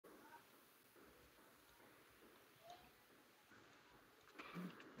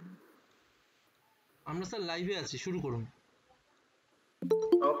আমরা স্যার লাইভে আছি, শুরু করুন।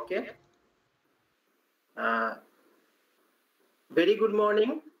 Okay. Very good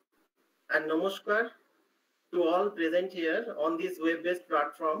morning and namaskar to all present here on this web-based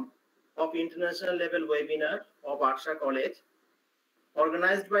platform of international level webinar of Arsha College,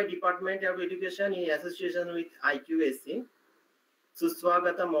 organized by Department of Education in association with IQAC.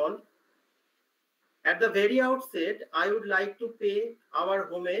 Suswagatam all. At the very outset, I would like to pay our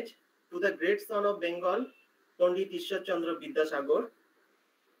homage to the great son of Bengal, Pandit Ishwar Chandra Vidyasagar.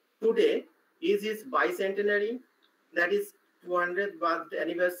 Today is his bicentenary, that is 200th birth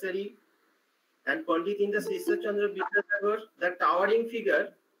anniversary, and Pandit Ishwar Chandra Vidyasagar, the towering figure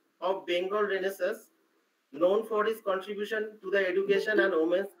of Bengal Renaissance, known for his contribution to the education and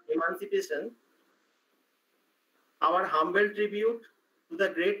women's emancipation. Our humble tribute to the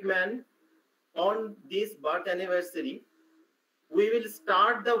great man on this birth anniversary. We will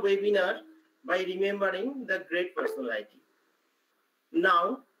start the webinar by remembering the great personality. Now,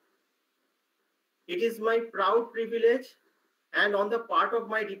 it is my proud privilege and on the part of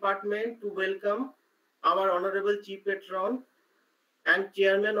my department to welcome our Honorable Chief Patron and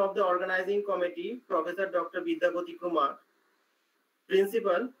Chairman of the Organizing Committee, Professor Dr. Pedagogy Kumar,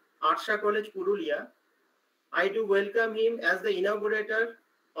 Principal, Arsha College, Purulia. I do welcome him as the inaugurator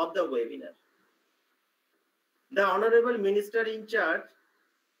of the webinar. The Honorable Minister in charge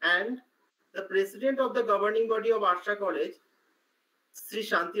and the President of the governing body of Arsha College, Sri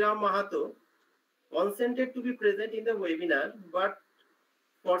Shantiram Mahato, consented to be present in the webinar, but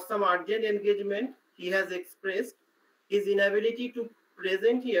for some urgent engagement, he has expressed his inability to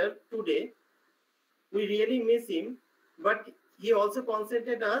present here today. We really miss him, but he also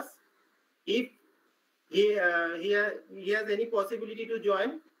consented us if he has any possibility to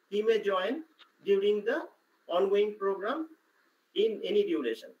join, he may join during the ongoing program in any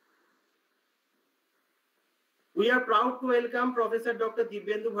duration. We are proud to welcome Professor Dr.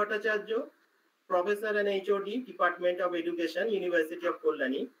 Dibyendu Bhattacharya, Professor and HOD, Department of Education, University of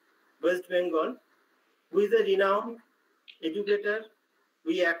Kolkata, West Bengal, who is a renowned educator.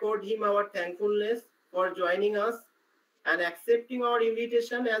 We accord him our thankfulness for joining us and accepting our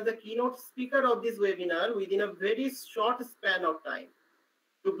invitation as the keynote speaker of this webinar within a very short span of time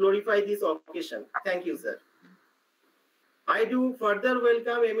to glorify this occasion. Thank you, sir. I do further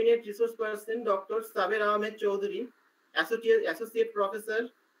welcome eminent resource person, Dr. Saber Ahmed Choudhury, Associate Professor,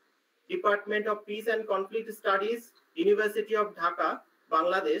 Department of Peace and Conflict Studies, University of Dhaka,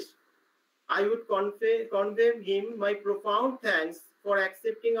 Bangladesh. I would convey him my profound thanks for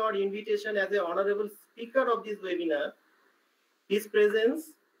accepting our invitation as an honorable speaker of this webinar. His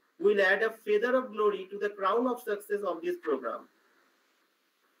presence will add a feather of glory to the crown of success of this program.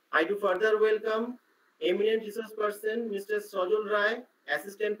 I do further welcome eminent resource person, Mr. Sajol Rai,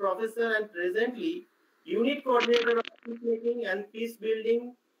 Assistant Professor and presently Unit Coordinator of Peacemaking and Peace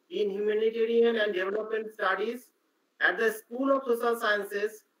Building in Humanitarian and Development Studies at the School of Social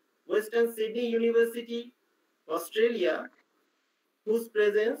Sciences, Western Sydney University, Australia, whose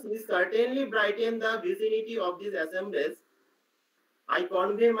presence will certainly brighten the vicinity of these assemblies. I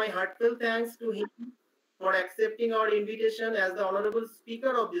convey my heartfelt thanks to him for accepting our invitation as the honorable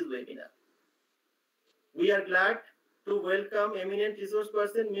speaker of this webinar. We are glad to welcome eminent resource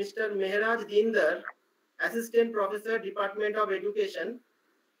person, Mr. Mehraj Dindar, Assistant Professor, Department of Education,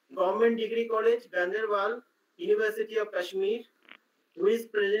 Government Degree College, Ganderbal, University of Kashmir, who is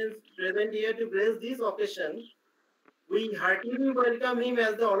present here to grace this occasion. We heartily welcome him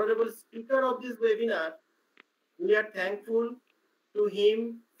as the honorable speaker of this webinar. We are thankful to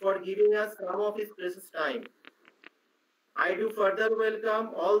him for giving us some of his precious time. I do further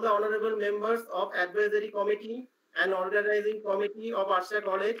welcome all the honorable members of Advisory Committee and Organizing Committee of Arsha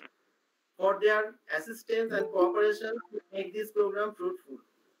College for their assistance and cooperation to make this program fruitful.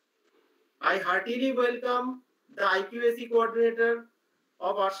 I heartily welcome the IQAC coordinator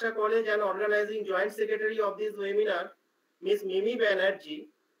of Arsha College and Organizing Joint Secretary of this webinar, Ms. Mimi Banerjee,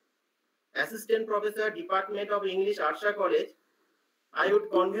 Assistant Professor, Department of English, Arsha College. I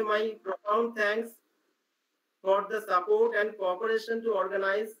would convey my profound thanks for the support and cooperation to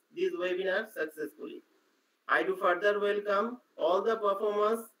organize this webinar successfully. I do further welcome all the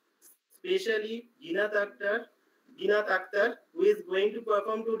performers, especially Jinat Akhtar, who is going to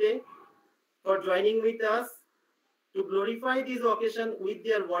perform today, for joining with us to glorify this occasion with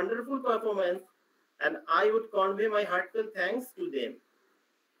their wonderful performance, and I would convey my heartfelt thanks to them.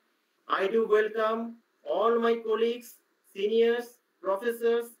 I do welcome all my colleagues, seniors,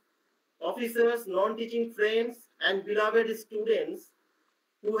 professors, officers, non-teaching friends, and beloved students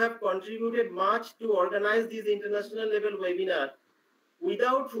who have contributed much to organize this international level webinar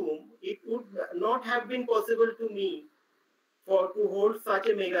without whom it would not have been possible to me to hold such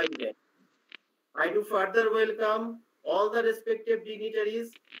a mega event. I do further welcome all the respective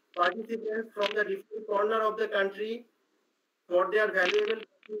dignitaries, participants from the different corner of the country for their valuable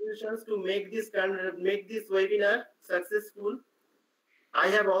contributions to make this webinar successful. I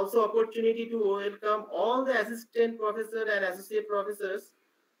have also opportunity to welcome all the assistant professors and associate professors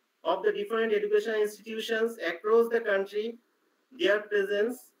of the different education institutions across the country. Their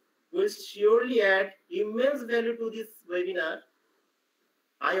presence will surely add immense value to this webinar.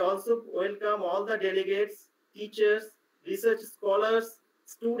 I also welcome all the delegates, teachers, research scholars,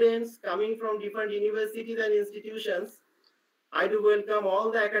 students coming from different universities and institutions. I do welcome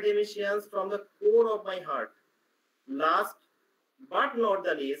all the academicians from the core of my heart. Last but not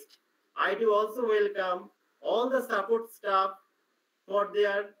the least, I do also welcome all the support staff for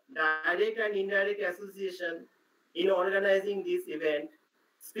their direct and indirect association in organizing this event.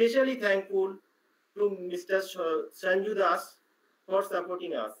 Especially thankful to Mr. Sanju Das for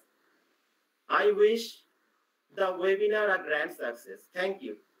supporting us. I wish the webinar a grand success. Thank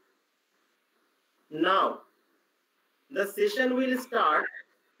you. Now, the session will start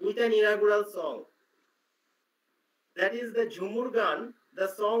with an inaugural song. That is the Jhumur Gan, the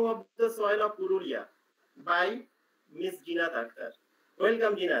song of the soil of Purulia, by Miss Jinat Akhtar.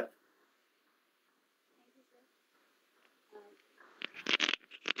 Welcome, Jinat.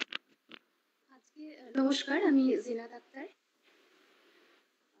 নমস্কার, আমি জিনাত আক্তার।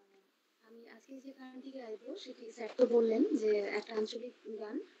 আমি আজকে যে গানটি গাইবো সেটি sir তো বললেন যে একটা আঞ্চলিক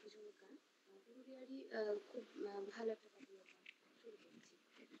গান, ঝুমুর গান, পুরুলিয়ারই খুব ভালো একটা পপুলার গান। শুরু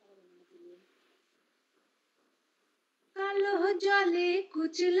করছি সবার অনুমতি নিয়ে। কালো জলে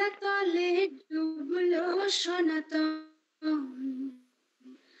কুচলা তলে ডুবলো সনাতন,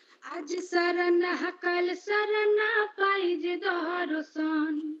 আজ সারানা কাল সারানা পাই যে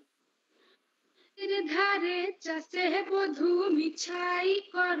দর্শন, ধারে চাষে বধু মিছাই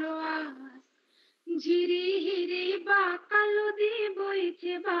করো আস, ঝিরি হিরি বা কালো দি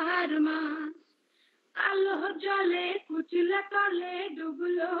বইছে বার মাস, কালো জলে কুচলা তলে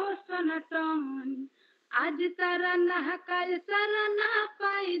ডুবলো সনাতন, আজ তারা না কাল সারা না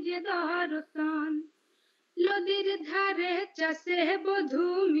পাই যে দর্শন, নদীর ধারে চাষে বধু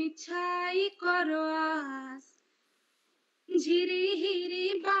মিছাই করো আস, ঝিরি হিরি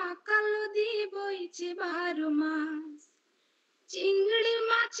বা কালো দি বইছে 12 মাস, চিংড়ি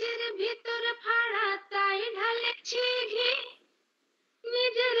মাছের ভিতর ফাড়া তাই ঢালেছি ঘি,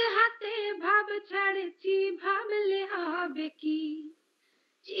 নিজের হাতে ভাব ছাড়েছি ভাবলে হবে কি,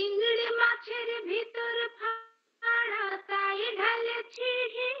 চিংড়ি মাছের ভিতর ফাড়া তাই ঢালেছি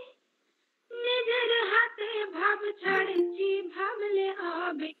ঘি, নিজের হাতে ভাব ছাড়েছি ভাবলে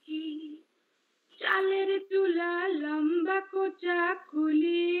হবে কি, চালের চুলা লম্বা কোচা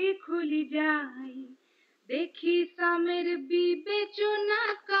খুলি খুলি যায়, দেখি সামের বিবেচনা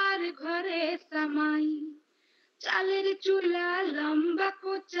কার ঘরে সামাই, চালের চুলা লম্বা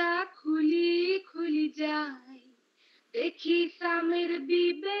কোচা খুলি খুলি যায়, দেখি সামের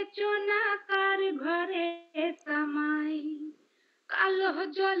বিবেচনা কার ঘরে সামাই, কালো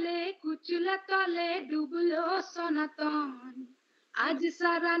জলে কুচলা তলে ডুবলো সনাতন, আজ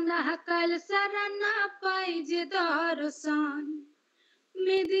সারা না কাল সারা না পাই যে দর্শন,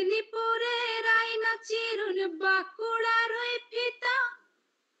 মেদিনীপুরের আয়না চিরুন বাঁকুড়ার ওই ফিতা,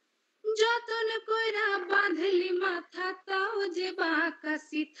 যতন কইরা বাঁধলি মাথা তাও যে বাঁকা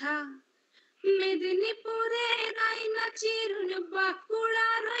সিথা, মেদিনীপুরের আয়না চিরুন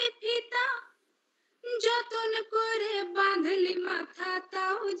বাঁকুড়ার ওই ফিতা, যতন করে বাঁধলি মাথা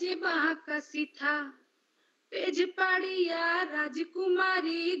তাও যে বাঁকা সিথা, পেজ পাড়িয়া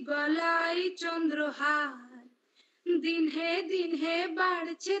রাজকুমারী গলায় চন্দ্রহার, দিন হে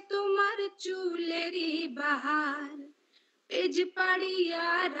বাড়ছে তোমার চুলেরই বাহার, পেজ পাড়িয়া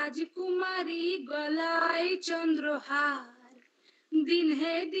রাজকুমারী গলায় চন্দ্রহার, দিন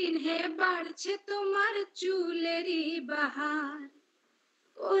হে বাড়ছে তোমার চুলেরই বাহার,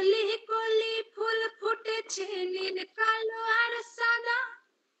 কলি কলি ফুল ফুটেছে নীল কালো আর সাদা,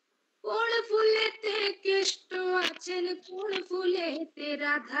 কোন ফুলেতে কেষ্ট আছেন কোন ফুলেতে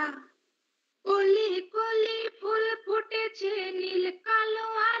রাধা, কলি কলি ফুল ফুটেছে নীল কালো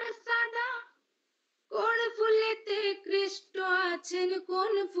আর সাদা, কোন ফুলেতে কৃষ্ণ আছেন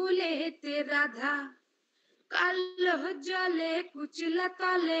কোন ফুলেতে রাধা, কালো জলে কুচলা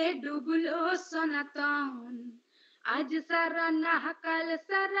তলে ডুবলো সনাতন, আজ সারা না কাল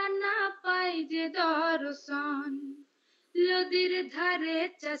সারা না পাই যে দর্শন, নদীর ধারে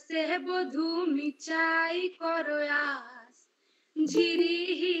চাষে বধু মিছাই করো আস, ঝিরি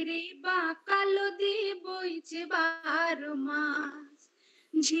হিরি বা কালো দি বইছে 12 মাস,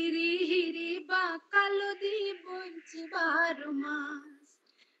 ঝিরি হিরি বা কালো দ্বীপ বইছে 12 মাস,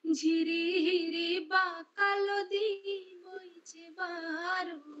 ঝিরি হিরি বা কালো দ্বীপ বইছে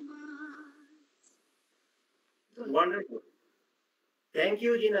 12 মাস। Wonderful. Thank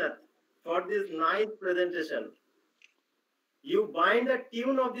you, Jinath, for this nice presentation. You bind the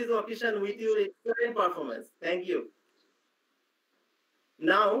tune of this occasion with your excellent performance. Thank you.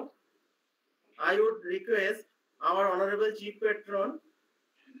 Now, I would request our Honorable Chief Patron,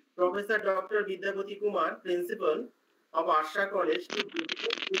 Professor Dr. Vidyapati Kumar, Principal of Arsha College, to begin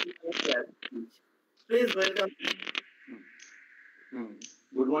with his speech. Please welcome.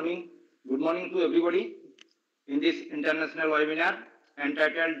 Good morning. Good morning to everybody in this international webinar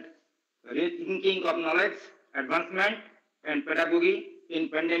entitled Rethinking of Knowledge, Advancement and Pedagogy in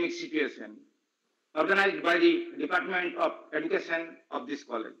Pandemic Situation, organized by the Department of Education of this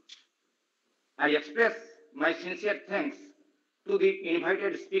college. I express my sincere thanks to the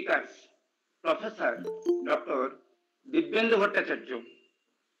invited speakers, Professor Dr. Dibyendu Bhattacharya,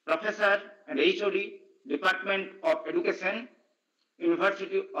 Professor and HOD, Department of Education,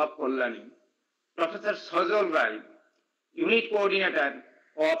 University of Kollani, Professor Sajal Rai, Unit Coordinator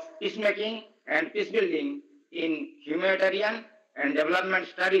of Peacemaking and Peacebuilding in Humanitarian and Development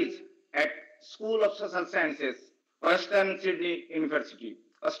Studies at School of Social Sciences, Western Sydney University,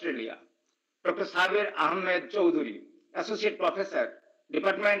 Australia, Dr. Sabir Ahmed Chowdhury, Associate Professor,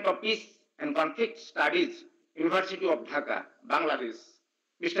 Department of Peace and Conflict Studies, University of Dhaka, Bangladesh,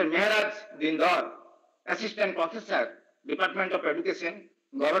 Mr. Mehraj Dindar, Assistant Professor, Department of Education,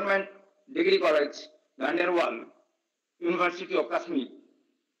 Government Degree College, Ganderwal, University of Kashmir.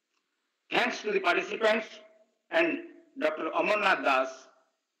 Thanks to the participants and Dr. Amarnath Das,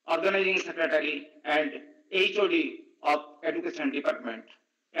 Organizing Secretary and HOD of Education Department,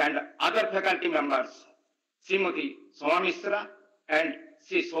 and other faculty members, Srimati Soma Misra and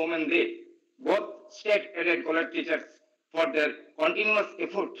Sri Soman De, both state-aided college teachers, for their continuous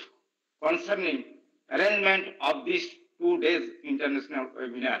effort concerning arrangement of this 2 days international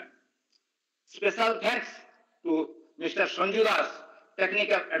webinar. Special thanks to Mr. Sanju Das,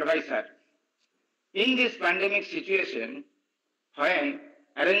 Technical Advisor. In this pandemic situation, when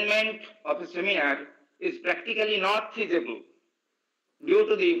arrangement of a seminar is practically not feasible due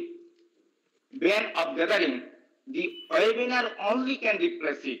to the ban of gathering, the webinar only can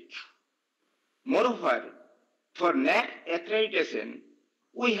replace it. Moreover, for NAC accreditation,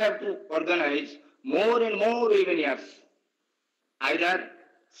 we have to organize more and more webinars, either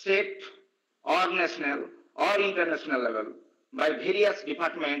state or national or international level, by various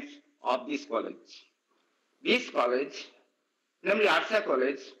departments of this college. This college, namely Arsha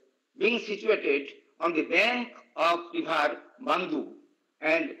College, being situated on the bank of river Bandhu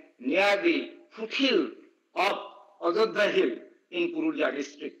and near the foothill of Ajodhya Hill in Purulia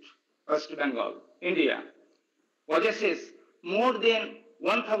district, West Bengal, India, possesses more than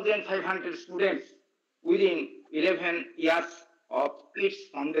 1,500 students within 11 years of its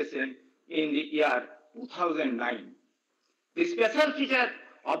foundation in the year 2009. The special feature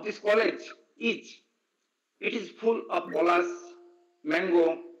of this college is it is full of polas,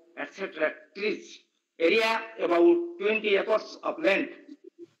 mango, etc. trees, area about 20 acres of land,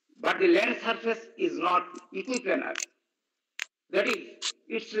 but the land surface is not equiplanar. That is,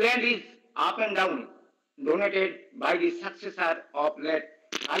 its land is up and down, donated by the successor of late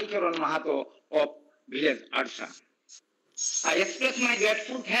Alikaran Mahato of village Arsha. I express my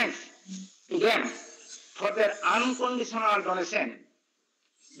grateful thanks to them for their unconditional donation.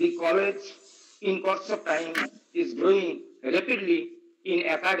 The college, in course of time, is growing rapidly in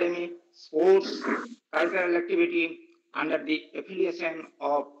academy, sports, cultural activity under the affiliation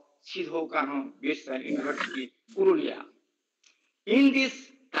of Sidho Kano Bishan University, Purulia. In this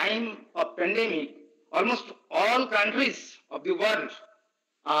time of pandemic, almost all countries of the world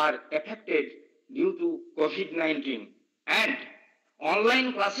are affected due to COVID-19, and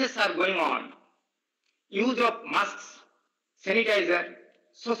online classes are going on. Use of masks, sanitizer,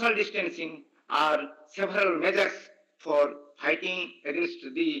 social distancing are several measures for fighting against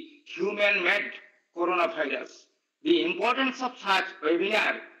the human-made coronavirus. The importance of such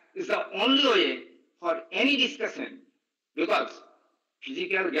webinar is the only way for any discussion, because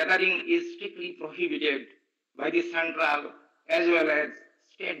physical gathering is strictly prohibited by the central as well as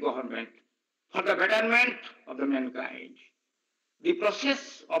state government for the betterment of the mankind. The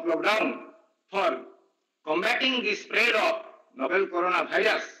process of lockdown for combating the spread of novel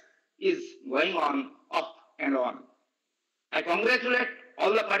coronavirus is going on off and on. I congratulate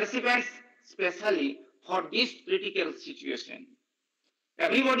all the participants, especially for this critical situation.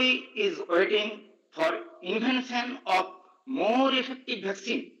 Everybody is waiting for invention of more effective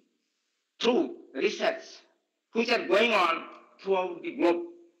vaccine through research which are going on throughout the globe.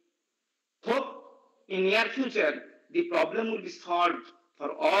 Hope in near future the problem will be solved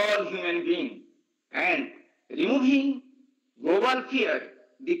for all human beings, and removing global fear,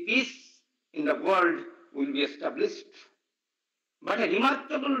 the peace in the world will be established. But a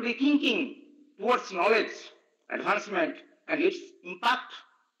remarkable rethinking towards knowledge, advancement, and its impact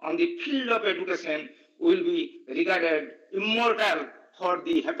on the field of education will be regarded immortal for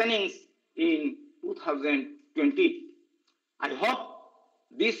the happenings in 2020. I hope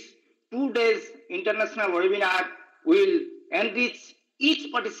this 2 days international webinar will enrich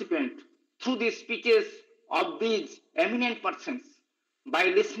each participant through the speeches of these eminent persons by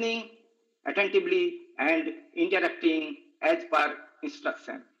listening attentively and interacting as per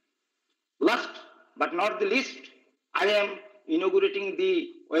instruction. Last but not the least, I am inaugurating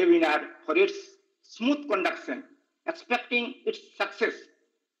the webinar for its smooth conduction, expecting its success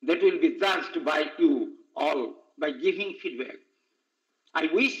that will be judged by you all by giving feedback. I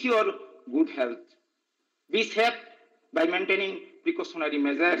wish you good health. Be safe by maintaining precautionary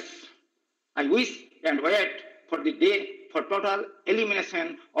measures. I wish and wait for the day for total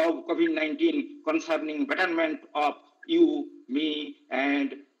elimination of COVID-19 concerning betterment of you, me,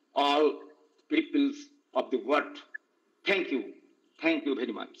 and all peoples of the world. Thank you. Thank you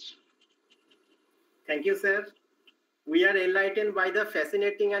very much. Thank you, sir. We are enlightened by the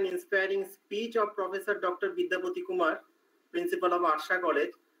fascinating and inspiring speech of Professor Dr. Vidyapati Kumar, Principal of Arsha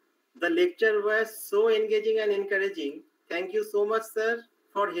College. The lecture was so engaging and encouraging. Thank you so much, sir,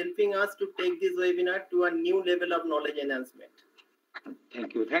 for helping us to take this webinar to a new level of knowledge enhancement.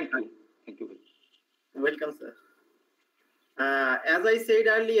 Thank you. Thank you. Thank you. Welcome, sir. As I said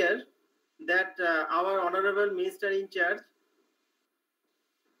earlier, that our Honorable Minister in charge,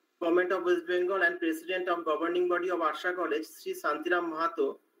 Government of West Bengal and President of Governing Body of Arsha College, Sri Santiram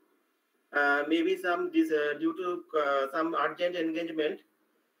Mahato, maybe due to some urgent engagement,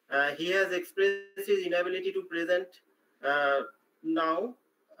 he has expressed his inability to present now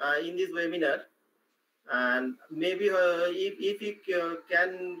in this webinar. And maybe if he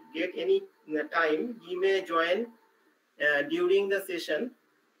can get any time, he may join during the session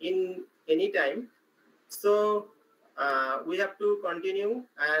in any time. So we have to continue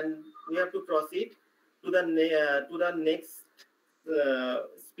and we have to proceed to the next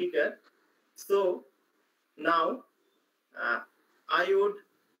speaker. So now I would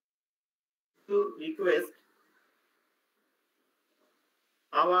to request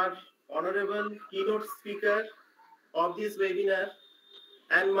our honorable keynote speaker of this webinar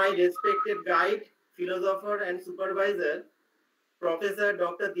and my respected guide, philosopher and supervisor, Professor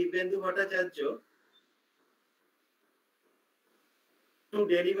Dr. Dibyendu Bhattacharya, to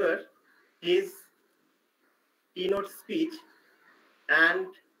deliver his keynote speech. And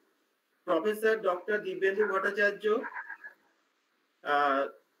Professor Dr. Dibyendu Bhattacharya,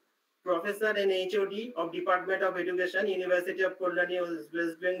 Professor and HOD of Department of Education, University of Purulia,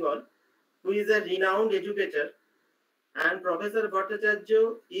 West Bengal, who is a renowned educator. And Professor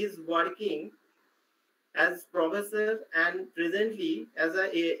Bhattacharya is working as professor and presently as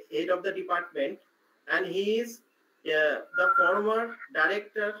a head of the department. And he is the former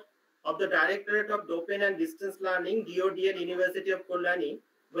director of the Directorate of Open and Distance Learning, DODL, University of Kolkata,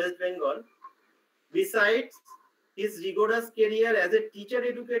 West Bengal. Besides his rigorous career as a teacher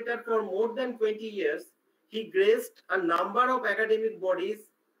educator for more than 20 years, he graced a number of academic bodies,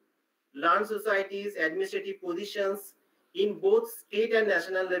 learned societies, administrative positions in both state and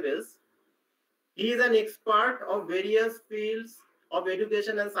national levels. He is an expert of various fields of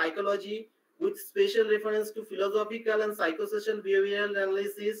education and psychology with special reference to philosophical and psychosocial behavioral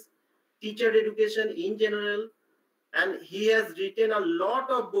analysis, teacher education in general, and he has written a lot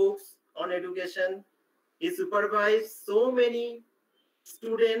of books on education. He supervised so many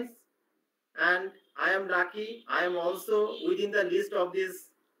students, and I am lucky. I am also within the list of this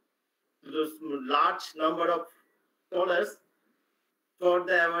large number of scholars for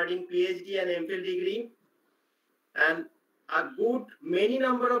the awarding PhD and MPhil degree. And a good many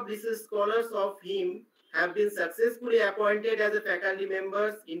number of research scholars of him have been successfully appointed as a faculty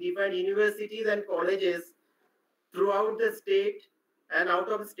members in different universities and colleges throughout the state and out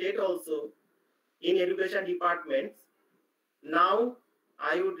of state also in education departments. Now,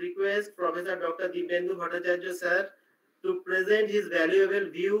 I would request Professor Dr. Dibyendu Bhattacharya sir to present his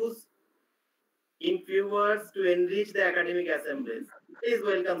valuable views in few words to enrich the academic assemblies. Please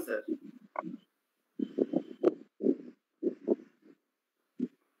welcome, sir.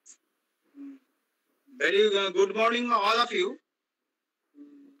 Very good morning, all of you.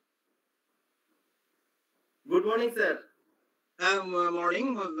 Good morning, sir.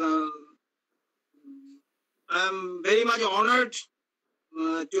 Morning. I'm very much honored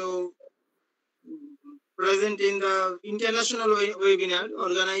to present in the international webinar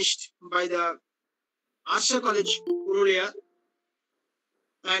organized by the Arsha College, Purulia,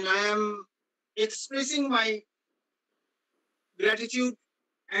 and I am expressing my gratitude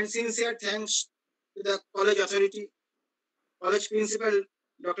and sincere thanks to the college authority, college principal,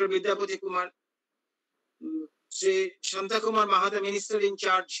 Dr. Vidyapati Kumar, Sri Shanta Kumar Mahata, Minister in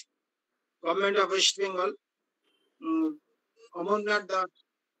charge, Government of West Bengal, Amarnath, the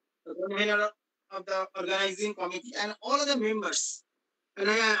convener of the organizing committee, and all of the members. And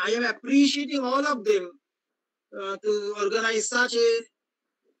I am appreciating all of them to organize such a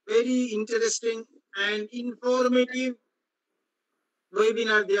very interesting and informative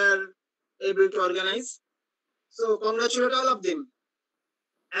webinar they are able to organize. So congratulate all of them.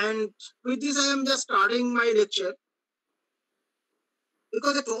 And with this, I am just starting my lecture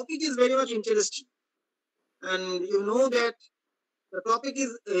because the topic is very much interesting. And you know that the topic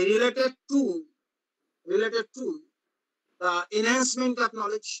is related to the enhancement of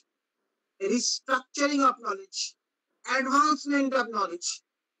knowledge, restructuring of knowledge, advancement of knowledge,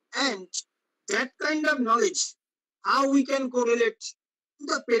 and that kind of knowledge, how we can correlate to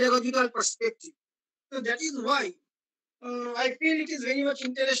the pedagogical perspective. So that is why I feel it is very much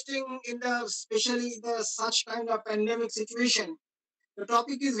interesting in the, especially the such kind of pandemic situation. The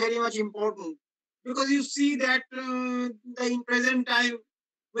topic is very much important because you see that in present time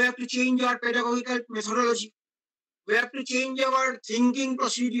we have to change our pedagogical methodology. We have to change our thinking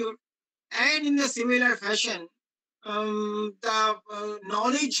procedure, and in a similar fashion, the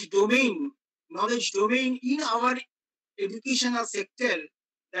knowledge domain in our educational sector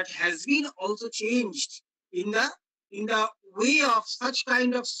that has been also changed in the way of such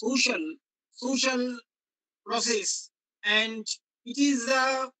kind of social process, and it is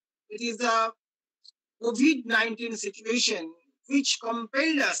the COVID-19 situation which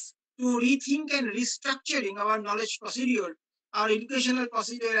compelled us to rethink and restructuring our knowledge procedure, our educational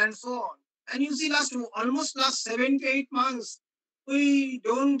procedure, and so on. And you see, almost last 7 to 8 months, we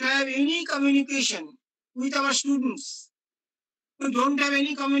don't have any communication with our students. We don't have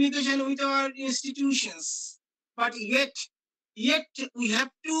any communication with our institutions. But yet we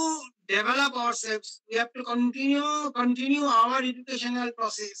have to develop ourselves. We have to continue our educational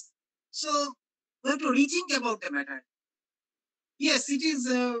process. So we have to rethink about the matter. Yes, it is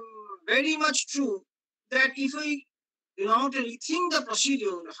very much true that if we to rethink the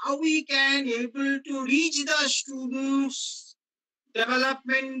procedure, how we can able to reach the students'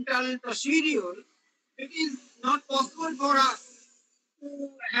 developmental procedure, it is not possible for us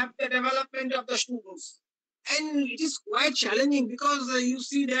to have the development of the students. And it is quite challenging because you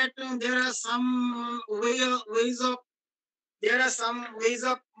see that there are some ways of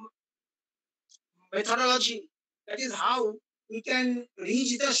methodology. That is how we can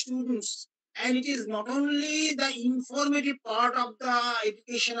reach the students. And it is not only the informative part of the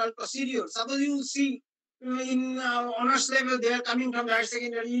educational procedure. Suppose you see in honors level, they are coming from the higher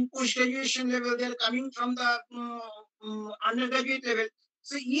secondary. In post-graduation level, they are coming from the undergraduate level.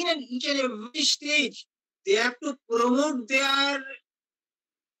 So in each and every stage, they have to promote their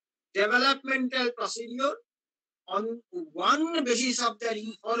developmental procedure on one basis of their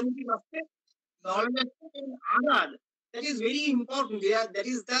informative aspect, knowledge aspect, and another. That is very important. That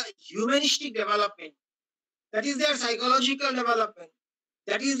is the humanistic development. That is their psychological development.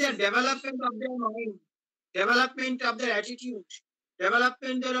 That is their development of their mind, development of their attitude,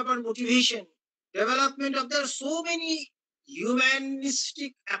 development of their motivation, development of their so many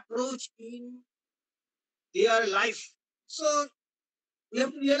humanistic approach in their life. So we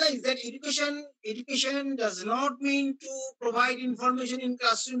have to realize that education does not mean to provide information in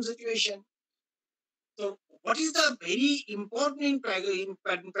classroom situation. So what is the very important in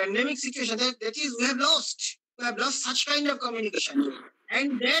pandemic situation? That is we have lost such kind of communication.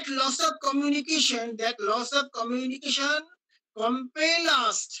 And that loss of communication compelled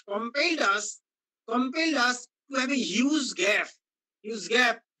us to have a huge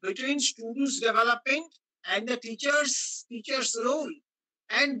gap between students' development and the teacher's role.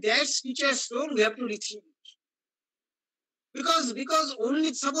 And that teacher's role we have to rethink. Because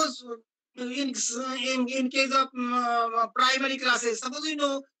only suppose in case of primary classes, suppose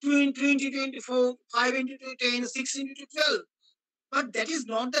 2 into 24, 5 into 10, 6 into 12. But that is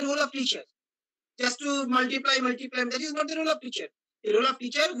not the role of teacher. Just to multiply, that is not the role of teacher. The role of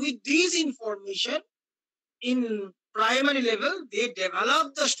teacher with this information in primary level, they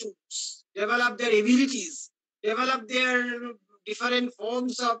develop the students, develop their abilities, develop their different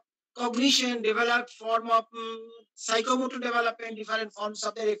forms of cognition, developed form of psychomotor development, different forms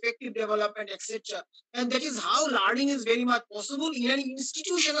of their effective development, etc. And that is how learning is very much possible in an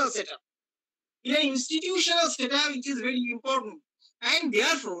institutional setup. In an institutional setup, it is very important. And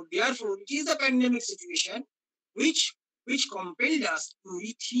therefore, it is the pandemic situation which compelled us to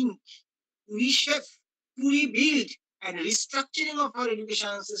rethink, to reshape, to rebuild and restructuring of our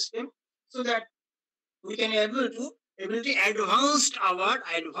education system so that we can able to advance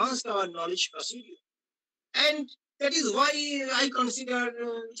our knowledge procedure. And that is why I consider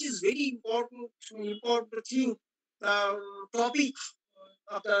it is very important thing, topic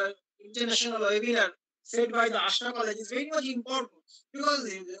of the international webinar said by the Arsha College is very much important, because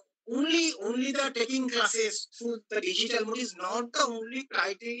only the taking classes through the digital mode is not the only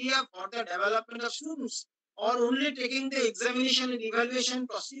criteria for the development of students, or only taking the examination and evaluation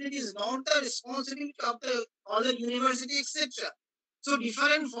procedure is not the responsibility of the college, university, etc. So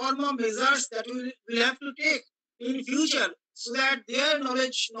different form of measures that we will have to take in future so that their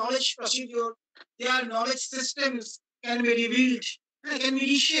knowledge procedure, their knowledge systems can be revealed and can be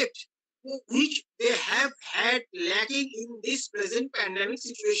reshaped, which they have had lacking in this present pandemic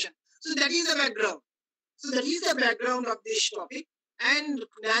situation. So that is the background. So that is the background of this topic. And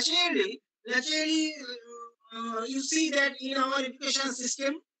naturally, you see that in our education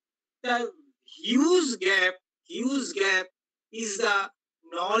system, the huge gap is the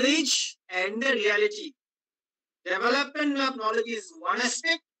knowledge and the reality. Development of knowledge is one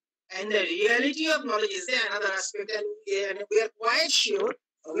aspect, and the reality of knowledge is the another aspect. And we are quite sure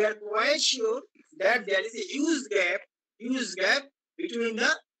that there is a huge gap between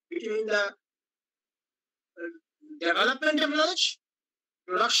the development of knowledge,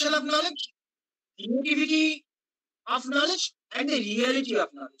 production of knowledge, creativity of knowledge, and the reality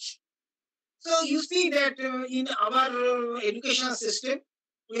of knowledge. So you see that in our education system,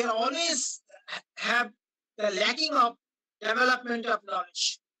 we are always have the lacking of development of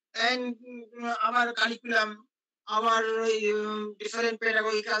knowledge, and our curriculum, our different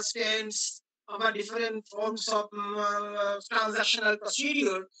pedagogical stance, our different forms of transactional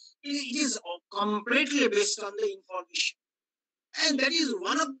procedure, it is completely based on the information. And that is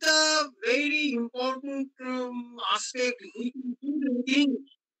one of the very important aspects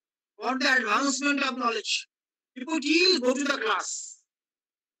for the advancement of knowledge. People go to the class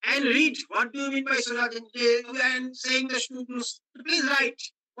and read what do you mean by social change, and saying the students, please write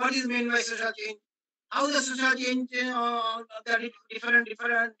what is meant by social change, how the social change, the different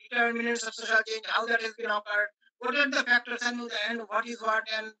determinants of social change, how that has been occurred, what are the factors and what is what,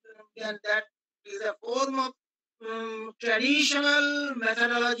 and that is a form of traditional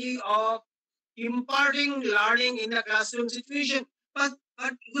methodology of imparting learning in the classroom situation. But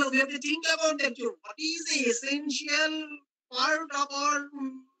we have to think about that too. What is the essential part of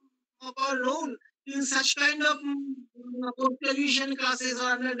our role in such kind of post-graduation classes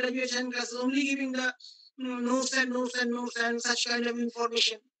or undergraduation classes, only giving the notes and such kind of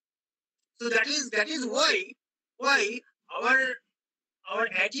information. So that is why our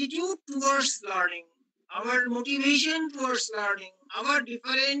attitude towards learning, our motivation towards learning, our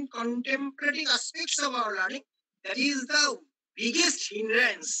different contemplative aspects of our learning, that is the biggest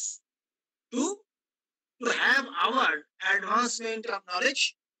hindrance to have our advancement of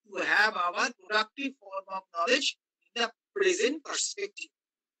knowledge, to have our productive form of knowledge in the present perspective.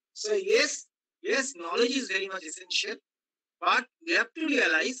 So yes, knowledge is very much essential, but we have to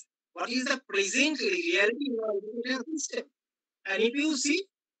realize what is the present reality of our education system. And if you see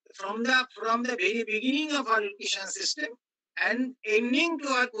from the very beginning of our education system and ending to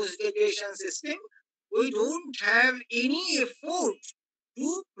our post-graduation system, we don't have any effort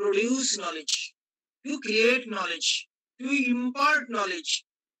to produce knowledge, to create knowledge, to impart knowledge.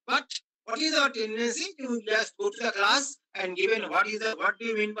 But what is our tendency? To just go to the class and given what do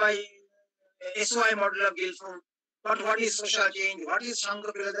you mean by SOI model of Guilford? What is social change? What is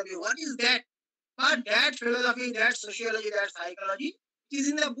Shankar philosophy? What is that? But that philosophy, that sociology, that psychology, it is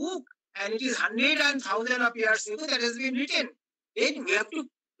in the book, and it is 100 and 1,000 of years ago that has been written. Then we have to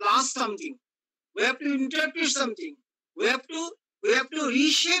class something. We have to interpret something. We have to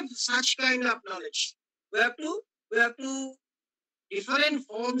reshape such kind of knowledge. We have to different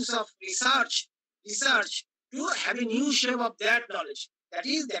forms of research to have a new shape of that knowledge. That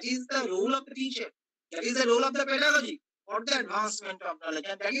is the role of the teacher. That is the role of the pedagogy for the advancement of knowledge.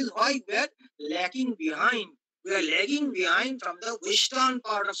 And that is why we are lagging behind. We are lagging behind from the western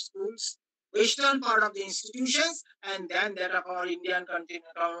part of schools, western part of the institutions, and then that of our Indian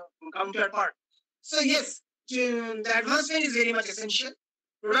counterpart. So yes, the advancement is very much essential.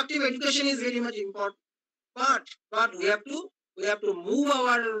 Productive education is very much important. But we have to move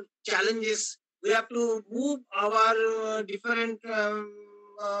our challenges. We have to move our different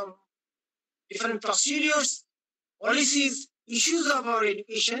procedures, policies, issues of our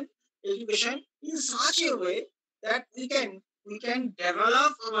education in such a way that we can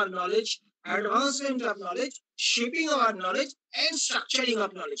develop our knowledge, advancement of knowledge, shaping our knowledge, and structuring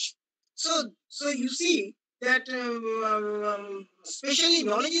of knowledge. So you see that especially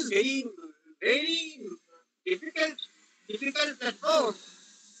knowledge is very difficult platform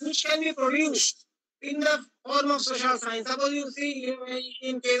which can be produced in the form of social science. Suppose you see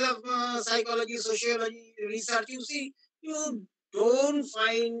in case of psychology, sociology, research, you see you don't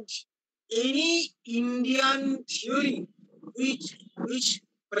find any Indian theory which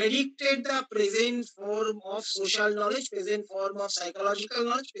predicted the present form of social knowledge, present form of psychological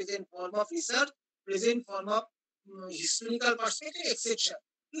knowledge, present form of research, present form of historical perspective, etc.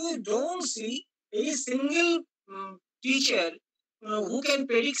 You don't see any single teacher who can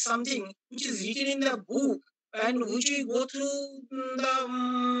predict something which is written in the book and which we go through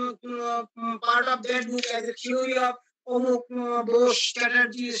the part of that book as a theory of Bosch,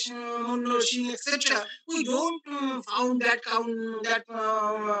 Chatterjee, Munro Singh, etc. We don't found that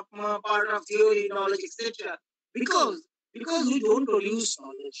part of theory, knowledge, etc. Because we don't produce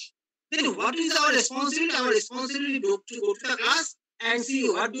knowledge. Then what is our responsibility? Our responsibility is to go to the class and see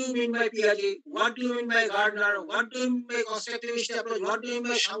what do you mean by Piaget, what do you mean by Gardner, what do you mean by constructivist approach, what do you mean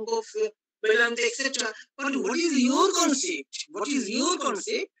by Shankov, Vedanta, etc. But what is your concept? What is your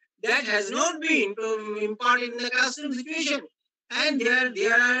concept that has not been imparted in the classroom situation? And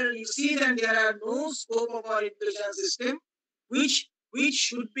there are, you see that there are no scope of our education system which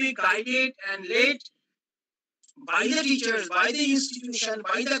should be guided and led by the teachers, by the institution,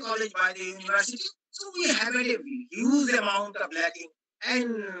 by the college, by the university. So we have a huge amount of lacking,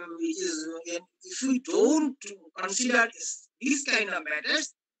 and if we don't consider these kind of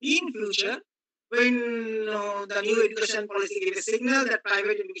matters in future, when the new education policy gives a signal that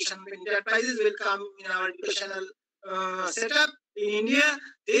private education enterprises will come in our educational setup in India,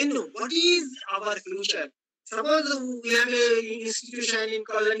 then what is our future? Suppose we have an institution in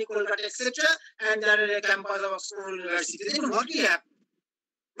Kolkata, etc., and there are a campus of Oxford University. Then what will happen?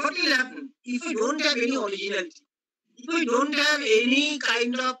 What will happen if we don't have any originality? If we don't have any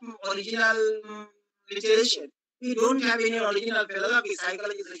kind of original literature, we don't have any original philosophy,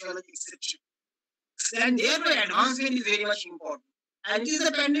 psychology, sociology, etc. And therefore, advancement is very much important. And it is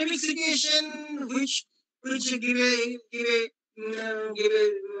the pandemic situation which give a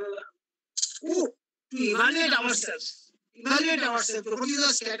scope to evaluate ourselves. What is our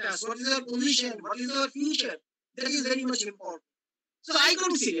status? What is our position? What is our future? That is very much important. So I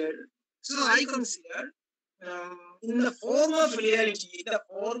consider in the form of reality,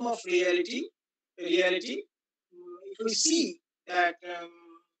 if we see that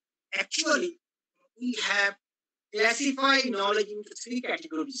actually we have classified knowledge into three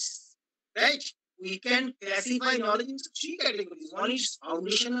categories, right? We can classify knowledge into three categories. One is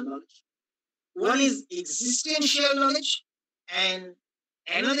foundational knowledge, one is existential knowledge, and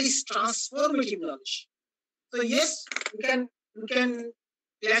another is transformative knowledge. So yes, we can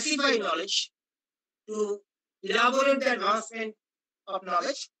classify knowledge to elaborate the advancement of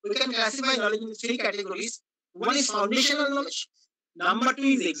knowledge. We can classify knowledge into three categories. One is foundational knowledge, number two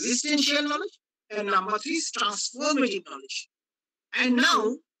is existential knowledge, and number three is transformative knowledge. And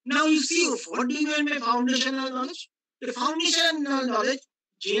now you see what do you mean by foundational knowledge? The foundational knowledge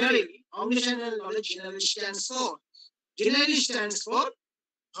generally stands for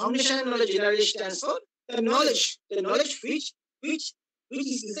foundational knowledge generally stands for the knowledge which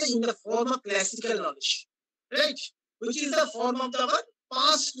is in the form of classical knowledge, right? Which is the form of our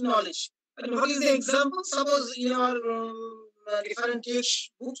past knowledge. And what is the example? Suppose in our different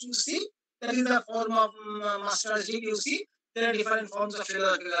textbooks you see, that is the form of master's degree. You see, there are different forms of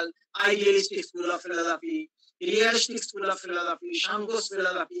philosophical, idealistic school of philosophy, realistic school of philosophy, Shanko's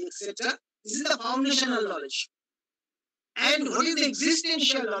philosophy, etc. This is the foundational knowledge. And what is the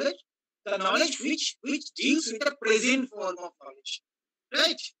existential knowledge? The knowledge which deals with the present form of knowledge,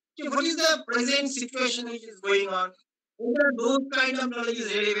 right? So what is the present situation which is going on? Whether those kind of knowledge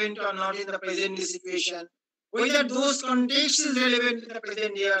is relevant or not in the present situation, whether those contexts is relevant in the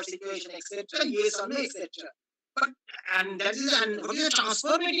present year situation, etc. Yes or no, etc. And what is the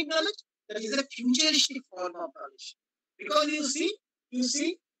transformative knowledge? That is a futuristic form of knowledge. Because you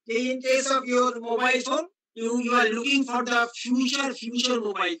see, in case of your mobile phone, you are looking for the future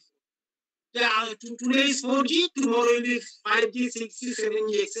mobile phone. Today is 4G, tomorrow will be 5G, 6G,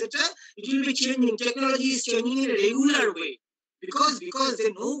 7G, etc. It will be changing. Technology is changing in a regular way because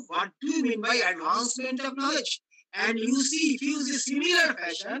they know what do you mean by advancement of knowledge. And you see, if you use a similar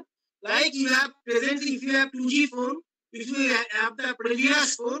fashion, Like you have presently, if you have 2G phone, if you have the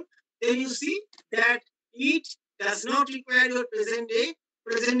previous phone, then you see that it does not require your present day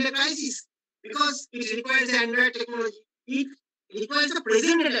crisis, because it requires Android technology. It requires the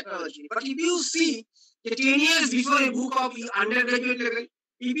present day technology. But if you see the 10 years before a book of undergraduate level,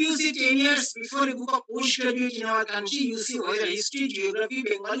 if you see 10 years before a book of postgraduate in our country, you see whether history, geography,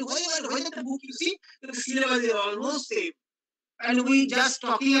 Bengali, whether the book you see, the syllabus is almost same. And we just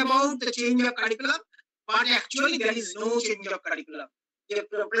talking about the change of curriculum, but actually there is no change of curriculum.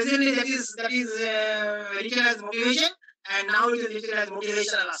 Presently that is written as motivation, and now it is written as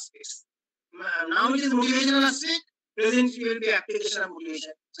motivational aspects. Now it is motivational aspect, presently will be application of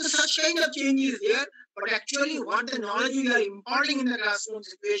motivation. So such kind of change is there, but actually what the knowledge we are imparting in the classroom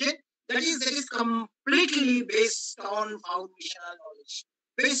situation, that is completely based on foundational knowledge.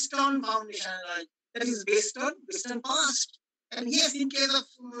 Based on foundational knowledge. That is based on past. And yes, in case of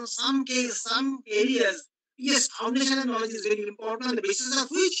some areas, yes, foundational knowledge is very important, on the basis of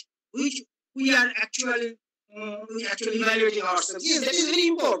which we are actually evaluating ourselves. Yes, that is very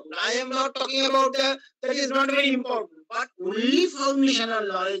important. I am not talking about that is not very important. But only foundational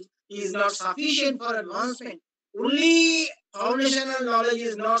knowledge is not sufficient for advancement. Only foundational knowledge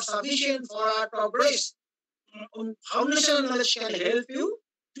is not sufficient for our progress. Foundational knowledge can help you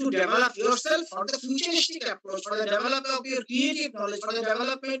to develop yourself for the futuristic approach, for the development of your creative knowledge, for the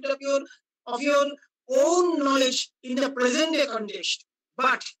development of your own knowledge in the present day context.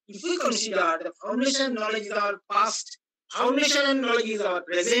 But if we consider the foundational knowledge is our past, foundational knowledge is our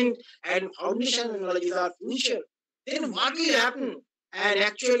present, and foundational knowledge is our future, then what will happen? And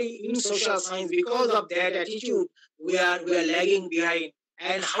actually, in social science, because of that attitude, we are lagging behind.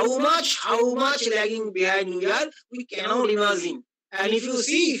 And how much lagging behind we cannot imagine. And if you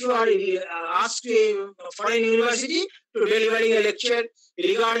see, if you are asked for a university to delivering a lecture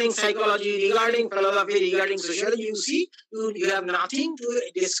regarding psychology, regarding philosophy, regarding sociology, you see, you have nothing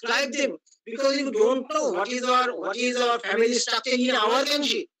to describe them, because you don't know what is our family structure in our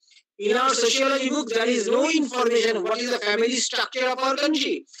country. In our sociology book, there is no information what is the family structure of our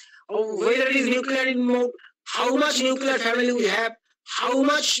country, whether it is nuclear in mode, how much nuclear family we have, how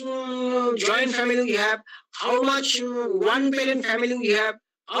much joint family we have, how much one parent family we have,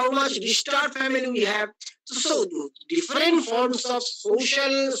 how much disturbed family we have. So different forms of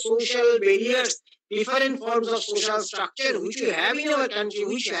social barriers, different forms of social structure which we have in our country,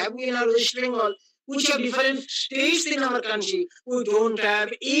 which we have in our West Bengal, which have different states in our country. We don't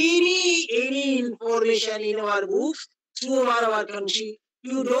have any information in our books to our country.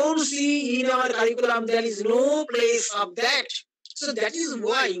 You don't see in our curriculum, there is no place of that. So that is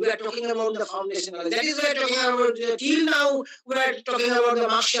why we are talking about the foundation knowledge. That is why we are talking about, till now, we are talking about the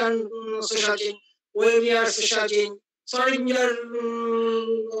Marxian social change, Weberian social change, Schrodinger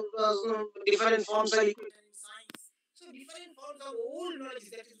different forms of equation in science. So different forms of old knowledge,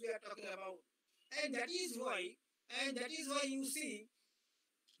 that is we are talking about. And that is why you see,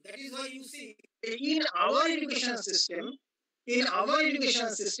 in our education system,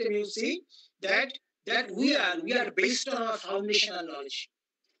 you see that we are based on our foundational knowledge.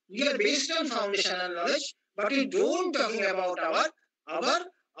 We are based on foundational knowledge, but we don't talking about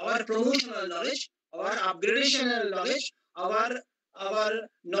our promotional knowledge, our upgradational knowledge, our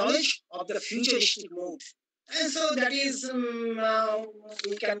knowledge of the futuristic mode. And so that is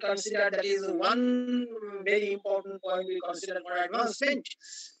we can consider that is one very important point we consider for advancement.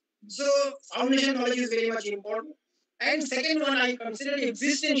 So foundation knowledge is very much important. And second one, I consider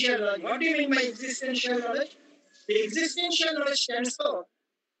existential knowledge. What do you mean by existential knowledge? The existential knowledge stands for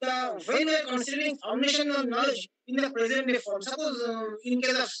when we are considering foundational knowledge in the present day form. Suppose in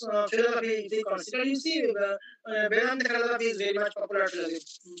case of philosophy, if we consider, you see, Vedanta philosophy is very much popular philosophy,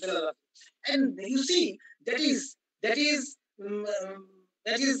 and you see that is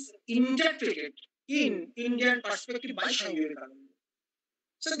interpreted in Indian perspective by Swami Vivekananda.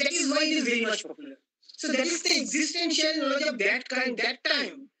 So that is why it is very much popular. So that is the existential knowledge of that kind, that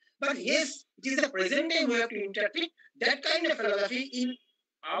time. But yes, it is the present time we have to interpret that kind of philosophy in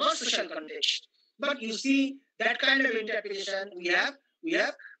our social context. But you see, that kind of interpretation we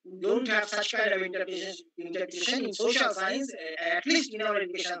don't have such kind of interpretation in social science, at least in our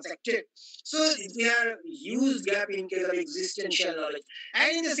education sector. So there are huge gap in case of existential knowledge.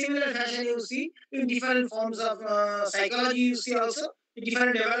 And in the similar fashion, you see, in different forms of psychology, you see also,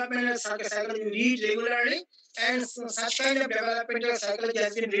 different developmental psychology you read regularly, and such kind of developmental psychology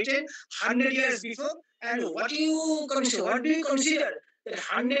has been written 100 years before. And what do you consider that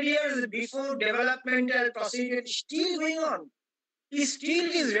 100 years before developmental procedure is still going on? It still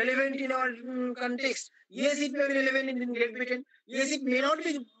is relevant in our context. Yes, it may be relevant in Great Britain. Yes, it may not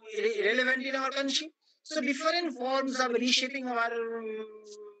be relevant in our country. So different forms of reshaping our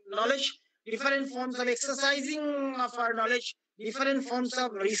knowledge, different forms of exercising of our knowledge, different forms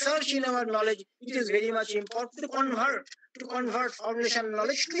of research in our knowledge. It is very much important to convert foundational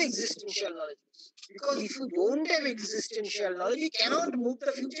knowledge to existential knowledge. Because if you don't have existential knowledge, you cannot move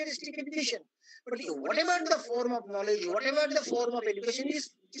the futuristic education. But whatever the form of knowledge, whatever the form of education is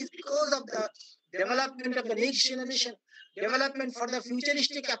because of the development of the next generation, development for the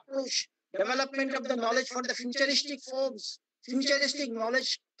futuristic approach, development of the knowledge for the futuristic forms. Futuristic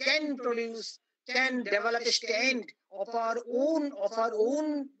knowledge can develop a stand of our own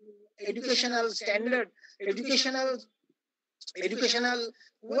educational standard, educational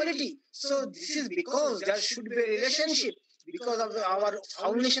quality. So this is because there should be a relationship because of our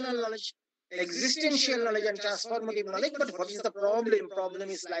foundational knowledge, existential knowledge and transformative knowledge. But what is the problem? Problem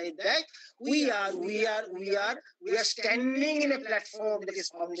is like that we are standing in a platform that is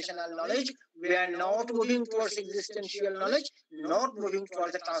foundational knowledge. We are not moving towards existential knowledge, not moving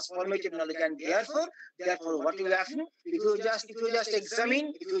towards the transformative knowledge, and therefore what will happen if you just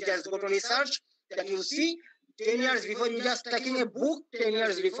examine, if you just go to research, that you see 10 years before, you just taking a book 10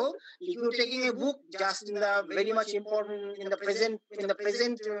 years before, if you're taking a book just in the very much important in the present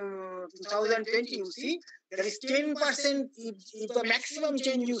 2020, you see there is 10%, if the maximum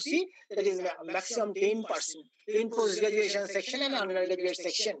change you see, that is maximum 10% in post-graduation section and undergraduate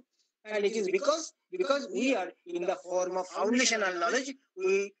section. And it is because we are in the form of foundational knowledge.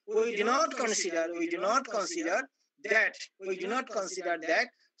 We do not consider that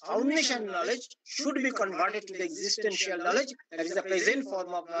foundation knowledge should be converted to the existential knowledge, that is the present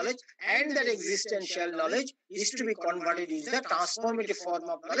form of knowledge, and that existential knowledge is to be converted is the transformative form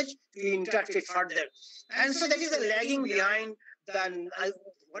of knowledge to interact it further. And so that is a lagging behind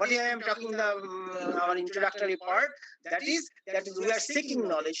what I am talking our introductory part, that is we are seeking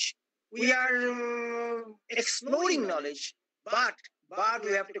knowledge, we are exploring knowledge, but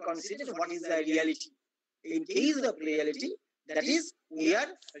we have to consider what is the reality. In case of reality, that is,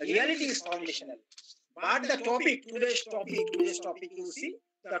 reality is foundational. But the topic, today's topic, you see,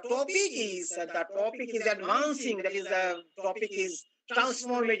 the topic is advancing. That is, the topic is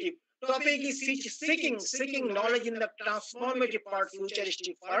transformative. Topic is seeking knowledge in the transformative part,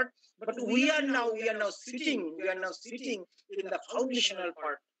 futuristic part. But we are now sitting in the foundational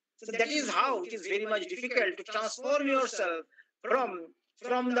part. So that is how it is very much difficult to transform yourself from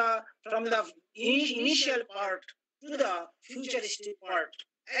the initial part to the futuristic part.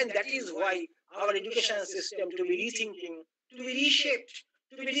 And that is why our education system to be rethinking, to be reshaped,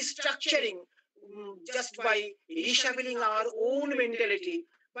 to be restructuring, just by reshuffling our own mentality,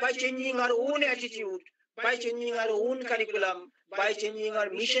 by changing our own attitude, by changing our own curriculum, by changing our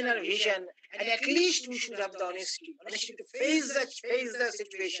mission and vision. And at least we should have the honesty to face the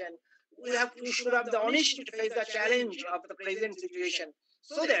situation. We should have the honesty to face the challenge of the present situation,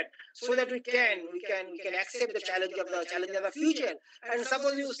 so that we can accept the challenge of the future. And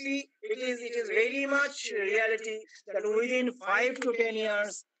suppose you see, it is very much reality that within 5 to 10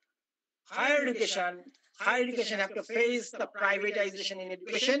 years, higher education have to face the privatization in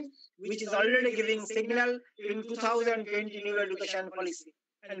education, which is already giving signal in 2020 new education policy.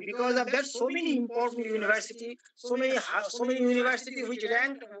 And because of that, so many important universities, so many universities which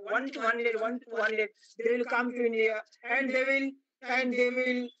ranked 1 to 100, they will come to India and they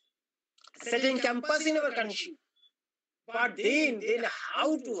will set in campus in our country. But then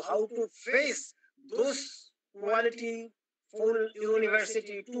how to face those quality full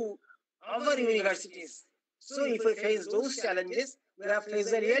university to our universities? So if we face those challenges, we have to face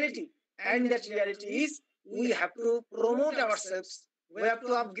the reality. And that reality is we have to promote ourselves, we have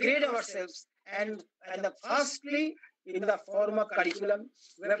to upgrade ourselves, and firstly, in the form of curriculum,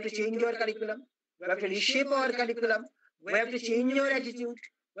 we have to change our curriculum, we have to reshape our curriculum, we have to change your attitude,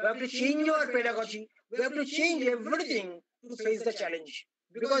 we have to change your pedagogy, we have to change everything to face the challenge.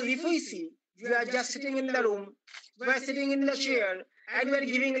 Because if we see, we are just sitting in the room, we are sitting in the chair, and we are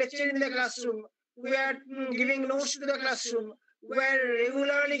giving lecture in the classroom, we are giving notes to the classroom, we are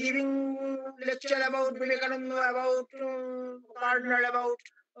regularly giving lecture about Vivekananda, about Cardinal, about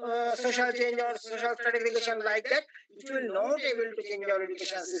social change or social stratification like that. It will not able to change our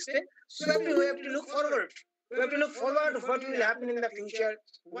education system. So we have to look forward. We have to look forward to what will happen in the future.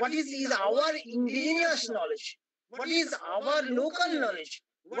 What is our indigenous knowledge? What is our local knowledge?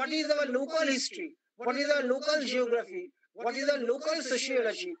 What is our local history? What is our local geography? What is our local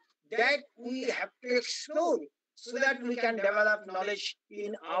sociology? That we have to explore so that we can develop knowledge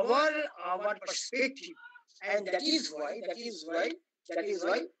in our perspective. And that is why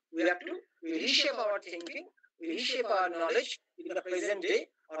we have to reshape our thinking, we reshape our knowledge in the present day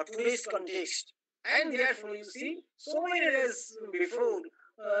or today's context. And therefore, you see, so many years before,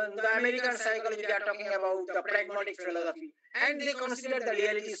 the American psychology, they are talking about the pragmatic philosophy, and they consider the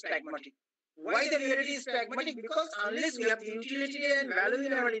reality is pragmatic. Why the reality is pragmatic? Because unless we have the utility and value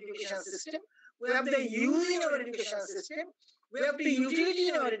in our education system, we have the use in our education system, we have the utility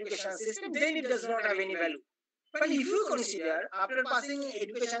in our education system, then it does not have any value. But if you consider, after passing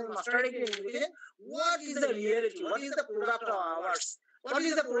education, master degree in education, what is the reality? What is the product of ours? What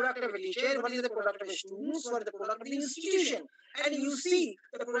is the product of a teacher? What is the product of a student? What is the product of the institution? And you see,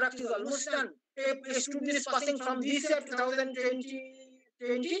 the product is almost done. A student is passing from this year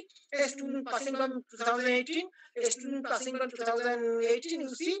 2020, a student passing from 2018, a student passing from 2018,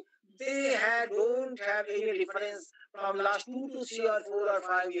 you see, don't have any difference from last 2 to 3 or 4 or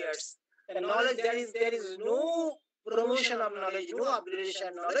 5 years. The knowledge, there is no promotion of knowledge, no upgradation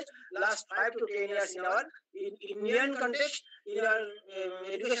of knowledge. Last 5 to 10 years in our Indian context, in our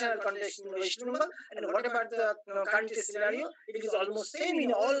educational context in West Bengal, and what about the country scenario? It is almost same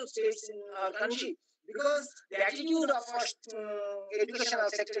in all states in our country, because the attitude of our educational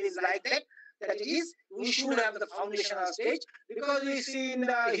sector is like that. That is, we should have the foundational stage, because we see in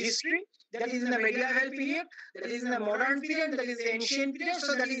the history, that is in the medieval period, that is in the modern period, that is the ancient period.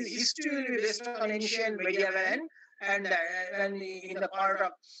 So that is history will be based on ancient, medieval, and in the part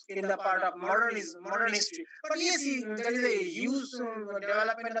of modern history. But yes, there is a huge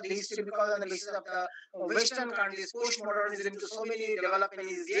development of the history, because on the basis of the Western countries, postmodernism, to so many development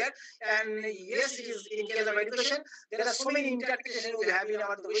is there. And yes, it is in case of education, there are so many interpretations we have in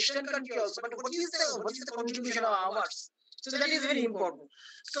our the Western country also. But what is the contribution of ours? So that is very important.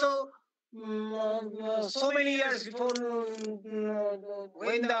 So so many years before,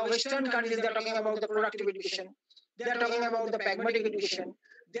 when the Western countries, they are talking about the productive education, they are talking about the pragmatic education,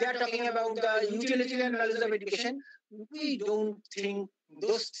 they are talking about the utilitarian values of education, we don't think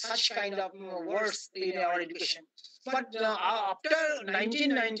those such kind of words in our education. But after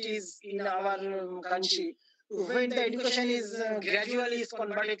 1990s in our country, when the education is gradually is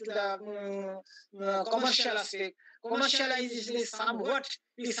converted to the commercial aspect, commercialization is somewhat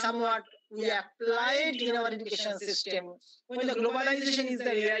we applied in our education system. When the globalization is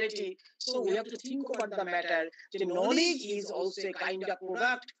the reality, so we have to think about the matter. The knowledge is also a kind of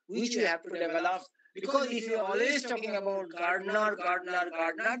product which we have to develop. Because if you are always talking about gardener,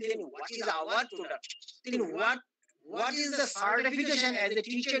 then what is our product? Then what is the certification as a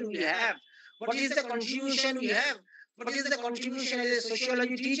teacher we have? What is the contribution we have? What is the contribution as a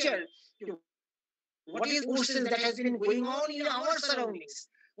sociology teacher? What is forces that has been going on in our surroundings?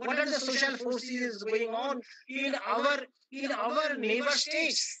 What are the social forces going on in our neighbor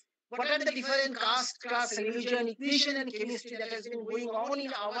states? What are the different caste, class, religion, equation, and chemistry that has been going on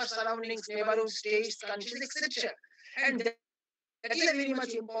in our surroundings, neighborhood states, countries, etc. And that is a very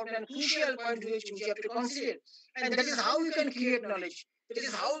much important and crucial point which we have to consider. And that is how we can create knowledge. That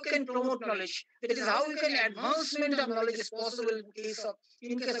is how we can promote knowledge. That is how we can advancement of knowledge is possible in case of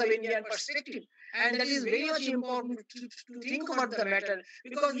Indian perspective. And that is very much important to think about the matter.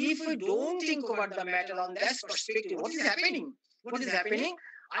 Because if we don't think about the matter on that perspective, what is happening? What is happening?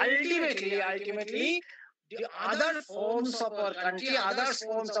 Ultimately, the other forms of our country, other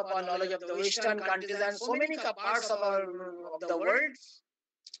forms of our knowledge of the Western countries and so many parts of the world,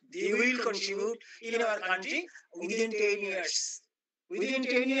 they will contribute in our country within 10 years. Within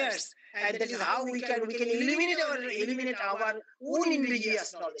 10 years. And that is how we can eliminate our own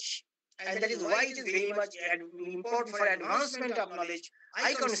indigenous knowledge. And that is why it is very much important for advancement of knowledge.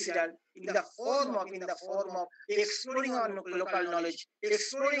 I consider in the form of exploring our local knowledge,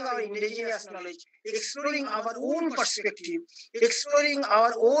 exploring our indigenous knowledge, exploring our own perspective, exploring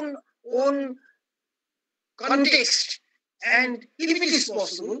our own context. And if it is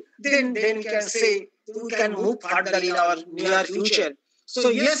possible, then we can say we can move further in our near future. So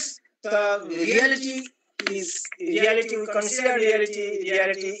yes, the reality. We consider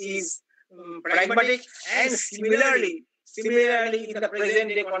reality is pragmatic, and similarly in the present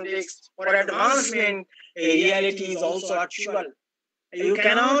day context, for advancement, reality is also actual. You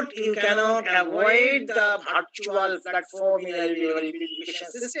cannot avoid the virtual platform in our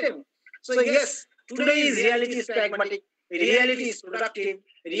education system. So yes, today's reality is pragmatic, reality is productive,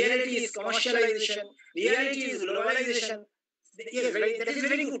 reality is commercialization, reality is globalization. Yes, that is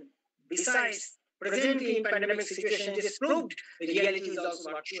very good. Besides, presently in pandemic situation, it is proved reality is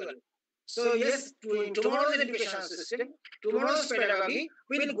also virtual. So yes, in tomorrow's education system, tomorrow's pedagogy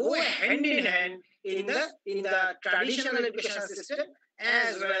will go hand in hand in the traditional education system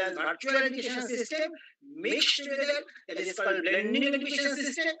as well as virtual education system mixed together. That is called blending education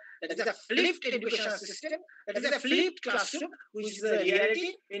system. That is a flipped education system. That is a flipped classroom, which is a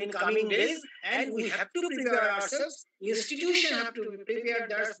reality in coming days. And we have to prepare ourselves. Institutions have to prepare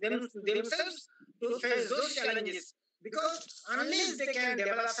themselves to face those challenges. Because unless they can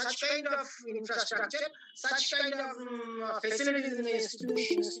develop such kind of infrastructure, such kind of facilities in the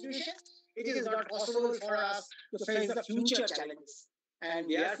institution, it is not possible for us to face the future challenges. And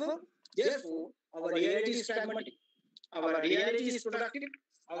therefore, our reality is pragmatic, our reality is productive,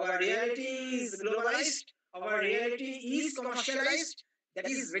 our reality is globalized, our reality is commercialized. That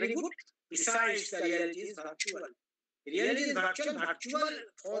is very good. Besides, the reality is virtual. Reality is virtual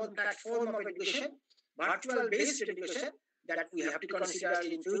platform of education, virtual-based education that we have to consider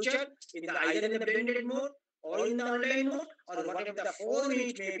in future, either in the blended mode or in the online mode or whatever the form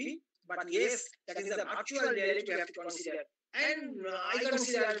it may be. But yes, that is the virtual reality we have to consider. And I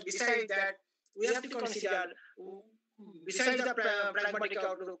consider, besides that, we have to consider, besides the pragmatic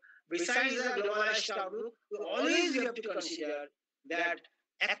outlook, besides the globalized outlook, always we have to consider that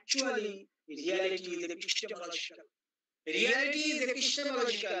actually reality is epistemological. Reality is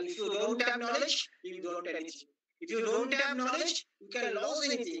epistemological. If you don't have knowledge, you don't have anything. If you don't have knowledge, you can lose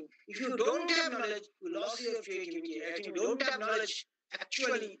anything. If you don't have knowledge, you lose your creativity. If you don't have knowledge,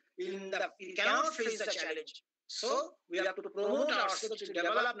 actually, you cannot face the challenge. So, we have to promote ourselves to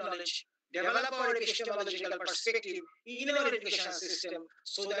develop knowledge, develop our epistemological perspective in our education system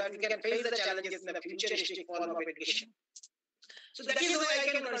so that we can face the challenges in the futuristic form of education. So, that is why I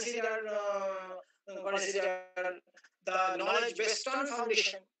can consider the knowledge based on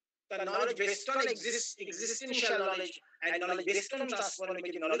foundation, the knowledge based on existential knowledge, and knowledge based on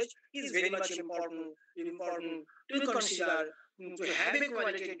transformative knowledge is very much important to consider to have a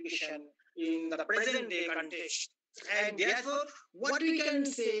quality education in the present day context. And therefore, what we can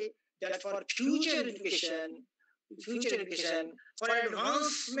say that for future education, for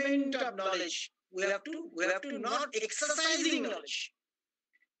advancement of knowledge, we have to not exercising knowledge.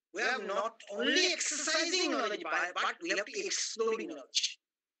 We have not only exercising knowledge, but we have to exploring knowledge.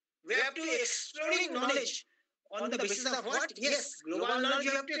 We have to exploring knowledge on the basis of what? Yes, global knowledge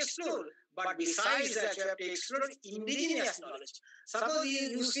you have to explore. But besides that, you have to explore indigenous knowledge. Suppose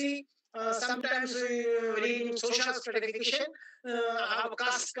you see, sometimes we read in social stratification, have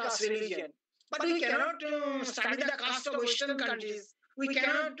caste religion. But we cannot study the caste of Western countries. We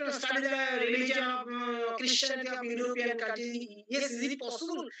cannot study the religion of Christianity of European countries. Yes, is it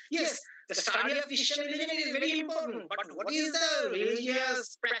possible? Yes, the study of Christian religion is very important. But what is the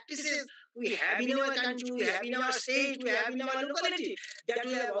religious practices we have in our country, we have in our state, we have in our locality that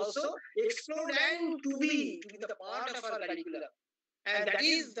we have also explored and to be the part of our curriculum. And that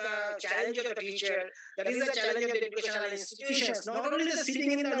is the challenge of the teacher, that is the challenge of the educational institutions. Not only the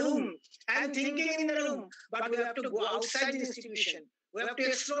sitting in the room and thinking in the room, but we have to go outside the institution. We have to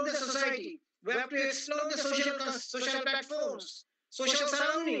explore the society. We have to explore the social platforms, social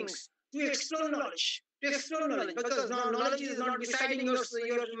surroundings, to explore knowledge. Because knowledge is not deciding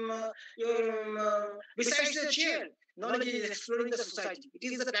besides the chair. Knowledge is exploring the society.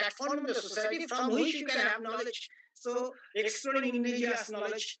 It is the platform of the society from which you can have knowledge. So, exploring indigenous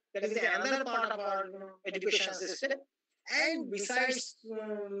knowledge, that is another part of our education system. And besides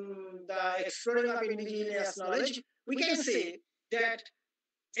the exploring of indigenous knowledge, we can say that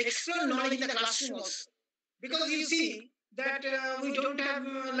explore knowledge in the classroom also. Because you see that we don't have,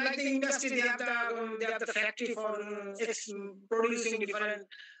 like the industry, they have the factory for producing different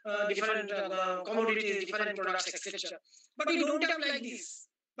commodities, different products, etc. But we don't have like this.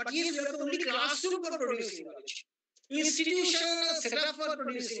 But yes, we have only classroom for producing knowledge. Institutional setup for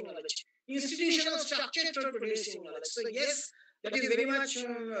producing knowledge. Institutional structure for producing knowledge. So yes, that is very much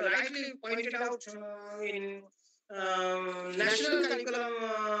rightly pointed out in national curriculum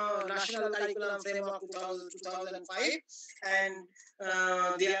framework 2005, and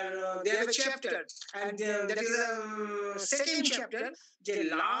they have a chapter, and that is a second chapter, the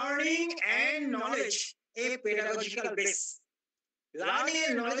learning and knowledge a pedagogical base. Learning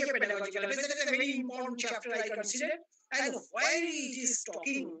and knowledge a pedagogical base, that is a very important chapter I consider. And why it is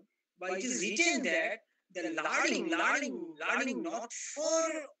talking, but it is written that the learning not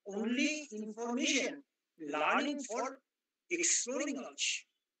for only information, learning for exploring knowledge.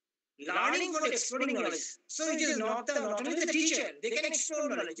 Learning for exploring knowledge. So it is not only the teacher, they can explore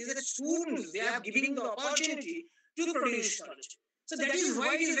knowledge. It is the students, they are giving the opportunity to produce knowledge. So that is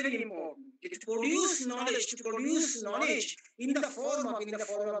why it is very important. To produce knowledge in the form of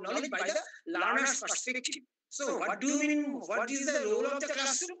knowledge by the learner's perspective. So what is the role of the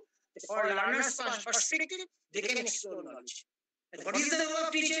classroom? For learner's perspective, they can explore knowledge. And what is the role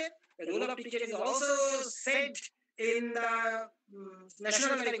of teacher? The role of teacher is also said in the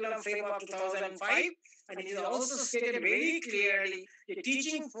National Curriculum Framework 2005, and it is also stated very clearly the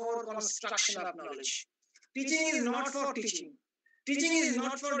teaching for construction of knowledge. Teaching is not for teaching. Teaching is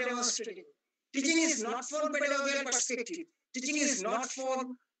not for demonstrating. Teaching is not for pedagogical perspective. Teaching is not for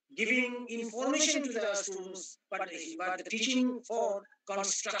giving information to the students, but the teaching for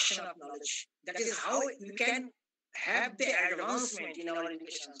construction of knowledge. That is how we can have the advancement in our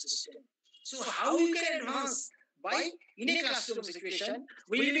education system. So how you can advance? By in a classroom situation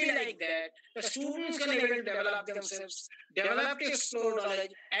will be like that. The students can able to develop themselves, develop to explore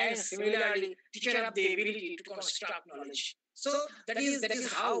knowledge, and similarly teacher have the ability to construct knowledge. So that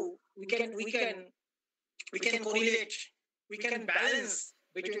is how we can correlate, we can balance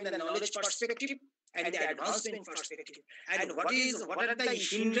between the knowledge perspective and the advancement perspective. And what are the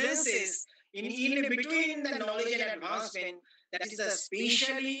hindrances in between the knowledge and advancement? That is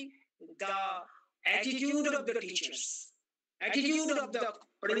especially the attitude of the teachers, attitude of the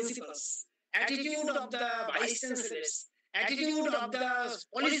principals, attitude of the vice chancellors, attitude of the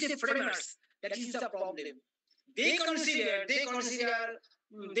policy framers. That is the problem. They consider the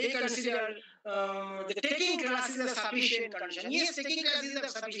taking classes is a sufficient condition. Yes, taking classes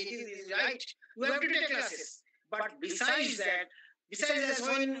is sufficient. It is right. You have to take classes. But besides that,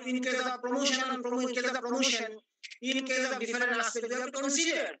 when in case of promotion, in case of different aspects, we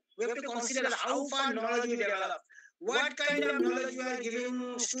have to consider how far knowledge you develop, what kind of knowledge you are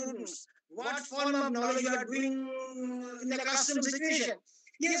giving students, what form of knowledge you are doing in the classroom situation.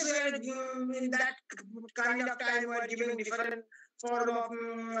 Yes, we are in that kind of time we are giving different form of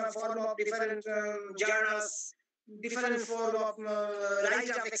different journals, different form of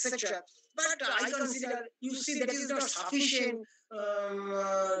write-up, etc. But I consider, you see, that is not sufficient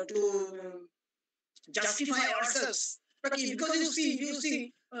to justify ourselves. Because you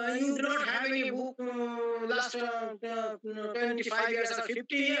see, you do not have any book last 25 years or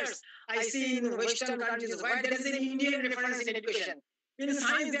 50 years. I see in Western countries, why there is an Indian reference in education. In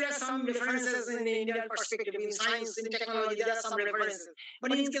science, there are some references in the Indian perspective. In science, in technology, there are some references.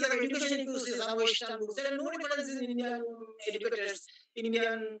 But in case of education, you see some Western books. There are no references in Indian educators.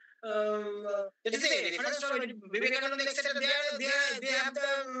 Indian, let us say, reference to Vivekananda, etc. They have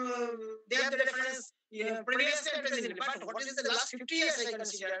the reference previous and present. But what is the last 50 years I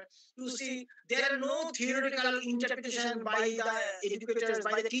consider? You see, there are no theoretical interpretation by the educators,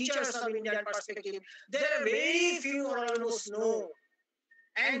 by the teachers of Indian perspective. There are very few or almost no.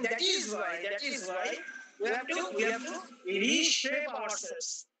 And that is why we have to reshape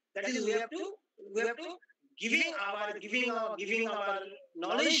ourselves. That is, we have to giving our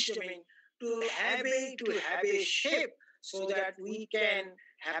knowledge domain to have a shape, so that we can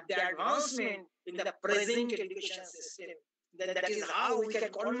have the advancement in the present education system. That is how we can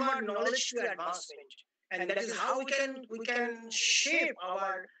convert knowledge to advancement, and that is how we can shape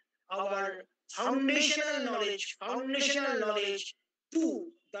our foundational knowledge to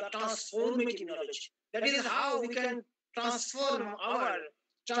the transformative knowledge. That is how we can transform our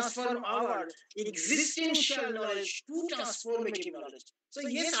existential knowledge to transformative knowledge. So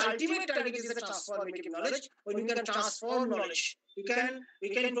yes, ultimate target is the transformative knowledge. When we can transform knowledge, we can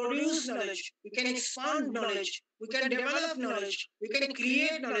produce knowledge, we can expand knowledge, we can develop knowledge, we can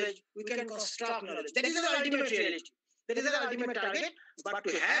create knowledge, we can construct knowledge. That is the ultimate reality. That is the ultimate target. But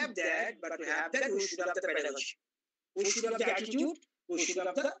to have that, we should have the pedagogy. We should have the attitude. We should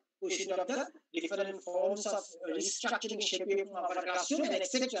have the different forms of restructuring, shaping of our classroom, and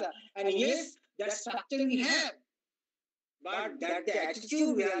etc. And yes, that structure we have, but that the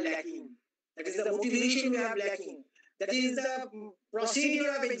attitude we are lacking. That is the motivation we are lacking. That is the procedure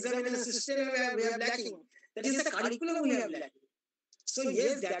of examination system we are lacking. That is the curriculum we have lacking. So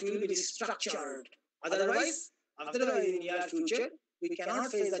yes, that will be restructured. Otherwise, in near future, we cannot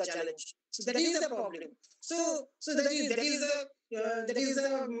face the challenge. So that is the problem. So that is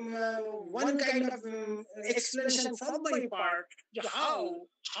one kind of explanation from my part, how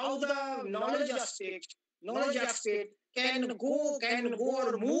the knowledge aspect can go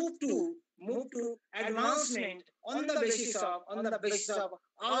or move to advancement on the basis of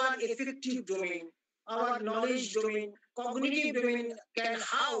our effective domain, our knowledge domain, cognitive domain can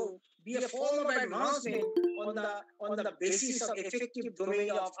how be a form of advancement on the basis of effective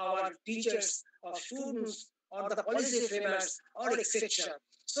domain of our teachers, of students, or the policy framers, or etc.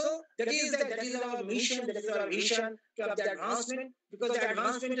 So that is our mission, that is our vision to have the advancement, because the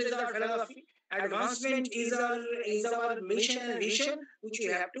advancement is our philosophy. Advancement is our mission and vision, which we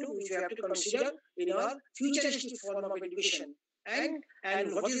have to consider in our futuristic form of education. And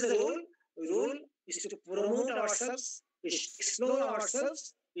what is the role? The role is to promote ourselves, explore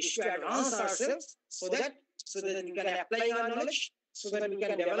ourselves, is to advance ourselves, so that we can apply our knowledge, so that we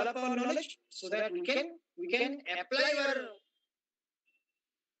can develop our knowledge, so that we can apply our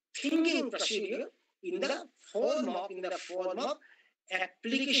thinking procedure in the form of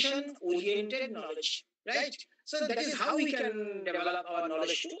application oriented knowledge, right? So that is how we can develop our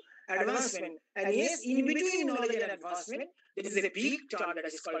knowledge to advancement. And yes, in between knowledge and advancement, there is a big term that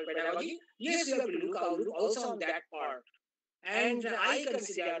is called pedagogy. Yes, we have to look also on that part. And I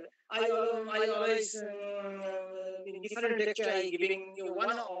consider, I always in different lecture I giving you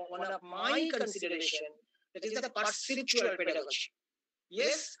one of my consideration, that is the perceptual pedagogy.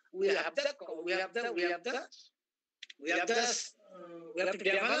 Yes, we have to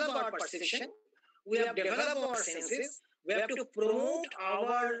develop our perception. We have to develop our senses. We have to promote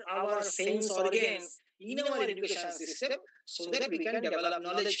our sense organs in our education system, so that we can develop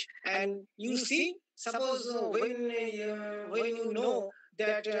knowledge. And you see, suppose when you know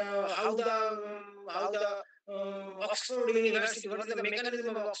that how the Oxford University, what is the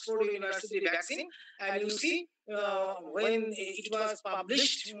mechanism of Oxford University vaccine, and you see when it was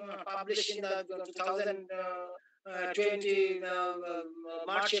published in the 2020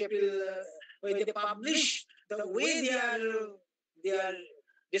 March, April, when they publish the way they are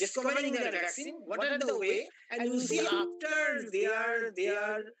discovering their vaccine, what are the way, and you see after they are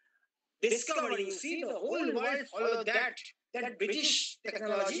discovering, you see the whole world follow that British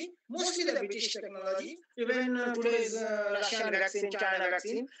technology, mostly the British technology, even today's Russian vaccine, China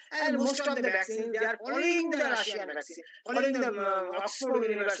vaccine, and most of the vaccines, they are following the Russian vaccine, following the Oxford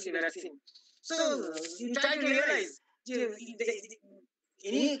University vaccine. So you try to realize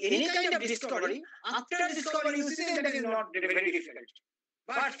any kind of discovery, after discovery, you see that is not very difficult.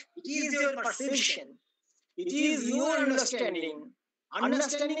 But it is your perception, it is your understanding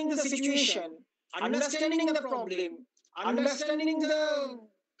the situation, understanding the problem, understanding the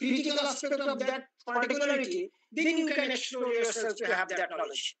critical aspect of that particularity, then you can explore yourself to have that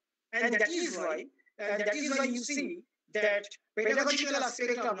knowledge. And that is why you see that pedagogical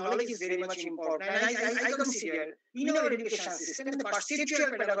aspect of knowledge is very much important. And I consider in our education system, the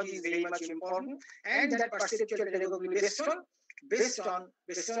perceptual pedagogy is very much important, and that perceptual pedagogy based on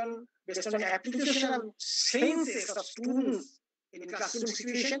application of senses of students in classroom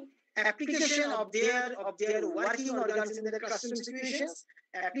situation, application of their working organs in the classroom situations,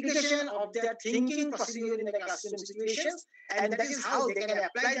 application of their thinking procedure in the classroom situations, and that is how they can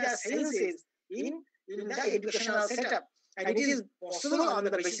apply their senses in the educational setup. And it is possible on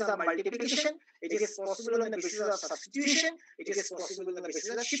the basis of multiplication, it is possible on the basis of substitution, it is possible on the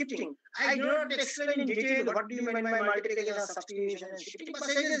basis of shifting. I do not explain in detail what do you mean by multiplication, substitution, and shifting, but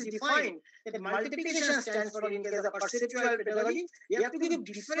I just define that multiplication stands for, in case of perceptual pedagogy, you have to give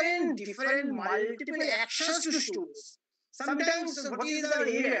different multiple actions to students. Sometimes what is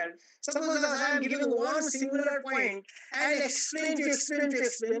the error? Suppose I am giving one singular point and explain,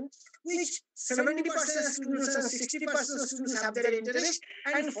 which 70% students and 60% students have their interest,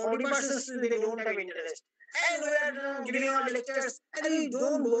 and 40% students they don't have interest. And we are giving our lectures, and we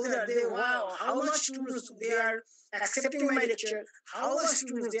don't bother. Wow, how much students they are accepting my lecture, how much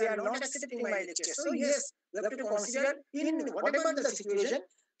students they are not accepting my lecture. So yes, we have to consider in whatever the situation,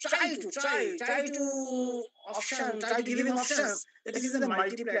 try to give him options. That is the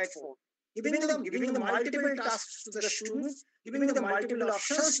multiplied form. Giving the multiple tasks to the students, giving the multiple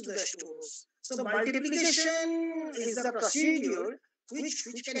options to the students. So multiplication is the procedure which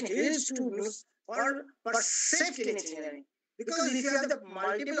can help students for perceiving engineering. Because if you have the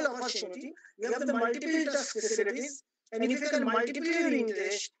multiple opportunity, you have the multiple task facilities, and if you can multiply your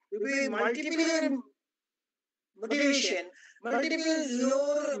interest, you will multiply your motivation, multiple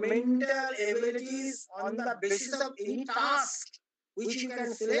your mental abilities on the basis of any task which you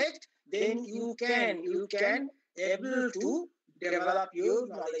can select, then you can able to develop your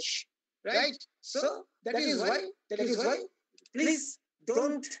knowledge, right? So that is why please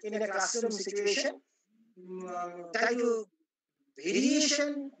don't in a classroom situation try to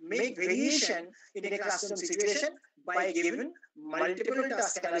make variation in a classroom situation by giving multiple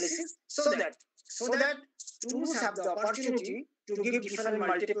task analysis, so that students have the opportunity to give different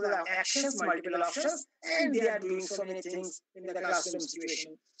multiple actions, multiple options, and they are doing so many things in the classroom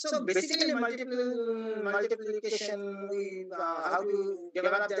situation. So basically, multiplication, how to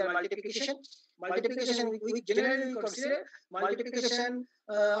develop their multiplication. Multiplication, we generally consider multiplication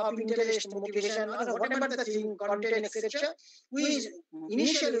of interest, motivation, or whatever the thing, content, etc. We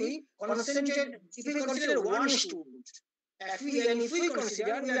initially concentrate, if we consider one student, if we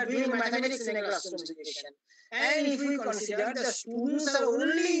consider we are doing mathematics in a classroom situation, and if we consider the students are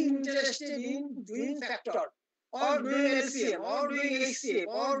only interested in doing factor, or doing LCM, or doing HCF,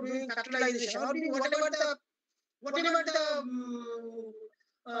 or doing factorization, or doing whatever the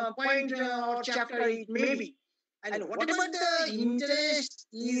point or chapter it may be, and whatever the interest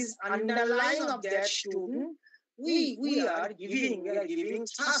is underlying of that student, we are giving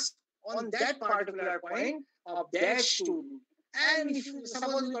task on that particular point of that student. And if you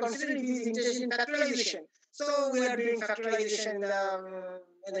suppose we consider it is interest in factorization, so we are doing factorization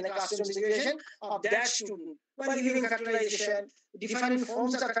in the classroom situation of that student. We are giving factorization, different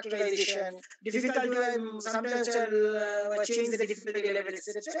forms of factorization, difficult to sometimes change the difficulty level,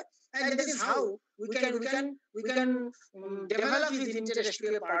 etc. And that is how we can develop his interest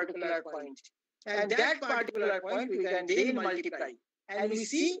to a particular point. And that particular point we can then multiply. And we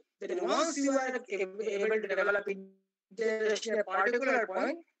see that once you are able to develop interest in a particular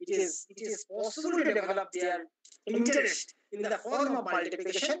point, it is possible to develop their interest in the form of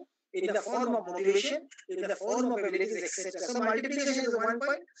multiplication, in the form of motivation, in the form of abilities, etc. So multiplication is one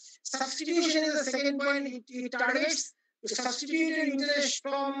point. Substitution is the second point. It targets to substitute your interest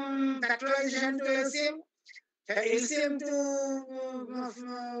from factorization to LCM, LCM to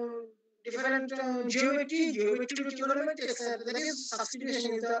different geometry to trigonometry, etc. That is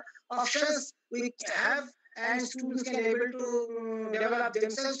substitution is the options we have, and students can able to develop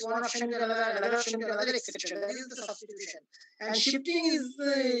themselves one option to another option to another, etc. That is the substitution. And shifting is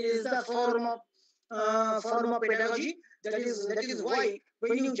the form of pedagogy. That is why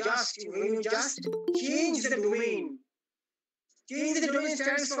when you just change the domain. Change the domain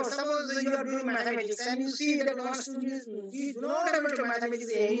stands for, suppose you are doing mathematics and you see that one student is not able to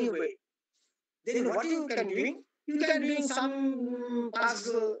mathematics anyway. Then what you can do? You can doing some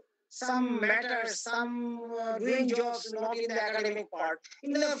puzzle, some matters, some doing jobs not in the academic part.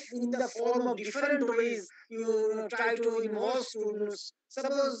 In the form of different ways, you try to involve students.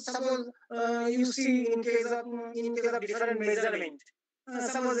 Suppose you see in case of different measurement.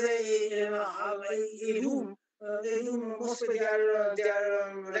 Suppose a room. Mostly they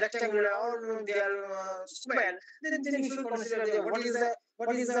are rectangular or they are square. Then if you consider what is the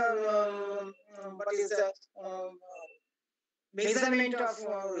measurement of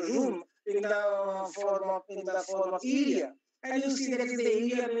room in the form of area, and you see that is the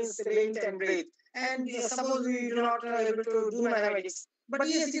area means length and breadth. And suppose we do not able to do mathematics, but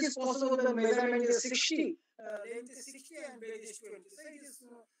yes, it is possible the measurement is 60, length is 60 and breadth is 20. So it is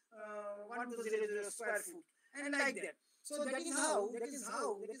 120 square foot, and like that. So that is how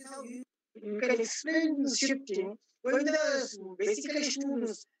you can explain shifting when the basically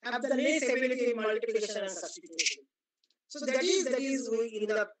students have the less ability in multiplication and substitution. So that is we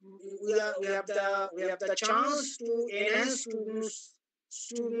have the chance to enhance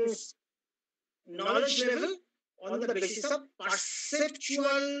students knowledge level on the basis of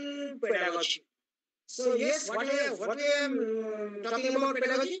perceptual pedagogy. So yes, what I am talking about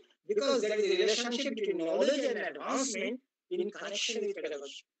pedagogy, because there is a relationship between knowledge and advancement in connection with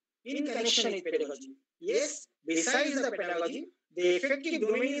pedagogy. Yes, besides the pedagogy, the effective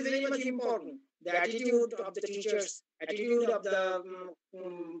domain is very much important. The attitude of the teachers, attitude of the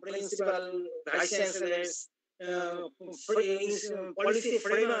principal, vice chancellors, policy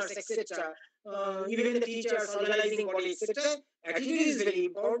framers, etc. Even the teachers, organizing body, etc. Attitude is very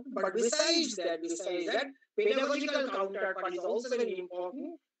important. But besides that, pedagogical counterpart is also very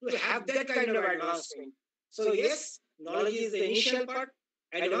important to have that kind of advancement. So yes, knowledge is the initial part,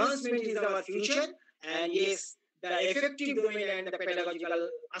 advancement is our future, and yes, the effective domain and the pedagogical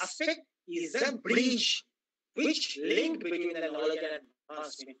aspect is the bridge which link between the knowledge and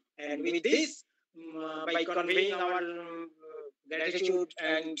advancement. And with this, by conveying our gratitude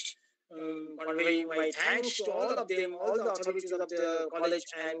and conveying my thanks to all of them, all the authorities of the college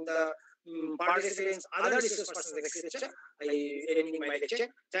and the participants, other resource persons, etc. I ending my lecture.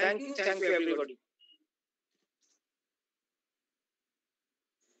 Thank you everybody.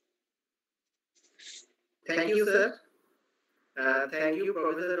 Thank you, sir. Thank you,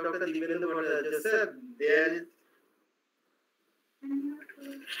 Professor Dr. Dibyendu Bhattacharya. Sir, there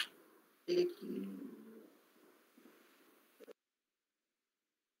is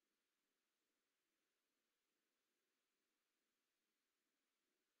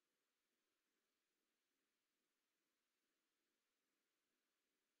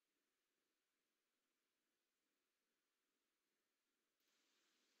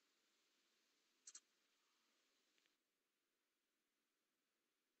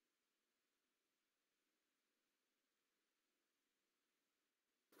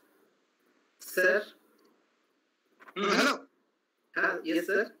sir. Hello. Yes,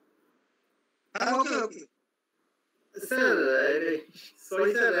 sir. Okay. Sir,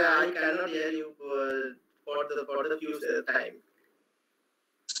 sorry, sir, I cannot hear you for the future time.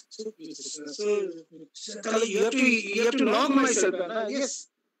 So you have to knock myself. Yes.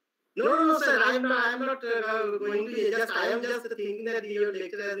 No, sir. I'm not going to. I am just thinking that your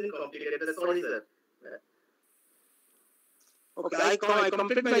lecture has been complicated. Sorry, sir. Okay, I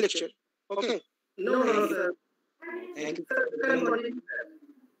complete my lecture. Okay. No, sir. Thank you. Sir,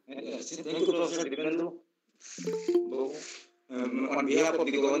 Thank you, Professor Dibendu. On behalf of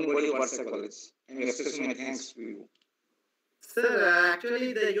the governing body of Arsha College, I am expressing my thanks to you. Sir,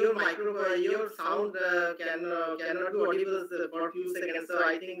 actually, your sound cannot be audible for a few seconds. So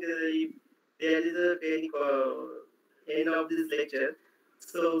I think if there is a end of this lecture.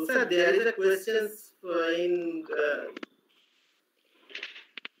 So, sir, there is a questions in.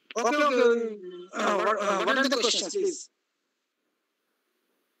 Okay. What are the questions, please?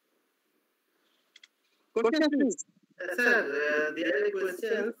 Questions, please. Sir, there are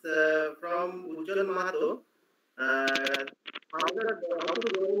questions from Ujjwal Mahato. How to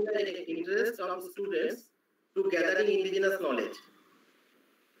grow the interest of students to gathering indigenous knowledge?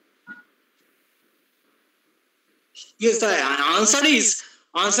 Yes, the answer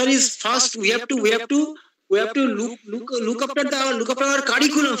is first we have to look after our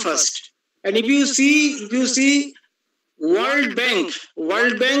curriculum first. And if you see World Bank,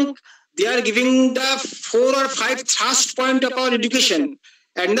 they are giving the 4 or 5 thrust point of our education,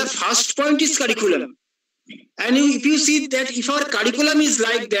 and the first point is curriculum. And if you see that if our curriculum is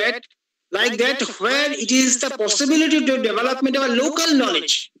like that, where it is the possibility to development of a local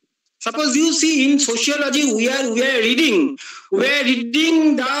knowledge. Suppose you see in sociology, we are reading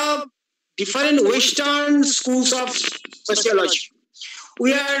the different Western schools of sociology.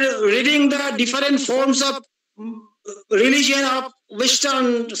 We are reading the different forms of religion of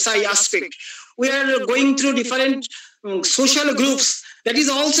Western side aspect. We are going through different social groups. That is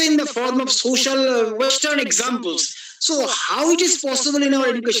also in the form of social Western examples. So how it is possible in our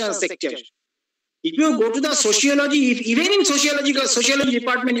education sector? If you go to the sociology, even in sociology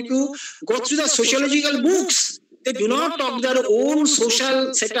department, if you go through the sociological books, they do not talk their own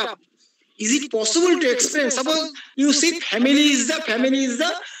social setup. Is it possible to explain? Suppose you see family is the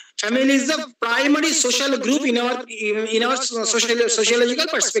primary social group in our sociological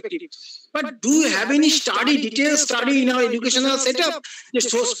perspective. But do you have any detailed study in our educational setup?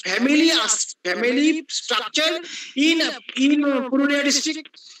 So family structure in Purulia district,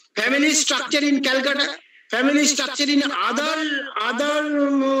 family structure in Calcutta, family structure in other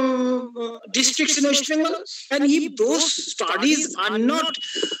districts in West Bengal. And if those studies are not,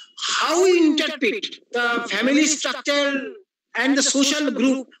 how we interpret the family structure and the social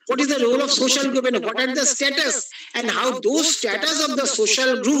group, what is the role of social group and what are the status, and how those status of the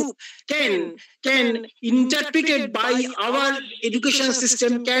social group can interpreted by our education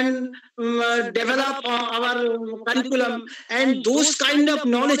system, can develop our curriculum, and those kind of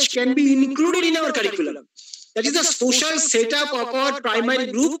knowledge can be included in our curriculum. That is the social setup of our primary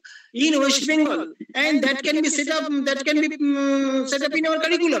group in West Bengal, and that can be set up in our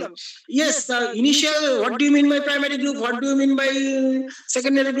curriculum. Yes, initial, what do you mean by primary group? What do you mean by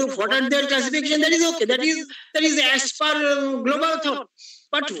secondary group? What are their classification? That is okay. That is as per global thought.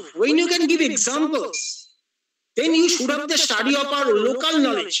 But when you can give examples, then you should have the study of our local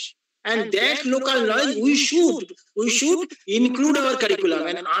knowledge. And that local knowledge we should include our curriculum.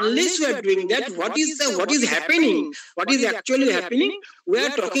 And unless we are doing that, what is happening? What is actually happening? We are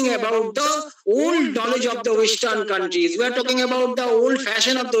talking about the old knowledge of the Western countries. We are talking about the old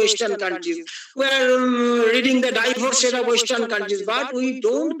fashion of the Western countries. We are reading the diverse set of Western countries, but we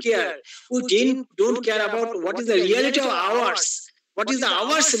don't care. We don't care about what is the reality of ours. What is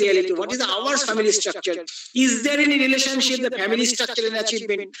our reality? What is our family structure? Is there any relationship, the family structure and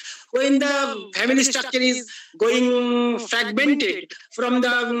achievement? When the family structure is going fragmented from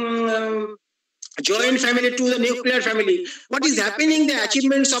the joint family to the nuclear family, what is happening? The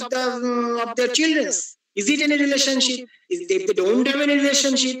achievements of their children. Is it any relationship? If they don't have any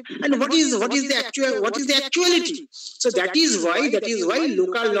relationship, and what is the actuality? So that is why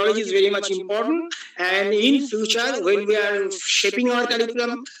local knowledge is very much important. And in future, when we are shaping our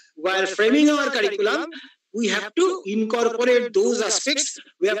curriculum, while framing our curriculum, we have to incorporate those aspects.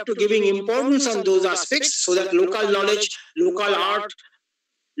 We have to giving importance on those aspects so that local knowledge, local art,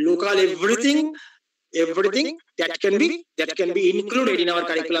 local everything that can be included in our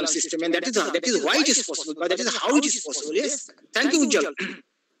curriculum system, and that is why it is possible. But that is how it is possible. Yes. Thank you, Ujjwal.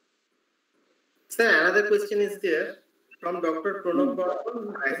 Sir, another question is there from Dr. Pranab Bhatt,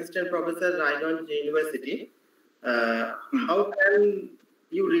 Assistant Professor, Raiganj University. How can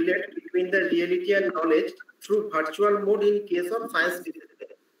you relate between the reality and knowledge through virtual mode in case of science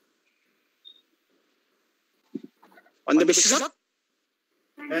discipline? On the basis of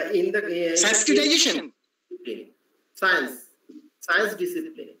in the Sanskritization. Science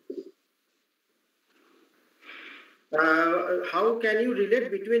discipline. How can you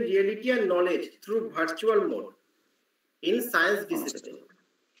relate between reality and knowledge through virtual mode in science discipline?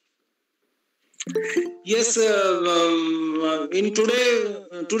 Yes, in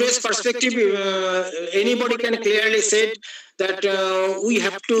today's perspective, anybody can clearly say that we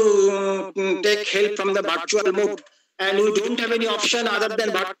have to take help from the virtual mode, and we don't have any option other than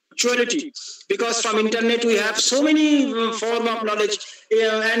virtuality, because from internet we have so many form of knowledge.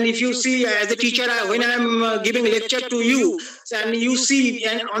 And if you see, as a teacher, when I am giving lecture to you, and you see,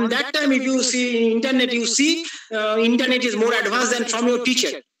 and on that time, if you see internet, you see internet is more advanced than from your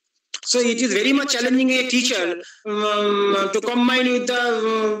teacher. So it is very much challenging a teacher to combine with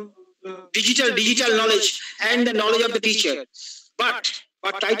the digital knowledge and the knowledge of the teacher. But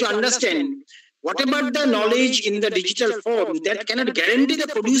try to understand, what about the knowledge in the digital form that cannot guarantee the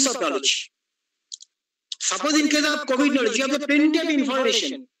produce of knowledge? Suppose in case of COVID knowledge, you have the plenty of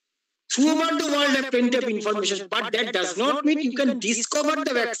information. Throughout the world have plenty of information, but that does not mean you can discover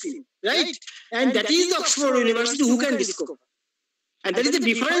the vaccine, right? And that is the Oxford University who can discover. And that is the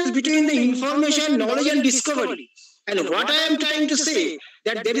difference between the information, knowledge and discovery. And what I am trying to say,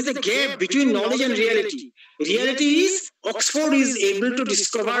 that there is a gap between knowledge and reality. Reality is Oxford is able to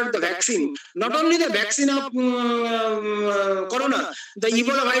discover the vaccine. Not only the vaccine of corona, the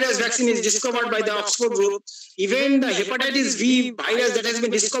Ebola virus vaccine is discovered by the Oxford group. Even the hepatitis V virus that has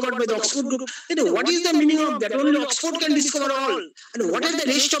been discovered by the Oxford group. Then what is the meaning of that? Only Oxford can discover all. And what is the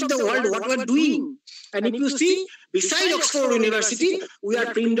rest of the world, what we are doing? And if you see, beside Oxford University, we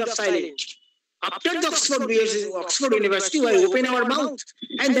are pinned up silent. After the Oxford University, we open our mouth,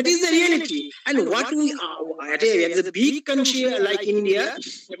 and that is the reality. And what we are, as a big country like India,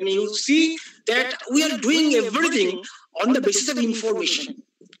 when you see that we are doing everything on the basis of information.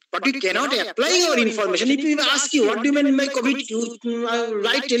 But you cannot apply your information. If you ask you, what do you mean by COVID? You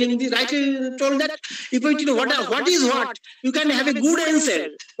told that. If you know what is what, you can have a good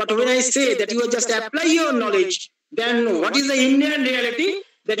answer. But when I say that you just apply your knowledge, then what is the Indian reality?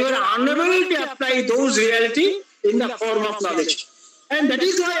 That you are unable to apply those reality in the form of knowledge. And that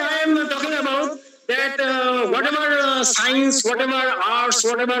is why I am talking about that whatever science, whatever arts,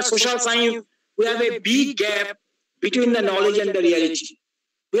 whatever social science, we have a big gap between the knowledge and the reality.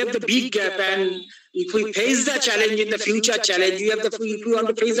 We have the big gap, and if we face the challenge in the future challenge, if we want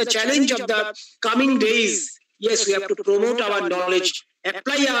to face the challenge of the coming days, yes, we have to promote our knowledge,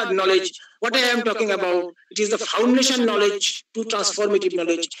 apply our knowledge. What I am talking about, it is the foundation knowledge to transformative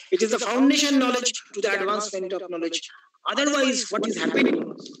knowledge. It is the foundation knowledge to the advancement of knowledge. Otherwise, what is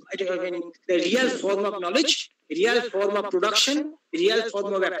happening? The real form of knowledge, real form of production, real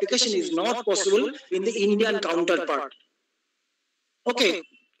form of application is not possible in the Indian counterpart. Okay.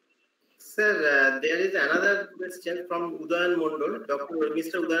 Sir, there is another question from Udayan Mondol,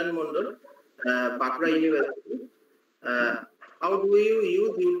 Mr. Udayan Mondol, Bakura University. How do you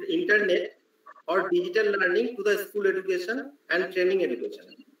use internet or digital learning to the school education and training education?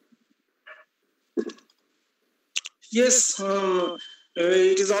 Yes,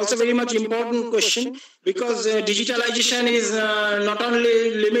 it is also very much important question, because digitalization is not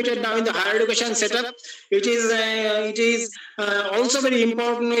only limited now in the higher education setup, it is also very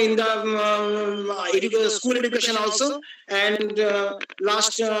important in the school education also. And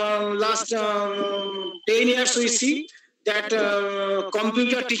last 10 years we see that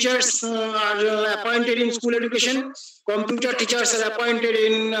computer teachers are appointed in school education, computer teachers are appointed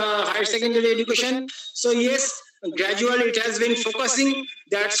in higher secondary education. So yes, gradually it has been focusing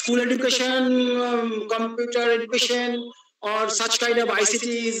that school education, computer education, or such kind of ICT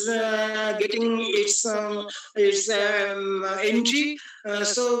is getting its entry.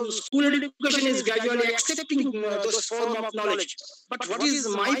 So school education is gradually accepting those form of knowledge. But what is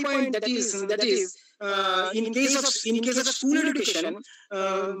my point? That is in case of school education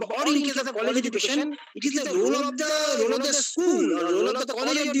or in case of college education, it is the role of the school or role of the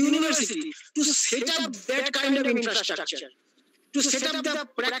college or the university to set up that kind of infrastructure, to set up the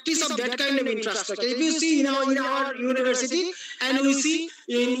practice of that kind of infrastructure. If you see in our university, and we see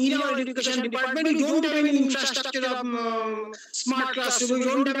in our education department, we don't have any infrastructure of smart classroom, we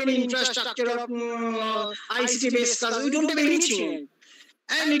don't have any infrastructure of ICT based class, we don't have anything.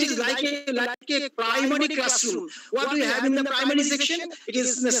 And it is like a primary classroom. What we have in the primary section, it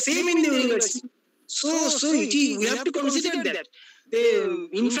is the same in the university. So we have to consider that. The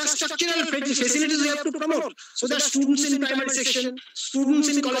infrastructural facilities we have to promote, so that students in primary section, students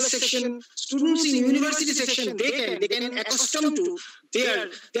in college section, students in university section, they can accustom to their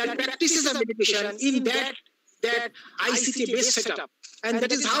practices of education in that that ICT-based setup. And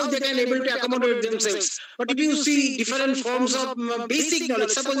that is how they can able to accommodate themselves. But if you see different forms of basic knowledge,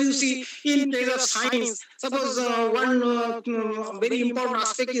 suppose you see in place of science, suppose one very important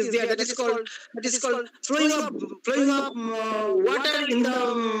aspect is there, that is called flowing up water in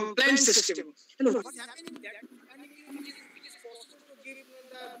the plant system. And what is happening there? And it is possible to give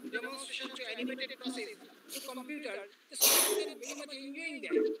the demonstration to animated process to computer. The students are very much enjoying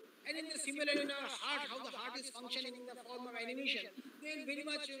that. And in the similar in our heart, how the heart is functioning in the form of animation, they are very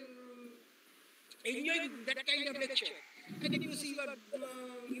much enjoying that kind of lecture. And if you see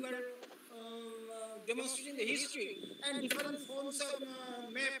you are demonstrating the history and different forms of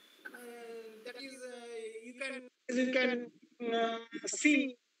map, that is you can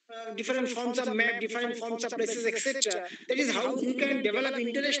see different forms of map, different forms of places, etc. That is how you can develop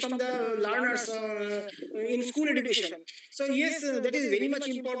interest from the learners in school education. So yes, that is very much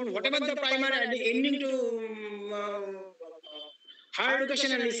important. Whatever the primary and ending to higher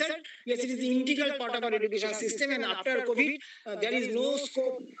education and research, yes, it is the integral part of our education system. And after COVID, there is no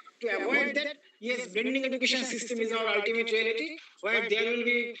scope to avoid that. Yes, blending education system is our ultimate reality, where there will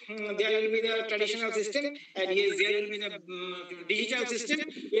be the traditional system, and yes, there will be the digital system.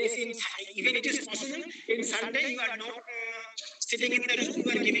 Yes, even it is possible in Sunday you are not sitting in the room,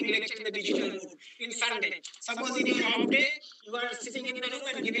 you are giving lecture in the digital mode. In Sunday, suppose in your off day you are sitting in the room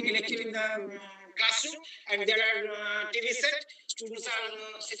and giving a lecture in the classroom, and there are TV set. Students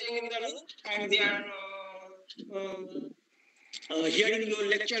are sitting in the room and they are hearing your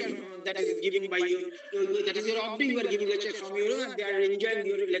lecture that is given by you. That is your off day. You are giving lecture from your room, and they are enjoying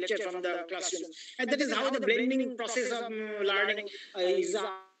your lecture from the classroom. And that is how the blending process of learning is the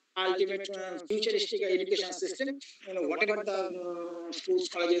ultimate futuristic education system. Whatever the schools,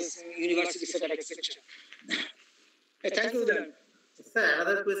 colleges, universities, etc. Thank you, then. Sir,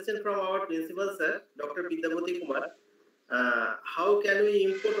 another question from our principal, sir, Dr. Pedagogy Kumar. How can we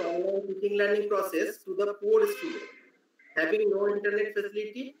import online teaching learning process to the poor student, having no internet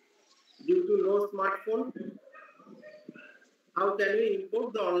facility due to no smartphone? How can we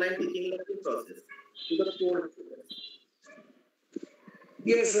import the online teaching learning process to the poor students?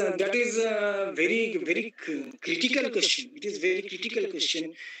 Yes, that is a very critical question. It is very critical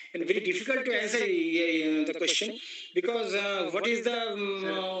question and very difficult to answer the question, because what is the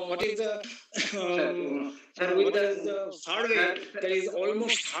with the survey, there is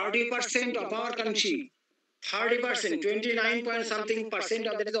almost 30% of our country. 30%, 29 point something percent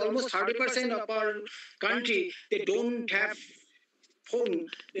of that is almost 30% of our country. They don't have phone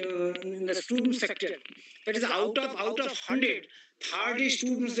in the student sector. That is out of 100, 30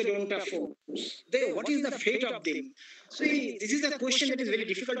 students they don't have phones. What is the fate of them? So this is a question that is very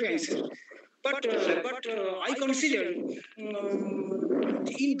difficult to answer. But I consider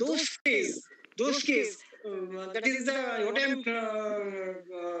in those cases, that is what I am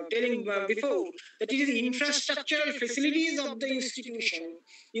telling before, that it is the infrastructural facilities of the institution,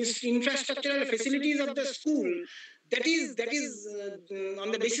 infrastructural facilities of the school. That is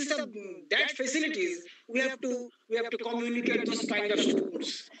on the basis of that facilities, we have to communicate those kind of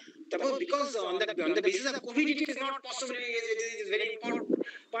students. Because on the basis of COVID, it is not possible. It is very important.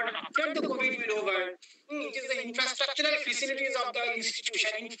 But after the COVID will over, it is the infrastructural facilities of the institution,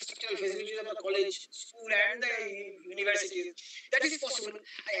 infrastructural facilities of the college, school, and the universities. That is possible.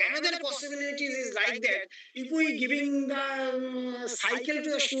 Another possibility is like that. If we giving the cycle to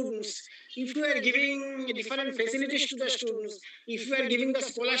the students, if we are giving different facilities to the students, if we are giving the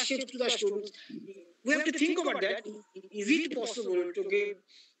scholarships to the students, we have to think about that. Is it possible to give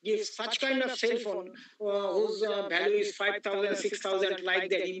such kind of cell phone whose value is 5,000, 6,000, like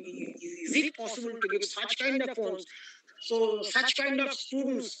that? Is it possible to give such kind of phones? So such kind of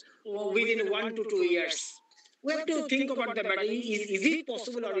students within 1 to 2 years. We have to think about that. But is it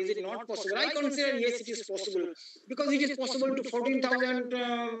possible or is it not possible? I consider yes, it is possible, because it is possible to 14,000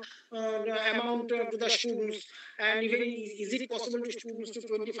 amount to the students, and even is it possible to students to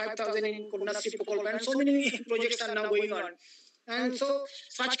 25,000 in Kundasri Prokolpa, and so many projects are now going on. And so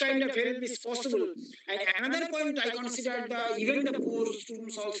such kind of help is possible. And another point I consider, even the poor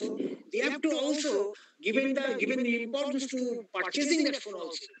students also, they have to also given the importance to purchasing that phone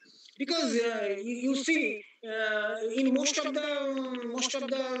also. Because you see in most of the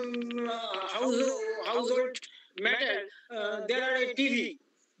household matter, there are a TV,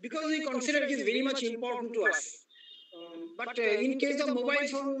 because we consider it is very much important to us. But in case of mobile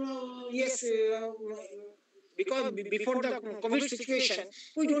phone, yes, because before the COVID situation,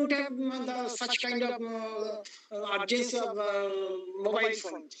 we don't have such kind of urgency of mobile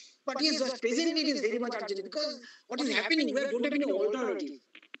phone. But yes, presently it is very much urgent, because what is happening, we don't have any alternative.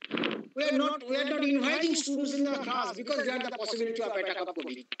 We we are not inviting students in the class because they have the possibility of attack of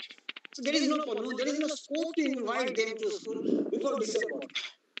COVID. So there is no scope to invite them to school before December.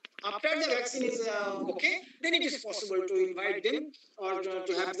 After the vaccine is okay, then it is possible to invite them or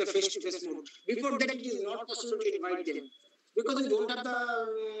to have the face-to-face mode. Before that, it is not possible to invite them because we don't have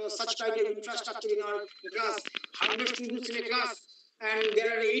the such kind of infrastructure in our class. 100 students in a class, and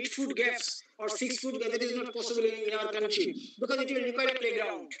there are 8 foot gaps or 6 foot gaps. That is not possible in our country because it will require a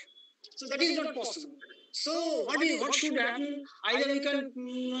playground. So that is not possible. So what should happen? Either we can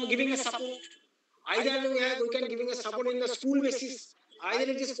giving a support. Either we can giving a support in the school basis.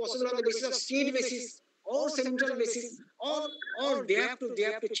 Either it is possible on the basis of state basis or central basis, or they have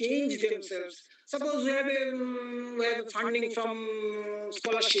to change themselves. Suppose we have funding from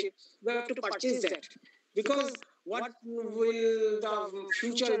scholarship, we have to purchase that because what will the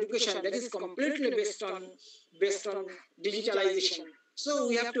future education that is completely based on digitalization. So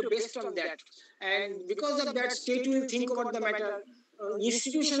we have to based on that, and because of that, state will think about the matter.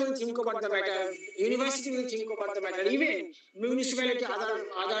 Institution will think about the matter, university will think about the matter, even municipality,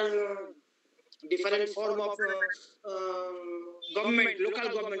 other different form of government, local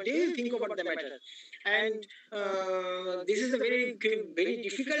government, they will think about the matter. And this is a very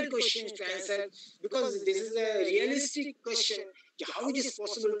difficult question to answer because this is a realistic question. How it is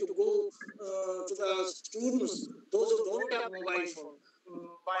possible to go to the students, those who don't have mobile phone?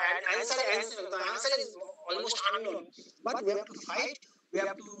 The answer is almost unknown. But we have to fight. We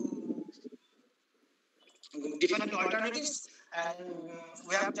have to different alternatives, and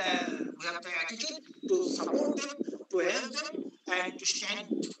we have the attitude to support them, to help them, and to stand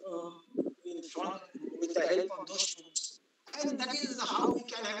in front with the help of those students. And that is how we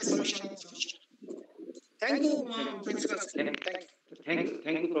can have a solution in the future. Thank you, Principal. Thank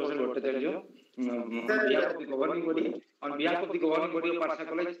you, Professor Bhattacharya. On behalf of the governing body of Arsha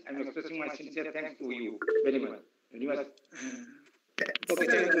College, I am expressing my sincere thanks to you very much. Okay,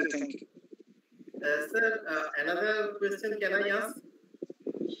 thank you. Sir, another question can I ask?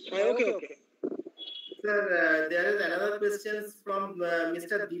 Okay. Sir, there is another question from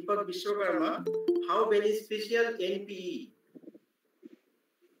Mr. Deepak Vishwakarma. How beneficial NPE?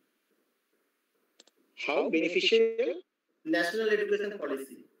 How beneficial? National Education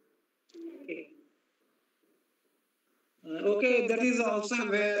Policy. Okay, that is also a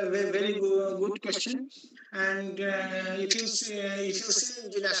very good question. And if you see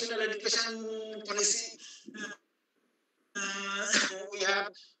the national education policy, we have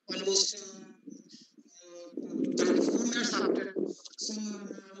almost 34 years after. So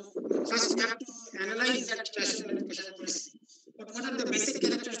first we have to analyze that national education policy. But what are the basic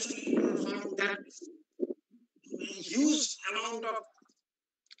characteristics found? That huge amount of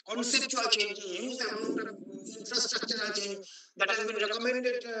conceptual change, huge amount of infrastructural change that has been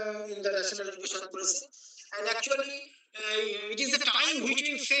recommended in the national education policy. And actually, it is the time which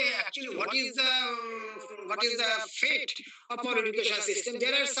will say actually what is the fate of our education system.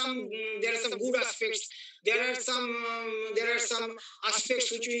 There are some good aspects. There are some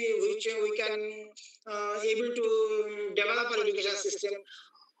aspects which we can able to develop our education system.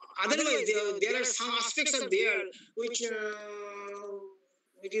 Otherwise, there are some aspects of there which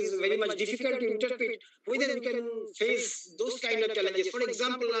it is very much difficult to interpret whether we can face those kind of challenges. For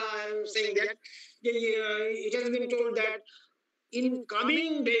example, I am saying that it has been told that in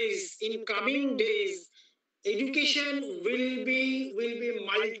coming days, education will be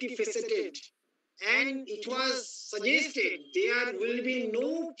multifaceted, and it was suggested there will be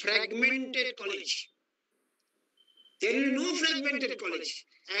no fragmented college. There will be no fragmented college,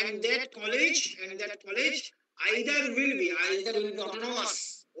 and that college either will be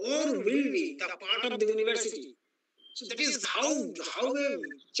autonomous or will be the part of the university. So that is how a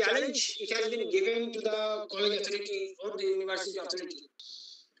challenge it has been given to the college authority or the university authority.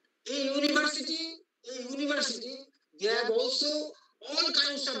 A university, they have also all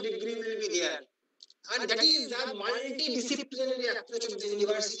kinds of degree will be there, and that is the multidisciplinary approach of the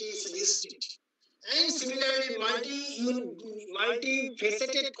university suggested. And similarly,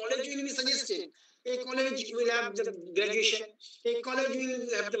 multi-faceted college will be suggested. A college will have the graduation, a college will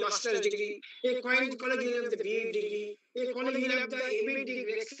have the master's degree, a college will have the BA degree, a college will have the MA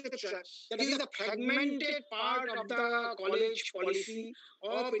degree, etc. That is the fragmented part of the college policy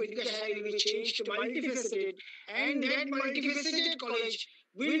of education will be changed to multifaceted, and that multifaceted college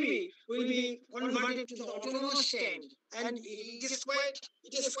will be converted to the autonomous stand. And it is quite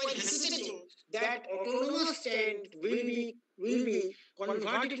hesitating that autonomous stand will be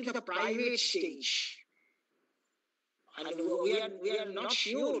converted to the private stage. And we are not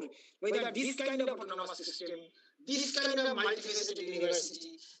sure whether this kind of autonomous system, this kind of multifaceted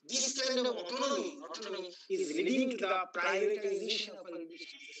university, this kind of autonomy is leading to the privatization of our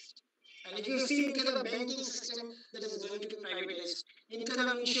education system. And if you see into the banking system, that is going to be privatized. Into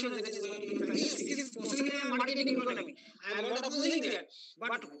the insurance, that is going to be privatized. Yes, it is possibly a marketing economy. I am not opposing that.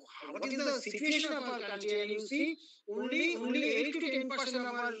 But what is the situation of our country? And you see, only 8 to 10%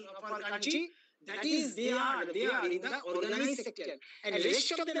 of our country, that is, they are in the organized sector. And the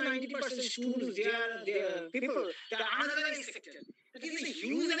rest of the 90% students, they are people, they are unorganized sector. That is a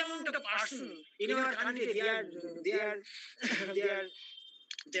huge amount of person in our country.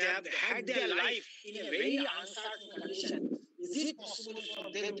 They have had their life in a very uncertain condition. Is it possible for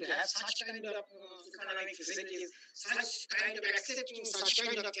them to have such kind of economic facilities, such kind of accepting such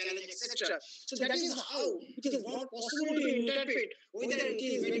kind of challenge, etc.? So that is how it is not possible to interpret whether it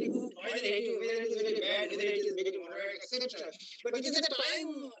is very good, whether it is very bad, whether it is very moderate, etc. But it is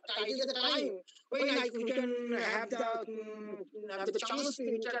the time when we can have the chance to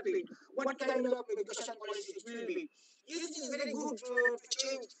interpret what kind of education policy it will be. Yes, it is very good to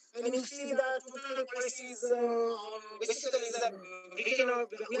change. And you see that total policies basically is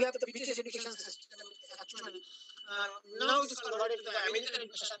we have the British education system actually. Now it is converted to the American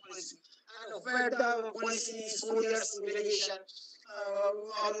education policy, and where the policy is 4 years graduation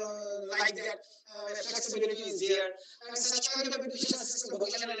or like that, flexibility is there, and such kind of education system,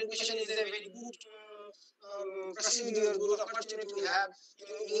 vocational education is a very good procedure, good opportunity we have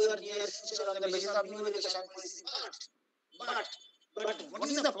in your near future on the basis of new education policy. But what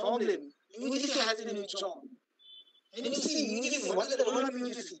is the problem? UGC has been withdrawn. And you see, UGC, what is the role of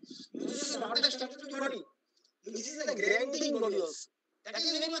UGC? UGC is not a statutory body. UGC is a granting body also. That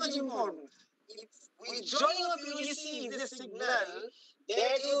is very much important. Withdrawing of UGC is a signal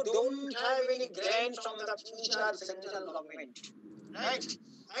that you don't have any grant from the future central government. Right?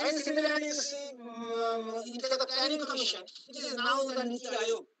 And similarly, you see, into the planning commission, it is now the Niti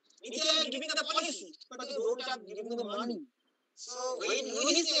Aayog. Niti Aayog giving the policy, but you don't have giving the money. So when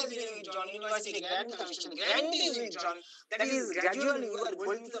UGC has been withdrawn, University Grant Commission, grant is withdrawn, that is gradually you are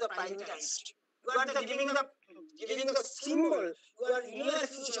going to the privatized. You are giving the symbol, you are in your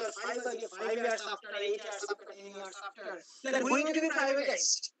future, 5 years after, 8 years after, 10 years after, you are going to be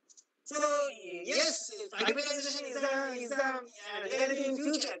privatized. So yes, privatization is a reality in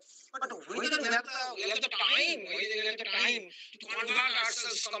future. But whether we have the time to convert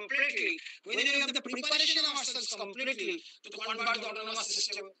ourselves completely, whether we have the preparation of ourselves completely to convert the autonomous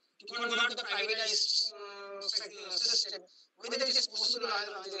system, to convert the privatized system, whether it is possible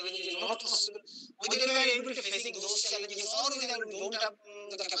or whether it is not possible, whether we are able to facing those challenges or whether we don't have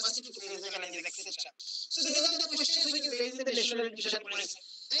the capacity to face the challenges, etc. So these are the questions which is raised in the national education policy.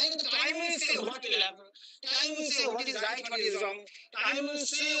 And time will say what will happen. Time will say what is right, what is wrong. Time will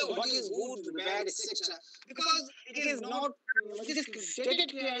say what is good, bad, etc. Because it is not stated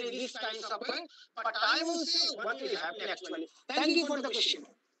clearly in this kind of point, but time will say what will happen actually. Thank you for the question.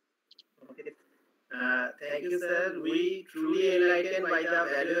 Okay. Thank you, sir. We truly enlightened by the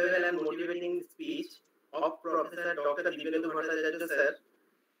valuable and motivating speech of Professor Dr. Dibyendu Bhattacharya, sir.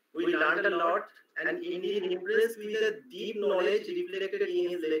 We learned a lot and indeed impressed with the deep knowledge reflected in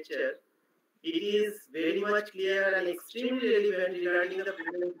his lecture. It is very much clear and extremely relevant regarding the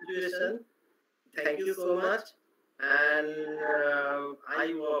present situation. Thank you so much. And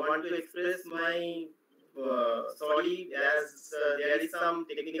I want to express my sorry as there is some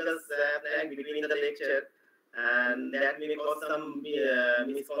technical snag between the lecture and that may cause some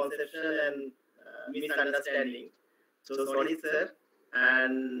misconception and misunderstanding. So sorry, sir.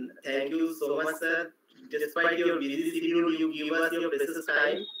 And thank you so much, sir. Despite your busy schedule, you give us your precious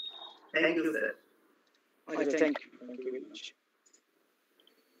time. Thank you, sir. Okay, thank you. Thank you very much.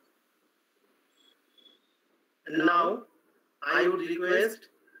 Now, I would request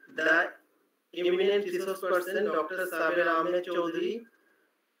the eminent resource person, Dr. Saber Ahmed Chaudhary,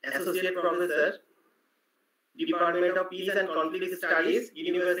 Associate Professor, Department of Peace and Conflict Studies,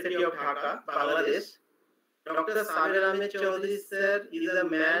 University of Dhaka, Bangladesh. Dr. Saber Ahmed Chaudhary, sir, is a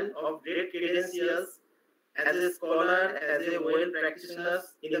man of great credentials as a scholar, as a well practitioner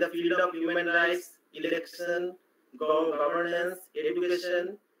in the field of human rights, election, governance,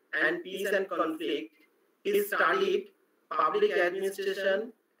 education, and peace and conflict. He studied public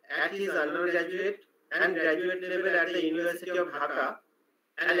administration at his undergraduate and graduate level at the University of Dhaka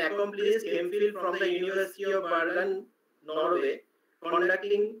and accomplished MPhil from the University of Bergen, Norway,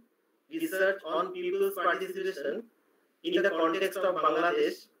 conducting research on people's participation in the context of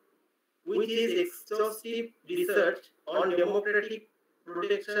Bangladesh. With his exhaustive research on democratic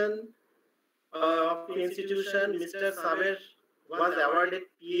protection of institution, Mr. Saber was awarded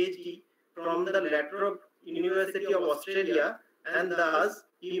PhD from the Latrobe University of Australia and thus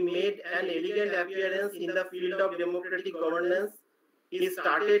he made an elegant appearance in the field of democratic governance. He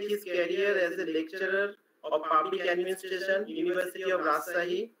started his career as a lecturer of public administration, University of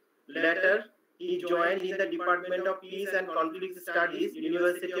Rajshahi. Later, he joined in the Department of Peace and Conflict Studies,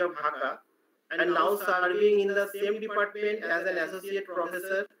 University of Dhaka, and now serving in the same department as an associate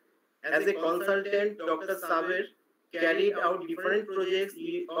professor. As a consultant, Dr. Saber carried out different projects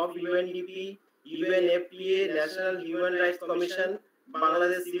of UNDP, UNFPA, National Human Rights Commission,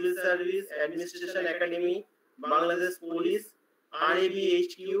 Bangladesh Civil Service, Administration Academy, Bangladesh Police,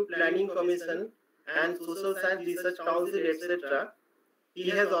 RABHQ, Planning Commission, and Social Science Research Council, etc. He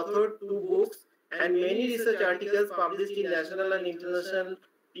has authored 2 books and many research articles published in national and international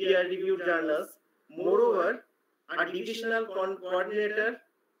peer-reviewed journals. Moreover, a divisional coordinator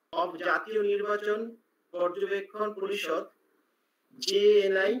of জাতীয় নির্বাচন পর্যবেক্ষণ পরিষদ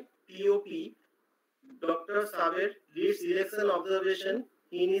JNIPOP, Dr. Saber leads election observation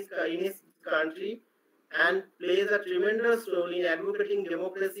in his country and plays a tremendous role in advocating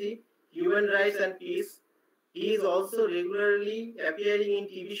democracy, human rights, and peace. He is also regularly appearing in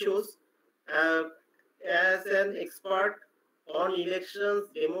TV shows as an expert on elections,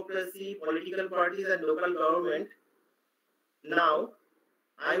 democracy, political parties, and local government. Now,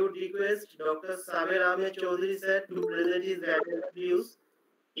 I would request Dr. Saber Ahmed Chaudhary sir to present his valuable views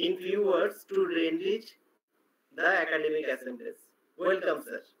in few words to enrich the academic assemblies. Welcome,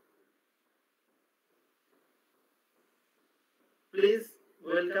 sir. Please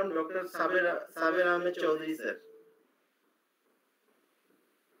welcome Dr. Saber Ahmed Chaudhary sir.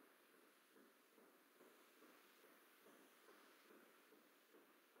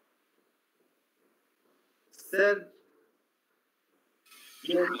 Sir.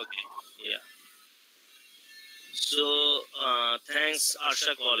 Okay, yeah. So, thanks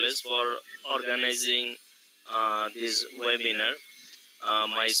Arsha College for organizing this webinar.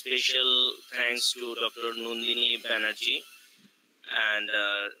 My special thanks to Dr. Nandini Banerjee and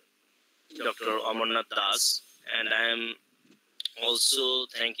Dr. Amarnath Das, and I am also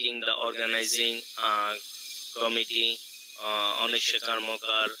thanking the organizing committee, Anisha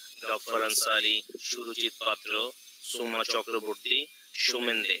Karmakar, Dr. Ansari, Shurujit Patro, Suma Chakraborty,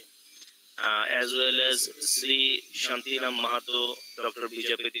 Shumende, as well as Sri Shantinam Mahato, Dr.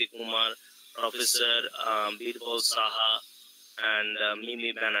 Bijapati Kumar, Professor Birbal Saha, and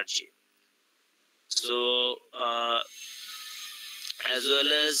Mimi Banerjee. So, as well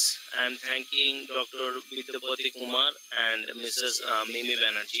as I am thanking Dr. Bidyapati Kumar and Mrs. Mimi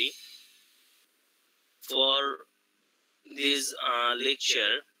Banerjee for this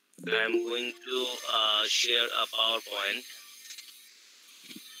lecture. I am going to share a PowerPoint.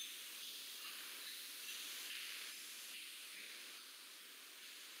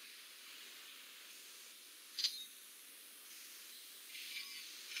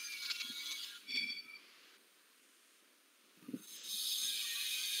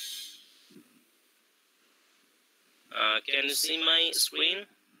 Can you see my screen?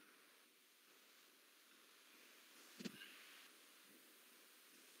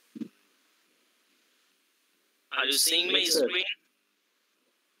 Are you seeing my screen?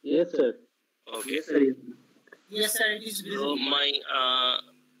 Yes, sir. Okay. Yes, sir. Yes, sir, it is So visible. my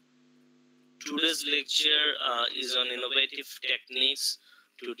today's lecture is on innovative techniques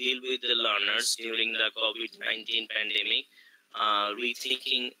to deal with the learners during the COVID-19 pandemic,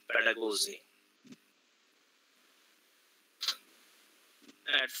 rethinking pedagogy.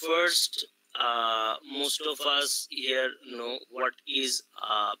 At first, most of us here know what is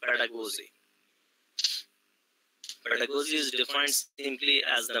pedagogy. Pedagogy is defined simply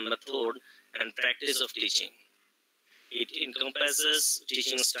as the method and practice of teaching. It encompasses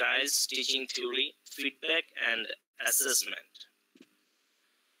teaching styles, teaching theory, feedback, and assessment.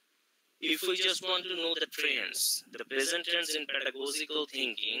 If we just want to know the trends, the present trends in pedagogical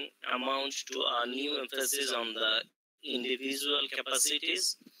thinking amount to a new emphasis on the individual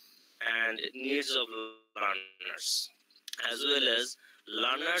capacities and needs of learners, as well as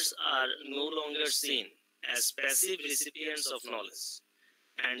learners are no longer seen as passive recipients of knowledge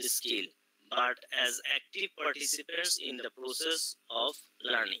and skill, but as active participants in the process of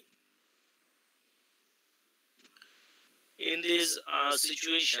learning. In this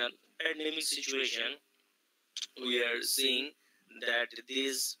situation, pandemic situation, we are seeing that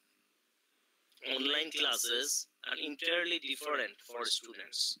these online classes are entirely different for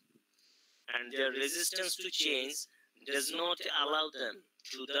students, and their resistance to change does not allow them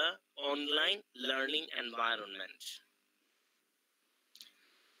to the online learning environment.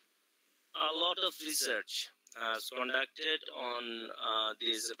 A lot of research is conducted on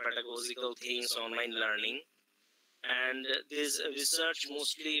these pedagogical things, online learning, And this research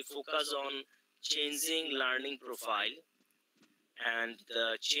mostly focus on changing learning profile and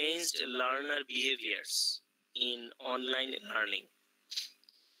the changed learner behaviors in online learning.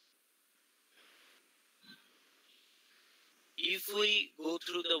 If we go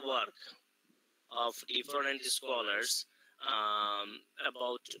through the work of different scholars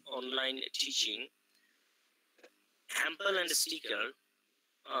about online teaching, Hampel and Sticker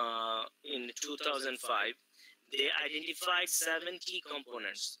in 2005, they identified 7 key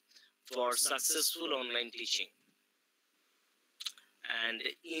components for successful online teaching. And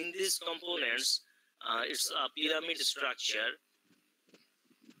in these components, it's a pyramid structure.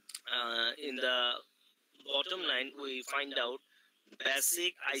 In the bottom line, we find out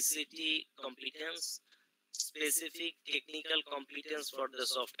basic ICT competence, specific technical competence for the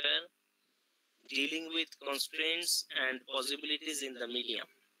software, dealing with constraints and possibilities in the medium.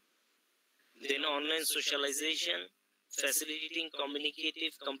 Then online socialization, facilitating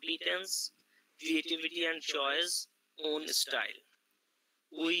communicative competence, creativity and choice, own style.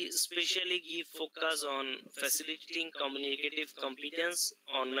 We especially give focus on facilitating communicative competence,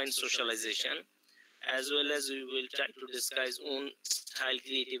 online socialization, as well as we will try to discuss own style,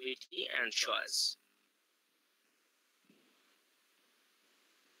 creativity and choice.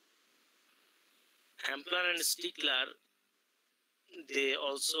 Hampler and Stickler, they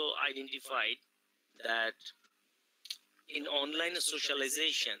also identified that in online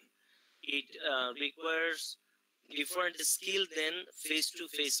socialization, it requires different skill than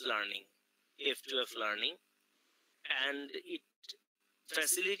face-to-face learning, F2F learning, and it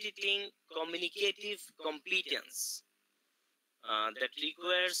facilitating communicative competence that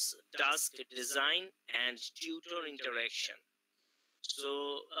requires task design and tutor interaction.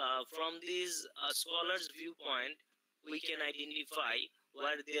 So from this scholars' viewpoint, we can identify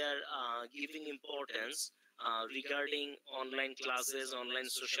where they are giving importance regarding online classes, online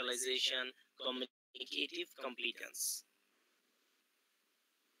socialization, communicative competence.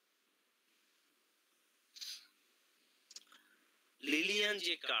 Lillian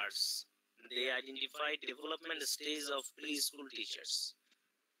J. Kars, they identified development stage of preschool teachers.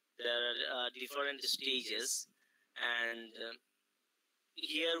 There are different stages, and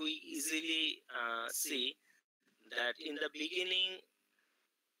here we easily see that in the beginning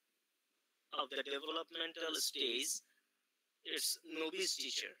of the developmental stage, it's novice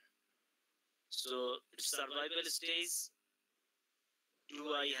teacher. So it's survival stage.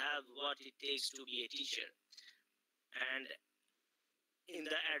 Do I have what it takes to be a teacher? And in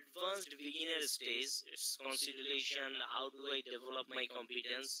the advanced beginner stage, it's consideration, how do I develop my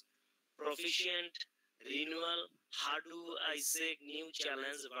competence? Proficient, renewal, how do I seek new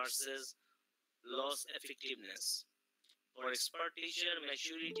challenge versus loss effectiveness? For expert teacher,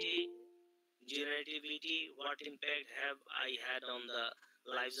 maturity, generativity, what impact have I had on the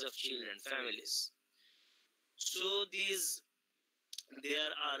lives of children, families? So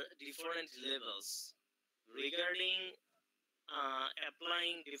there are different levels regarding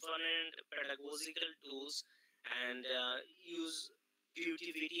applying different pedagogical tools and use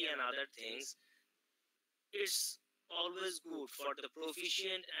creativity and other things. It's always good for the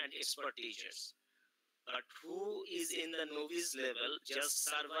proficient and expert teachers. But who is in the novice level, just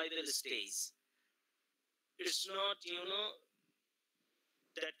survival stage, it's not,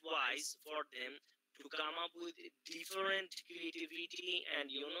 that wise for them to come up with different creativity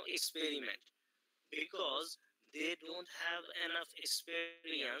and, experiment, because they don't have enough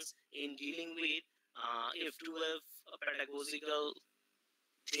experience in dealing with F2F pedagogical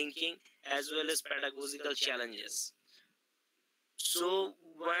thinking as well as pedagogical challenges. So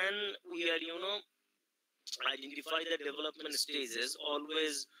when we are, identify the development stages,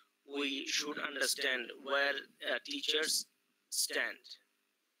 always we should understand where teachers stand.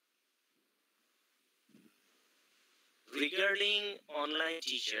 Regarding online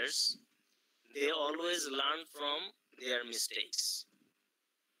teachers, they always learn from their mistakes.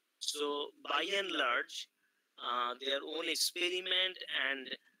 So by and large, their own experiment and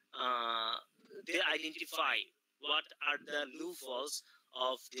they identify what are the loopholes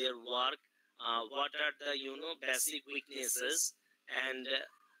of their work, what are the basic weaknesses, and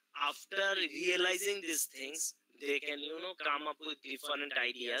after realizing these things, they can come up with different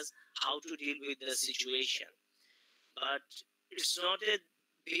ideas how to deal with the situation. But it's not a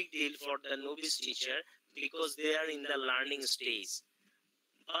big deal for the novice teacher because they are in the learning stage.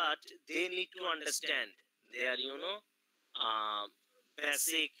 But they need to understand their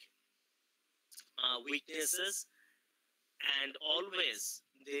basic weaknesses, and always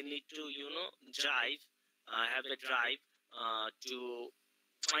they need to have a drive to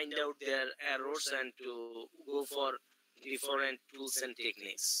find out their errors and to go for different tools and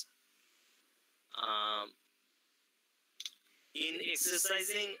techniques. In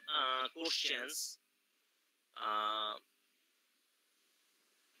exercising questions,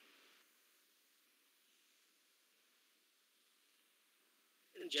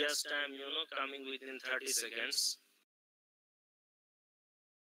 just I'm coming within 30 seconds.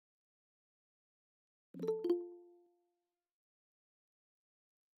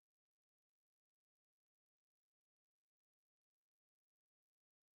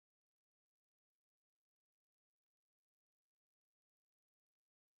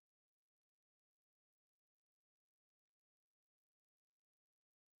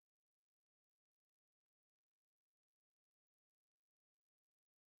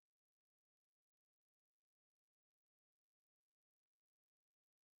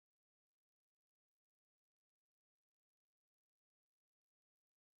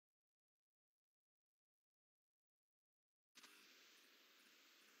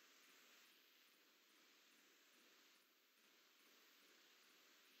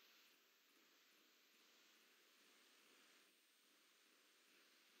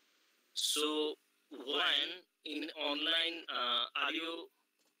 So when in online, are you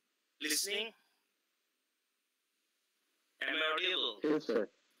listening? Am I audible? Yes, sir.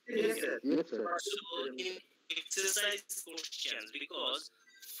 Yes, sir. Yes, sir. So in exercise questions, because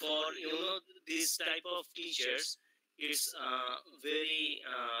for this type of teachers, it's very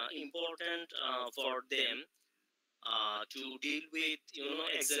important for them to deal with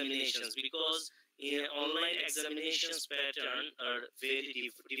examinations, because in online examinations pattern are very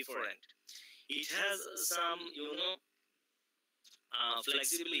different. It has some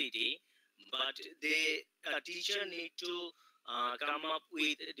flexibility, but a teacher need to come up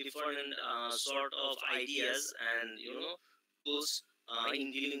with different sort of ideas and tools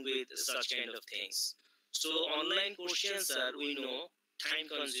in dealing with such kind of things. So online questions are, we know, time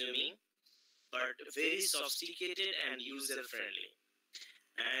consuming but very sophisticated and user friendly,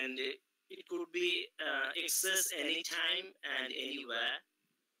 and it could be accessed anytime and anywhere.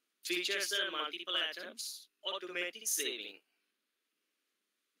 Features are multiple attempts, automatic saving.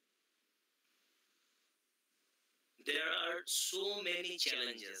 There are so many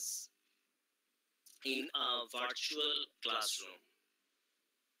challenges in a virtual classroom.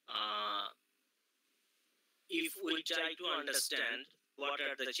 If we try to understand what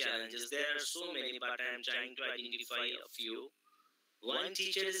are the challenges, there are so many, but I am trying to identify a few. One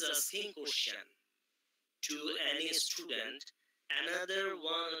teacher is asking question to any student, another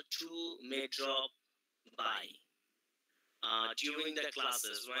one or two may drop by during the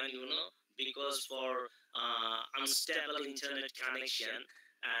classes, when because for unstable internet connection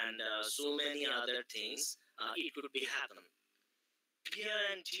and so many other things, it could be happen. Peer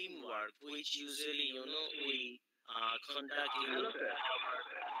and teamwork, which usually we conduct in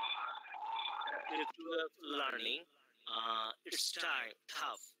learning, it's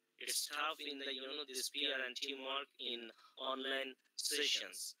tough. It's tough in the this peer and teamwork in online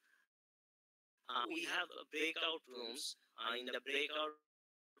sessions. We have breakout rooms. In the breakout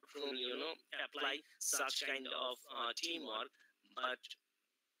room, apply such kind of teamwork, but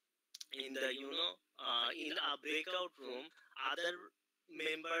in the in a breakout room, other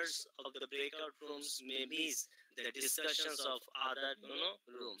members of the breakout rooms may miss the discussions of other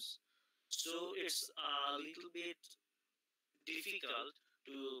rooms. So it's a little bit difficult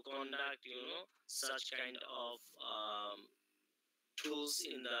to conduct such kind of tools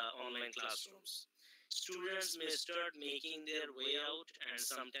in the online classrooms. Students may start making their way out and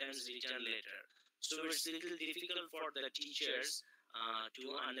sometimes return later. So it's a little difficult for the teachers to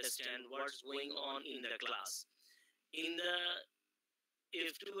understand what's going on in the class. In the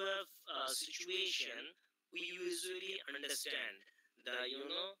F2F situation, we usually understand the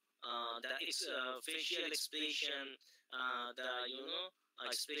facial expression, the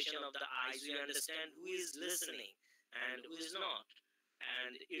expression of the eyes. We understand who is listening and who is not,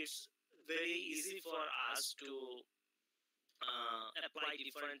 and it's very easy for us to apply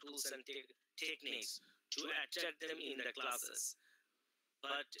different tools and techniques to attract them in the classes.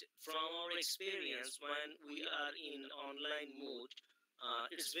 But from our experience, when we are in online mode,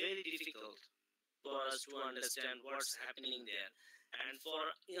 it's very difficult for us to understand what's happening there. And for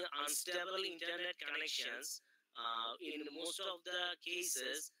unstable internet connections, in most of the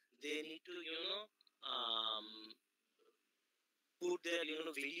cases, they need to put their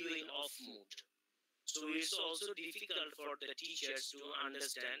video in off mode. So it's also difficult for the teachers to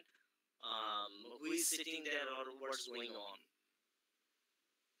understand who is sitting there or what's going on.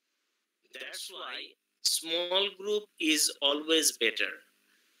 That's why small group is always better.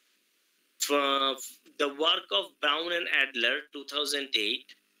 From the work of Brown and Adler,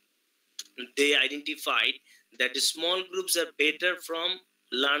 2008, they identified that the small groups are better from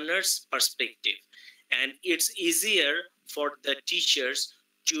learners' perspective, and it's easier for the teachers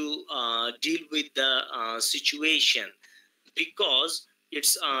to deal with the situation, because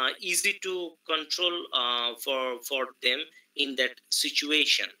it's easy to control for them in that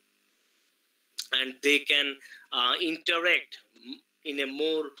situation, and they can interact in a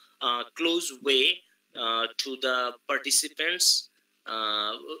more close way to the participants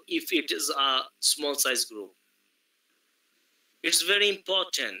if it is a small size group. It's very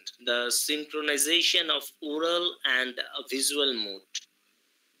important, the synchronization of oral and visual mood.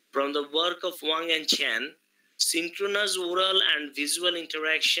 From the work of Wang and Chen, synchronous oral and visual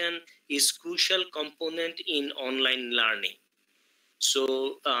interaction is crucial component in online learning.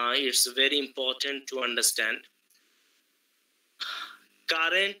 So it's very important to understand.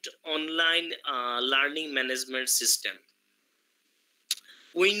 Current online learning management system.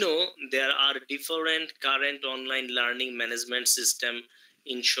 We know there are different current online learning management system,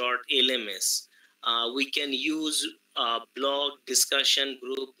 in short LMS. We can use blog, discussion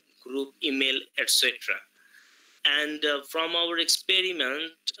group email, etc. And from our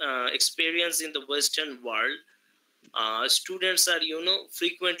experience in the Western world, students are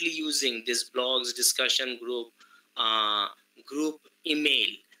frequently using these blogs, discussion group email,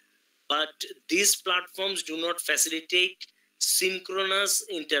 but these platforms do not facilitate synchronous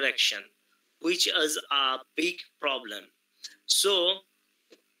interaction, which is a big problem. So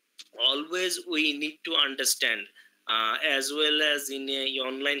always we need to understand, as well as in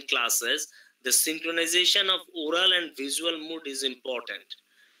online classes, the synchronization of oral and visual mood is important.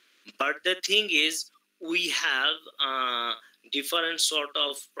 But the thing is, we have different sort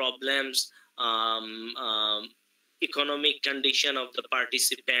of problems, economic condition of the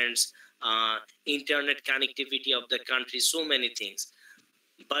participants, internet connectivity of the country, so many things.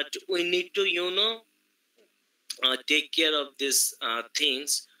 But we need to, take care of these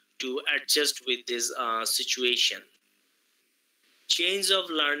things to adjust with this situation. Change of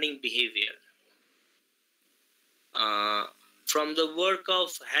learning behavior. From the work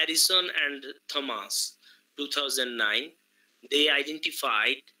of Harrison and Thomas, 2009, they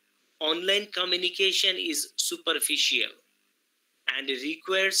identified online communication is superficial and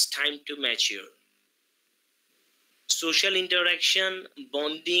requires time to mature. Social interaction,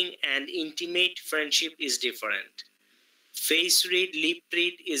 bonding, and intimate friendship is different. Face read, lip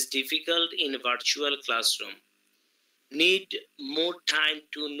read is difficult in a virtual classroom. Need more time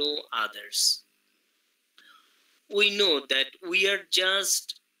to know others. We know that we are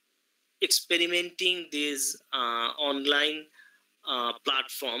just experimenting these online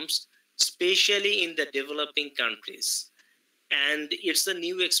platforms, especially in the developing countries. And it's a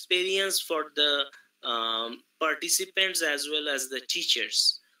new experience for the participants as well as the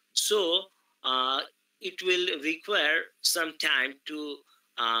teachers. So it will require some time to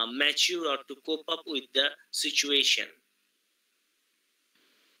mature or to cope up with the situation.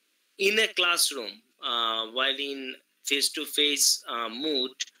 In a classroom, while in face-to-face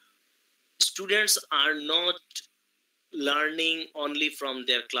mood, students are not learning only from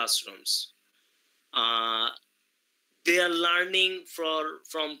their classrooms. They are learning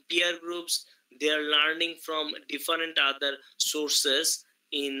from peer groups. They are learning from different other sources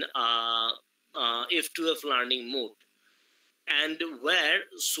in F2F learning mode. And where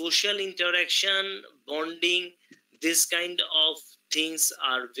social interaction, bonding, this kind of things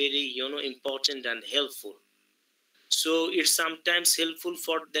are very important and helpful. So it's sometimes helpful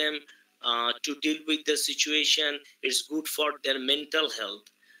for them to deal with the situation. It's good for their mental health.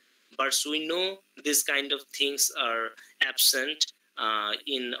 But we know this kind of things are absent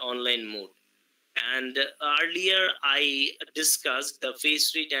in online mode. And earlier I discussed the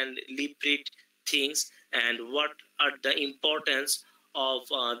face read and lip read things and what are the importance of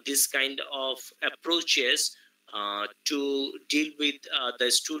this kind of approaches to deal with the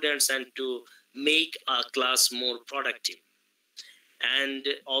students and to make a class more productive. And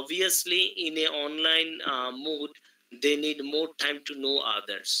obviously in an online mode, they need more time to know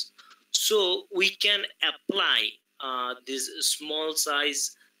others. So we can apply these small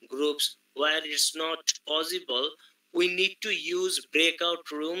size groups where it's not possible. We need to use breakout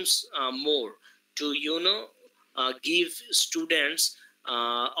rooms more to give students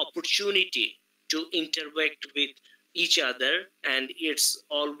opportunity to interact with each other, and it's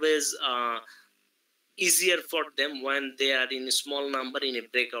always easier for them when they are in a small number in a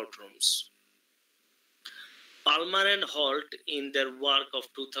breakout rooms. Palmer and Holt, in their work of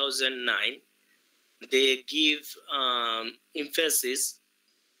 2009, they give emphasis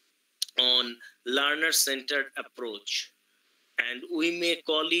on learner-centered approach, and we may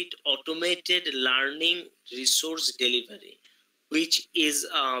call it automated learning resource delivery, which is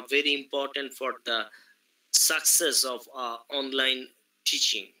very important for the success of online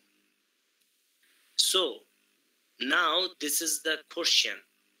teaching. So now this is the question: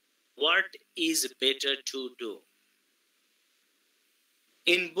 what is better to do?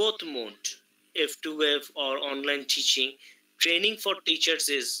 In both mode, F2F or online teaching, training for teachers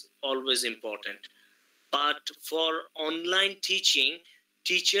is always important. But for online teaching,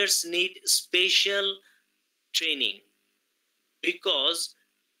 teachers need special training because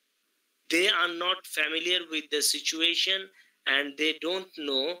they are not familiar with the situation and they don't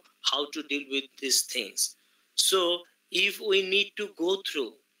know how to deal with these things. So if we need to go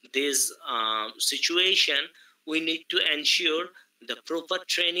through this situation, we need to ensure the proper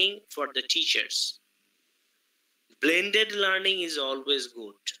training for the teachers. Blended learning is always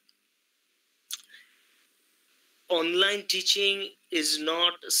good. Online teaching is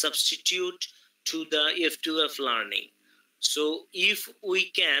not a substitute to the F2F learning. So if we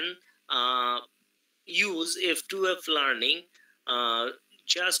can use F2F learning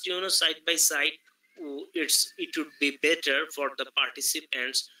just side by side, it would be better for the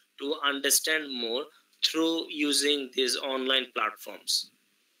participants to understand more through using these online platforms.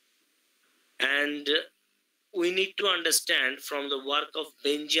 And we need to understand from the work of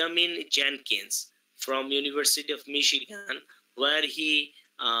Benjamin Jenkins from University of Michigan, where he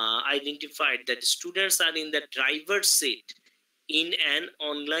identified that students are in the driver's seat in an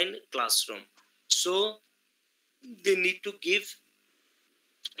online classroom. So they need to give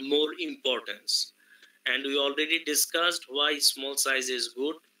more importance. And we already discussed why small size is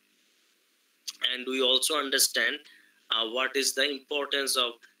good. And we also understand what is the importance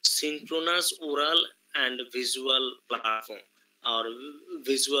of synchronous oral and visual platform or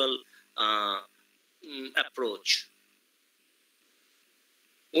visual approach.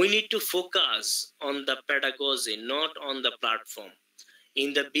 We need to focus on the pedagogy, not on the platform.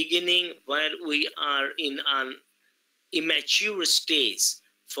 In the beginning, while we are in an immature stage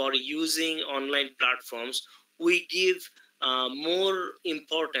for using online platforms, we give more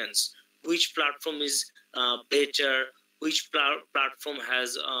importance which platform is better, which platform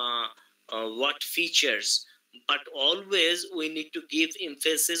has what features, but always we need to give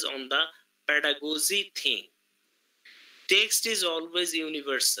emphasis on the pedagogy thing. Text is always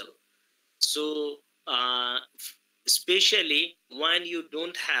universal. So especially when you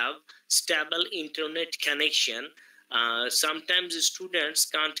don't have stable internet connection, sometimes students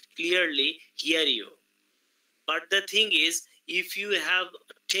can't clearly hear you. But the thing is, if you have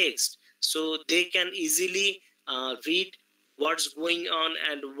text, so they can easily read what's going on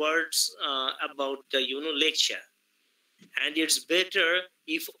and words about the lecture. And it's better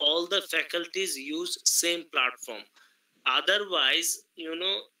if all the faculties use same platform. Otherwise,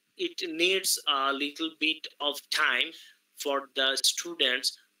 it needs a little bit of time for the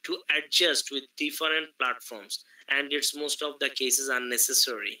students to adjust with different platforms, and it's most of the cases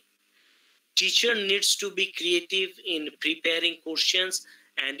unnecessary. Teacher needs to be creative in preparing questions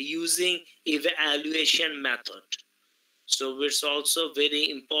and using evaluation method. So it's also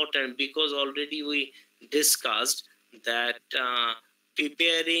very important because already we discussed that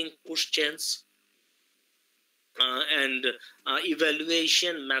preparing questions and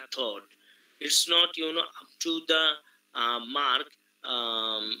evaluation method, it's not up to the mark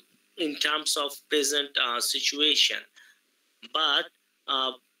in terms of present situation, but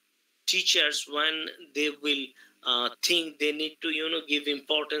teachers, when they will think, they need to give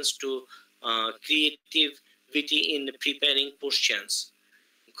importance to creativity in preparing questions.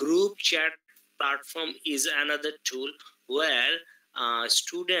 Group chat platform is another tool where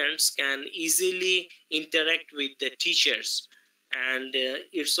students can easily interact with the teachers, and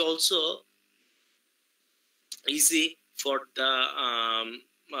it's also easy for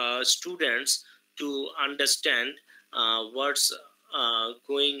the students to understand what's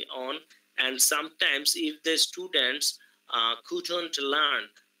going on. And sometimes if the students couldn't learn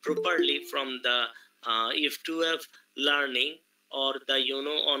properly from the F2F learning or the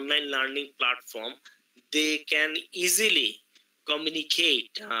online learning platform, they can easily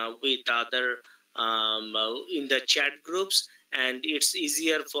communicate with other in the chat groups, and it's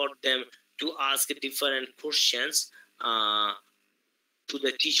easier for them to ask different questions to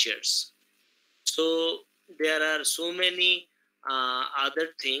the teachers. So there are so many other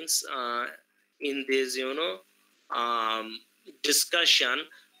things in this discussion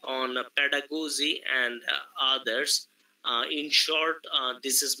on pedagogy and others. In short,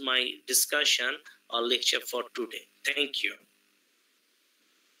 this is my discussion or lecture for today. Thank you.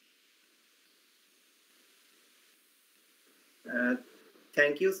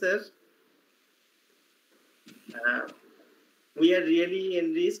 Thank you, sir. We are really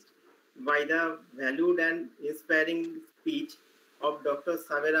enriched by the valued and inspiring speech of Dr.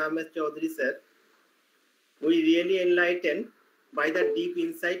 Saber Ahmed Chaudhary, sir. We really enlightened by the deep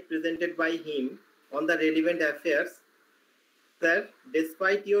insight presented by him on the relevant affairs. Sir,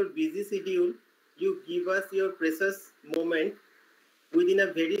 despite your busy schedule, you give us your precious moment within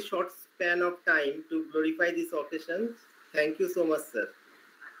a very short span of time to glorify this occasion. Thank you so much, sir.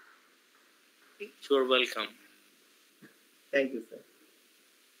 You're welcome. Thank you, sir.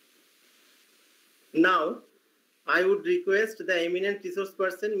 Now, I would request the eminent resource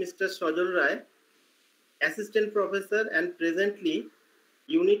person, Mr. Sajal Rai, Assistant Professor and presently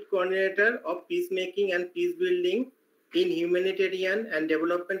Unit Coordinator of Peacemaking and Peace Building in Humanitarian and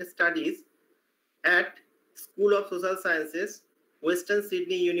Development Studies at School of Social Sciences, Western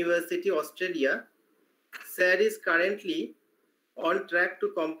Sydney University, Australia. Sir is currently on track to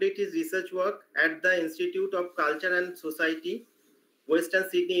complete his research work at the Institute of Culture and Society, Western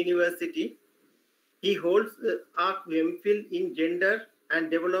Sydney University. He holds a MPhil in Gender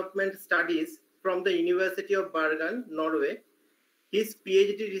and Development Studies from the University of Bergen, Norway. His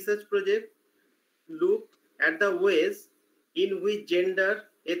PhD research project looked at the ways in which gender,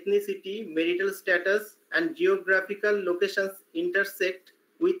 ethnicity, marital status, and geographical locations intersect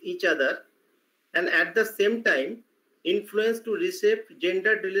with each other, and at the same time, influence to reshape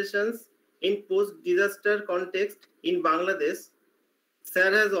gender relations in post-disaster context in Bangladesh.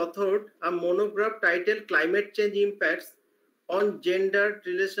 Sir has authored a monograph titled Climate Change Impacts on Gender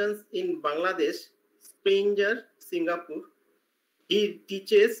Relations in Bangladesh, Springer, Singapore. He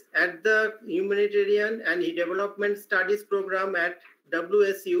teaches at the Humanitarian and Development Studies program at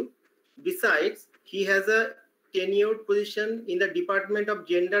WSU. Besides, he has a tenured position in the Department of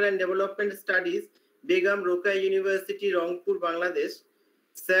Gender and Development Studies, Begum Rokeya University, Rangpur, Bangladesh.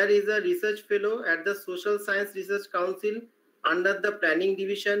 Sir is a research fellow at the Social Science Research Council under the Planning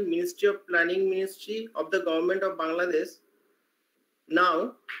Division, Ministry of Planning Ministry of the Government of Bangladesh.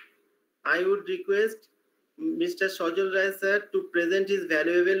 Now, I would request Mr. Sajal Rai, sir, to present his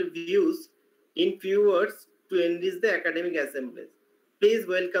valuable views in few words to enrich the academic assembly. Please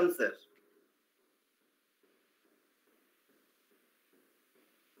welcome, sir.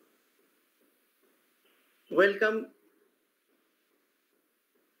 Welcome.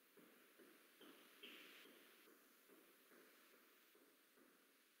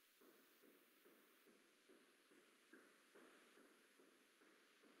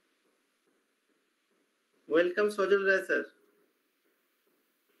 Welcome, Sajal Rai, sir.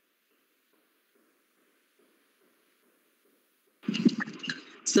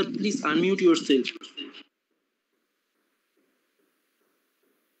 Sir, please unmute yourself.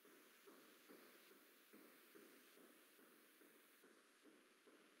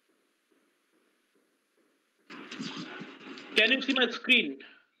 Can you see my screen?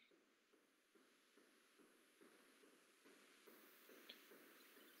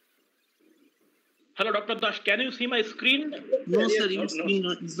 Hello, Dr. Dash, can you see my screen? No, sir, your screen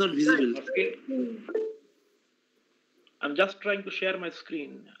is not visible. I'm just trying to share my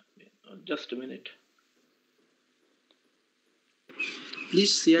screen. Just a minute.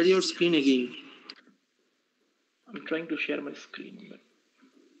 Please share your screen again. I'm trying to share my screen. But...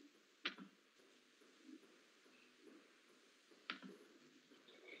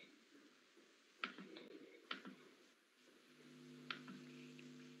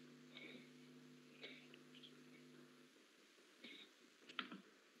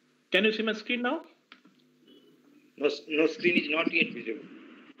 Can you see my screen now? No, screen is not yet visible.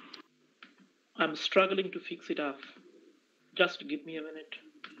 I'm struggling to fix it up. Just give me a minute.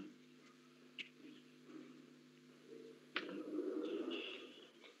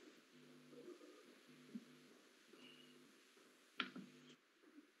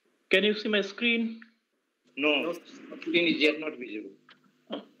 Can you see my screen? No, screen is yet not visible.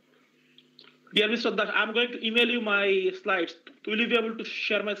 Oh. Dear Mr. Dash, I'm going to email you my slides. Will you be able to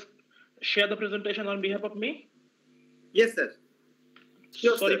share the presentation on behalf of me? Yes, sir.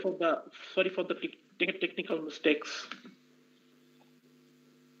 Sure, sorry sir. for the technical mistakes.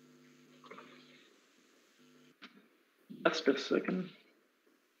 Just a second.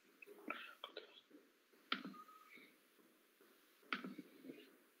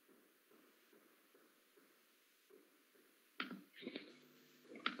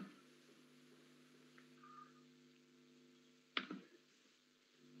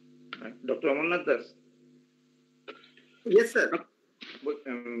 Dr. Amarnath Das. Yes, sir.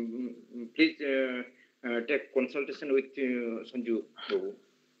 Please take consultation with Sanju.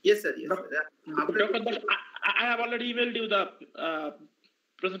 Yes, sir. Yes, sir. Dr. Das, I have already emailed you the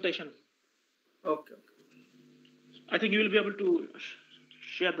presentation. Okay. I think you will be able to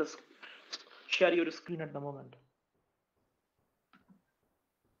share your screen at the moment.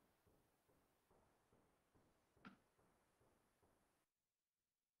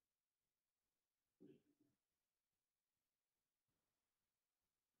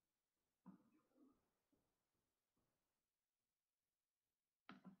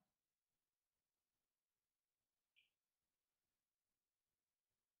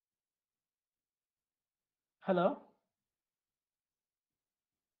 Hello.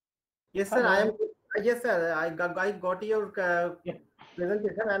 Yes, sir. Hello. Yes, sir. I got your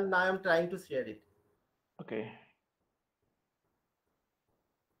presentation, and I am trying to share it. Okay.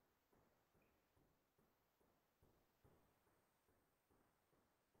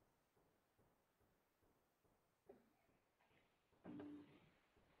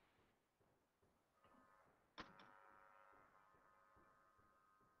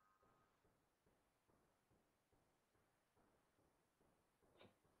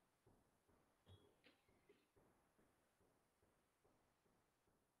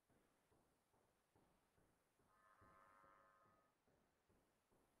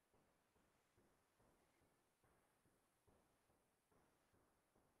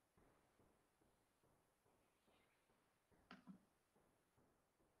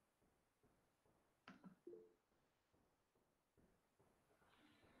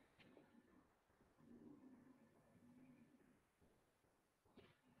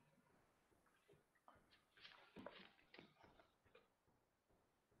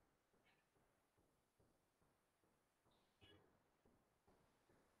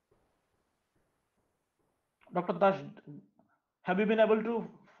 Dr. Dash, have you been able to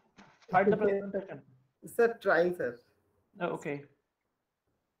find the presentation? Sir, trying, sir. Oh, okay.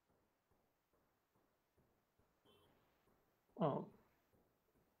 Oh.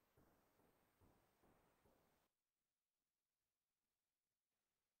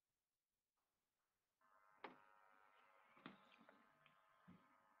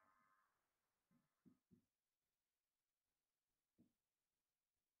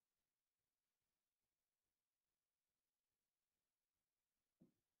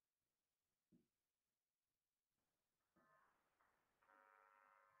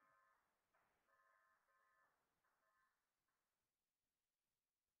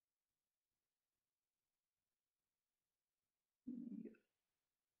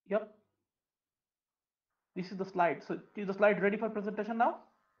 Yep. This is the slide. So is the slide ready for presentation now?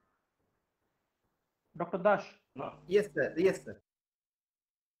 Dr. Dash? Yes, sir. Yes, sir.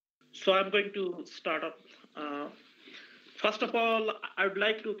 So I'm going to start up. First of all, I would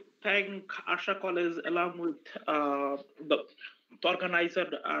like to thank Arsha College along with the organizer,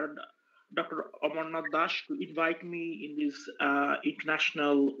 Dr. Amarnath Dash, to invite me in this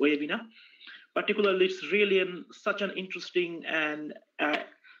international webinar. Particularly, it's really such an interesting and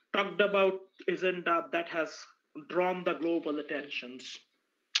talked about agenda that has drawn the global attentions.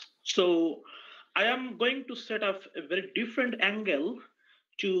 So I am going to set up a very different angle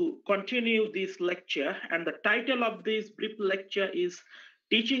to continue this lecture, and the title of this brief lecture is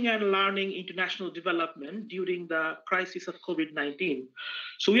Teaching and Learning International Development During the Crisis of COVID-19.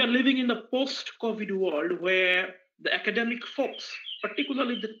 So we are living in the post-COVID world where the academic folks,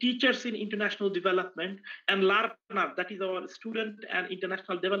 particularly the teachers in international development and learners, that is our student and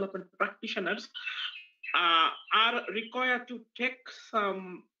international development practitioners, are required to take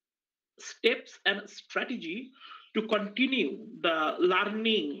some steps and strategy to continue the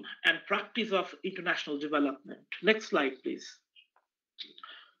learning and practice of international development. Next slide, please.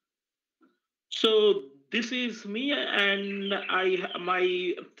 So this is me, and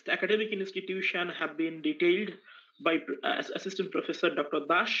my academic institution have been detailed by Assistant Professor Dr.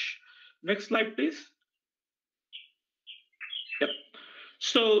 Dash. Next slide, please. Yep.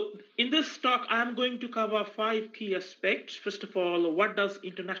 So in this talk, I'm going to cover 5 key aspects. First of all, what does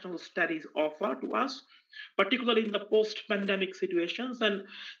international studies offer to us, particularly in the post-pandemic situations? And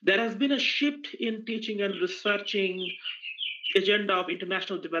there has been a shift in teaching and researching agenda of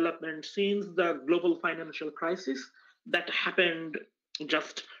international development since the global financial crisis that happened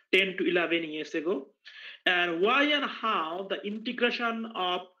just 10 to 11 years ago. And why and how the integration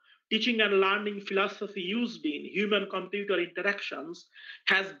of teaching and learning philosophy used in human-computer interactions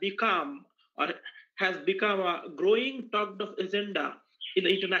has become a growing talked of agenda in the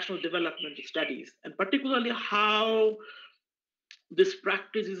international development studies, and particularly how this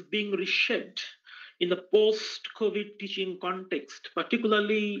practice is being reshaped in the post-COVID teaching context,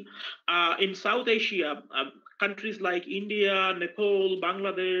 particularly in South Asia, countries like India, Nepal,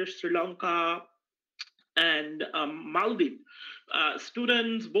 Bangladesh, Sri Lanka, and Maldives.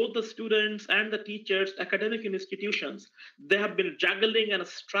 Students, both the students and the teachers, academic institutions, they have been juggling and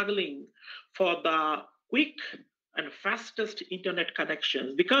struggling for the quick and fastest internet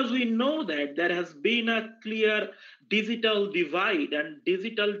connections, because we know that there has been a clear digital divide and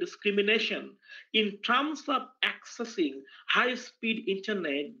digital discrimination in terms of accessing high speed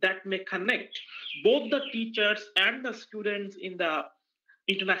internet that may connect both the teachers and the students in the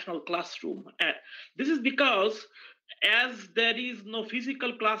international classroom. And this is because as there is no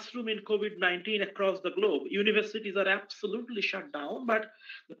physical classroom in COVID-19 across the globe, universities are absolutely shut down, but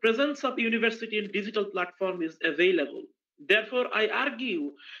the presence of university in digital platform is available. Therefore, I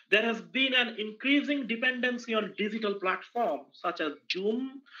argue there has been an increasing dependency on digital platforms such as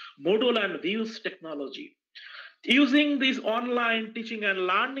Zoom, Moodle, and Views technology. Using this online teaching and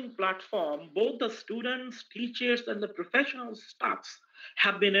learning platform, both the students, teachers, and the professional staffs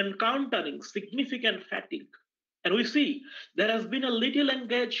have been encountering significant fatigue. And we see there has been a little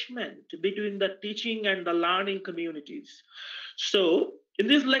engagement between the teaching and the learning communities. So, in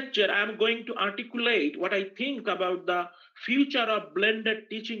this lecture, I'm going to articulate what I think about the future of blended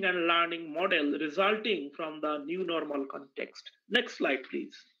teaching and learning model resulting from the new normal context. Next slide,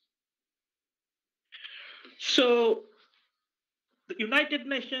 please. So, the United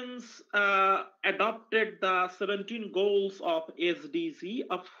Nations adopted the 17 goals of SDG,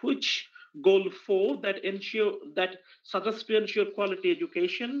 of which goal 4 that suggests to ensure quality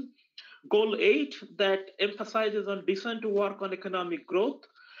education, goal 8 that emphasizes on decent work on economic growth,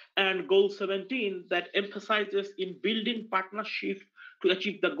 and goal 17 that emphasizes in building partnership to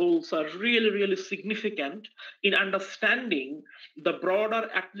achieve the goals are really, really significant in understanding the broader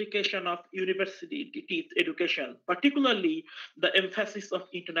application of university education, particularly the emphasis of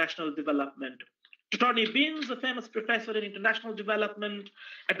international development. Tony Beans, a famous professor in international development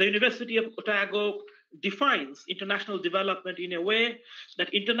at the University of Otago, defines international development in a way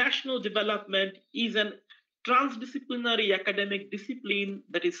that international development is an transdisciplinary academic discipline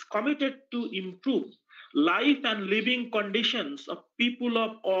that is committed to improve life and living conditions of people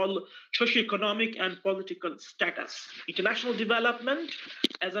of all socioeconomic and political status. International development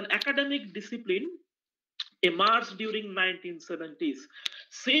as an academic discipline emerged during 1970s.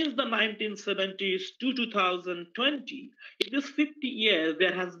 Since the 1970s to 2020, in this 50 years,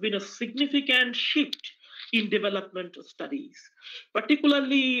 there has been a significant shift in development studies,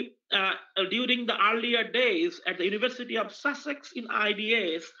 particularly during the earlier days at the University of Sussex in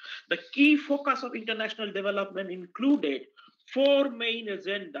IDS. The key focus of international development included 4 main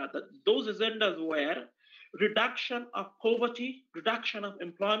agendas. Those agendas were reduction of poverty, reduction of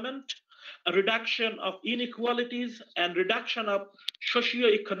employment, a reduction of inequalities, and reduction of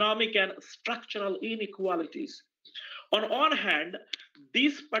socio-economic and structural inequalities. On one hand,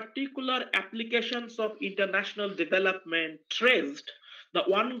 these particular applications of international development traced the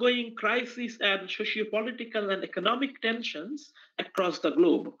ongoing crisis and socio-political and economic tensions across the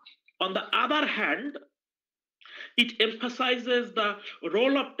globe. On the other hand, it emphasizes the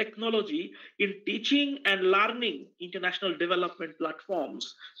role of technology in teaching and learning international development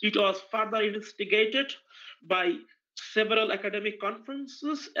platforms. It was further instigated by several academic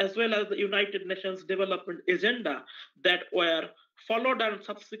conferences as well as the United Nations Development Agenda that were followed and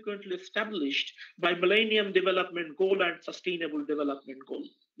subsequently established by Millennium Development Goal and Sustainable Development Goal.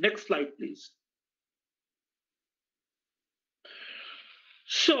 Next slide, please.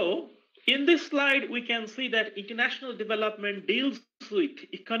 So, in this slide, we can see that international development deals with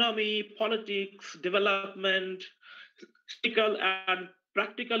economy, politics, development, political and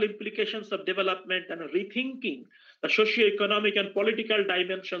practical implications of development, and rethinking the socio-economic and political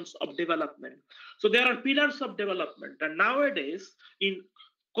dimensions of development. So there are pillars of development, and nowadays in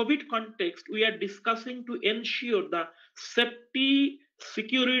COVID context, we are discussing to ensure the safety,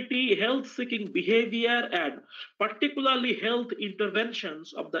 security, health-seeking behavior, and particularly health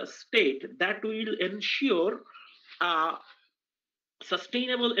interventions of the state that will ensure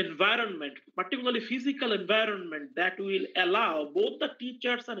sustainable environment, particularly physical environment that will allow both the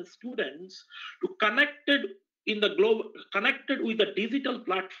teachers and students to connected with the digital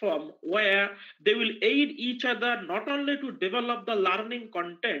platform where they will aid each other not only to develop the learning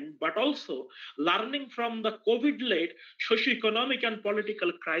content but also learning from the COVID-led socioeconomic and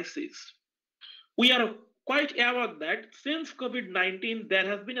political crisis. We are quite aware that since COVID-19 there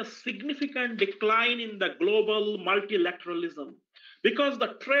has been a significant decline in the global multilateralism. because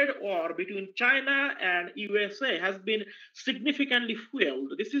the trade war between China and USA has been significantly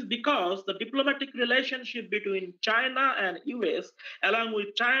fueled. This is because the diplomatic relationship between China and US, along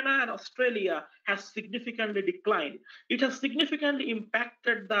with China and Australia, has significantly declined. It has significantly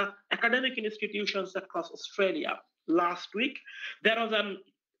impacted the academic institutions across Australia. Last week, there was an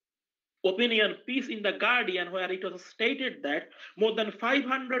opinion piece in The Guardian where it was stated that more than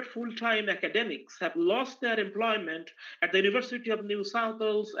 500 full-time academics have lost their employment at the University of New South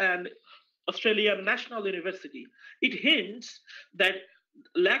Wales and Australian National University. It hints that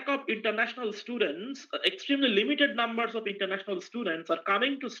lack of international students, extremely limited numbers of international students are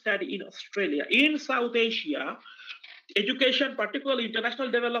coming to study in Australia. In South Asia, education, particularly international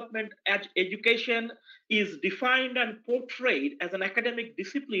development education, is defined and portrayed as an academic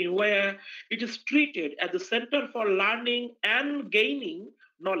discipline where it is treated as a center for learning and gaining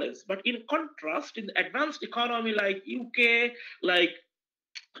knowledge. But in contrast, in the advanced economy like UK, like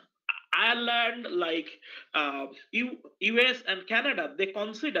Ireland, like US and Canada, they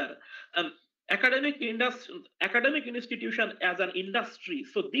consider academic institution as an industry.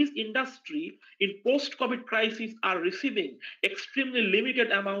 So this industry in post-COVID crisis are receiving extremely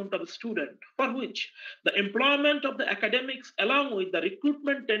limited amount of student, for which the employment of the academics along with the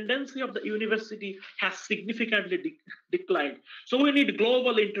recruitment tendency of the university has significantly declined. So we need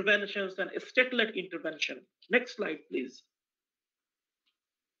global interventions and state-led intervention. Next slide, please.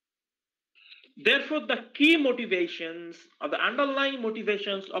 Therefore, the key motivations or the underlying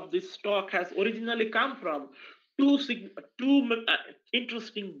motivations of this talk has originally come from two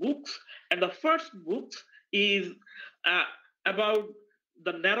interesting books. And the first book is about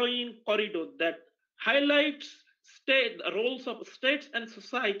the narrowing corridor that highlights roles of states and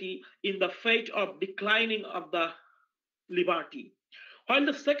society in the fate of declining of the liberty. While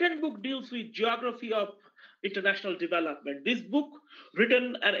the second book deals with geography of international development. This book,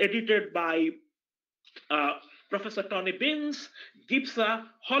 written and edited by Professor Tony Binns, gives a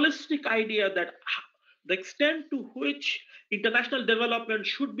holistic idea that the extent to which international development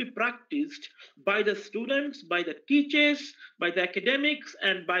should be practiced by the students, by the teachers, by the academics,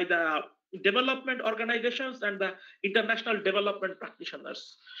 and by the development organizations and the international development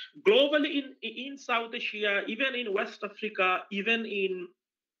practitioners. Globally in South Asia, even in West Africa, even in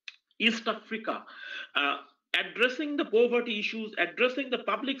East Africa, addressing the poverty issues, addressing the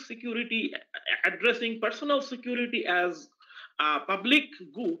public security, addressing personal security as public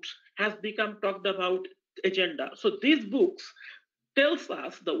goods has become talked about agenda. So these books tells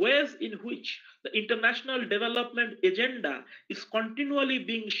us the ways in which the international development agenda is continually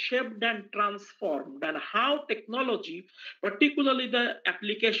being shaped and transformed, and how technology, particularly the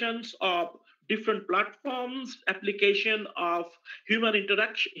applications of different platforms, application of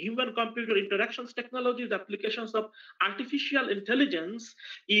human-computer interactions technologies, applications of artificial intelligence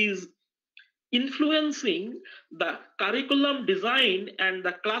is influencing the curriculum design and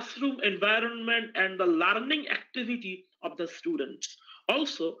the classroom environment and the learning activity of the students.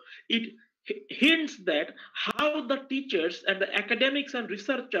 Also, it hints that how the teachers and the academics and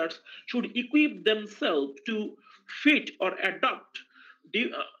researchers should equip themselves to fit or adapt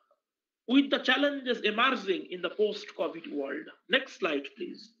with the challenges emerging in the post-COVID world. Next slide,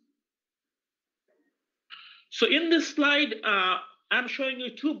 please. So in this slide, I'm showing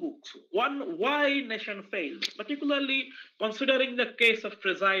you two books. One, Why Nation Fails, particularly considering the case of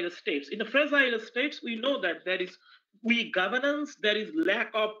fragile states. In the fragile states, we know that there is weak governance, there is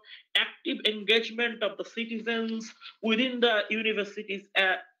lack of active engagement of the citizens within the universities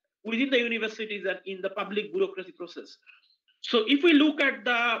and in the public bureaucracy process. So if we look at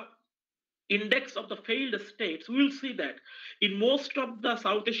the index of the failed states, we will see that in most of the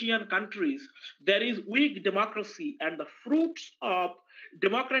South Asian countries, there is weak democracy and the fruits of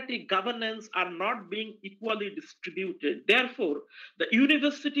democratic governance are not being equally distributed. Therefore, the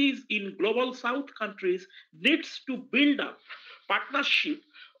universities in global South countries needs to build up partnership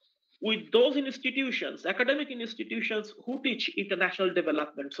with those institutions, academic institutions who teach international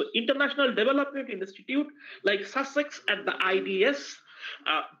development. So International Development Institute like Sussex and the IDS,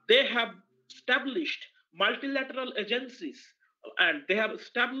 they have established multilateral agencies and they have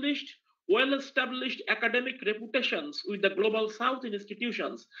established well-established academic reputations with the Global South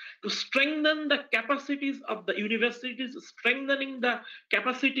institutions to strengthen the capacities of the universities, strengthening the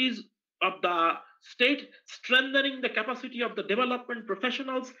capacities of the state, strengthening the capacity of the development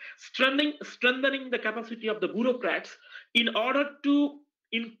professionals, strengthening the capacity of the bureaucrats in order to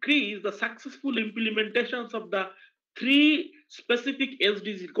increase the successful implementations of the three specific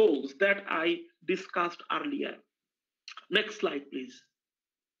SDG goals that I discussed earlier. Next slide, please.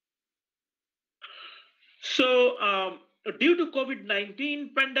 So due to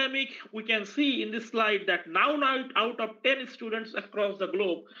COVID-19 pandemic, we can see in this slide that now out of 10 students across the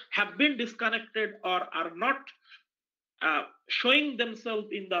globe have been disconnected or are not showing themselves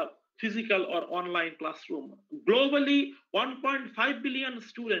in the physical or online classroom. Globally, 1.5 billion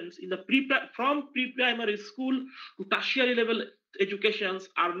students in the from pre-primary school to tertiary level educations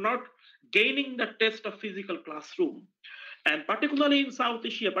are not gaining the taste of physical classroom. And particularly in South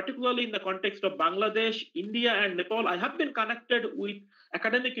Asia, particularly in the context of Bangladesh, India, and Nepal, I have been connected with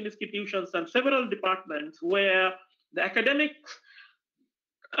academic institutions and several departments where the academics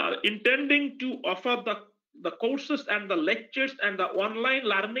are intending to offer the courses and the lectures and the online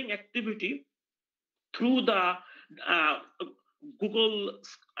learning activity through the Google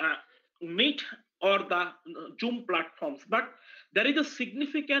Meet or the Zoom platforms. But there is a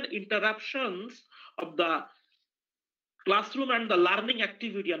significant interruptions of the classroom and the learning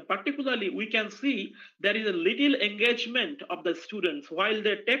activity, and particularly we can see there is a little engagement of the students while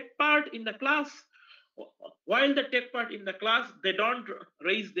they take part in the class. They don't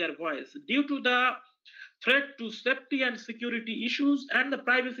raise their voice due to the threat to safety and security issues and the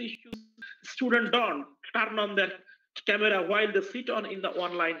privacy issues. Students don't turn on their camera while they sit on in the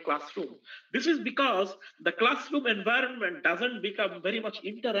online classroom. This is because the classroom environment doesn't become very much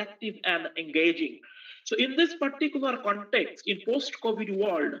interactive and engaging. So in this particular context, in post-COVID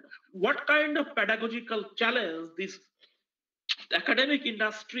world, what kind of pedagogical challenge this academic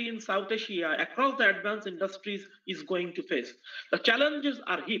industry in South Asia across the advanced industries is going to face? The challenges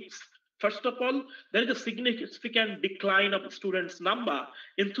are heaps. First of all, there is a significant decline of students' number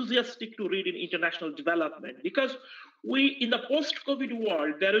enthusiastic to read in international development, because in the post-COVID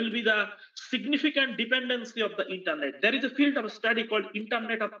world, there will be the significant dependency of the internet. There is a field of study called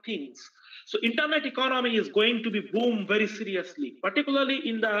Internet of Things. So internet economy is going to be boom very seriously, particularly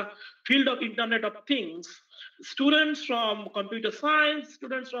in the field of Internet of Things. Students from computer science,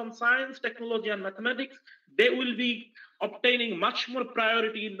 students from science, technology, and mathematics, they will be obtaining much more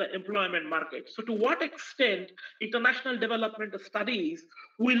priority in the employment market. So to what extent international development studies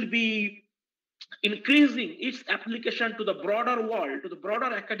will be increasing its application to the broader world, to the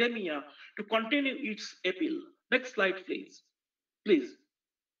broader academia, to continue its appeal? Next slide, please. Please.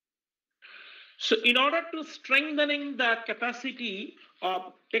 So in order to strengthening the capacity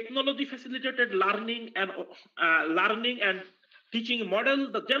of technology facilitated learning and teaching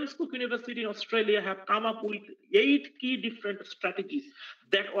model, the James Cook University in Australia have come up with 8 key different strategies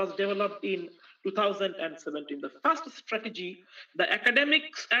that was developed in 2017. The first strategy, the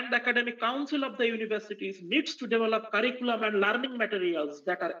academics and the academic council of the universities needs to develop curriculum and learning materials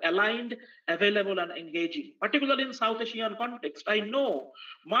that are aligned, available, and engaging. Particularly in South Asian context, I know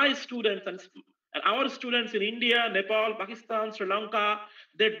my students and our students in India, Nepal, Pakistan, Sri Lanka,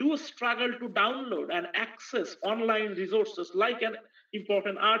 they do struggle to download and access online resources like an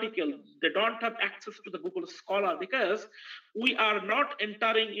important article. They don't have access to the Google Scholar because we are not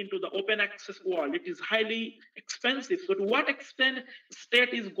entering into the open access world. It is highly expensive. So to what extent state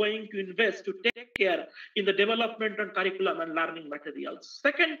is going to invest to take care in the development of curriculum and learning materials?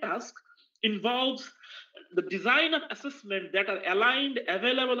 Second task involves the design of assessment that are aligned,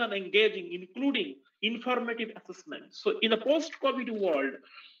 available, and engaging, including informative assessments. So in the post-COVID world,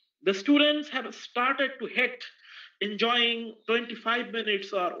 the students have started to hate enjoying 25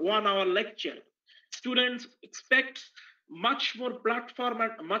 minutes or 1 hour lecture. Students expect much more platform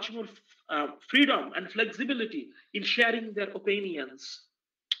and much more freedom and flexibility in sharing their opinions.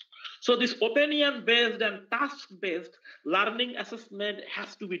 So this opinion-based and task-based learning assessment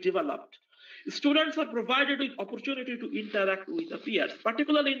has to be developed. Students are provided with opportunity to interact with the peers,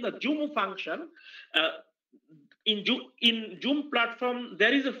 particularly in the Zoom function. In Zoom platform,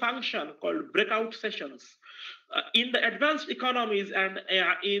 there is a function called breakout sessions. In the advanced economies and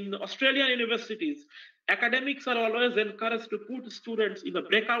in Australian universities, academics are always encouraged to put students in the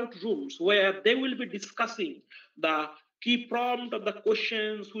breakout rooms where they will be discussing the key prompt of the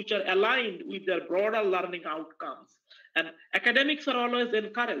questions which are aligned with their broader learning outcomes. And academics are always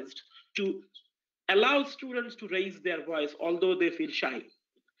encouraged to allow students to raise their voice, although they feel shy.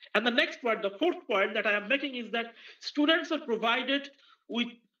 And the next point, the fourth point that I am making is that students are provided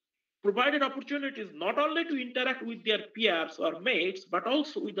opportunities not only to interact with their peers or mates, but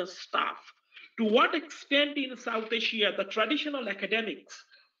also with the staff. To what extent in South Asia, the traditional academics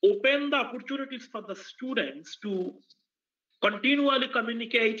open the opportunities for the students to continually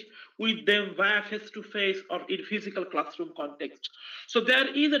communicate with them via face-to-face or in physical classroom context. So there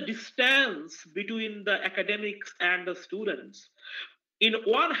is a distance between the academics and the students. In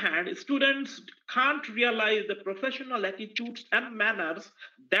one hand, students can't realize the professional attitudes and manners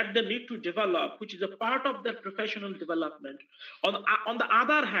that they need to develop, which is a part of their professional development. On the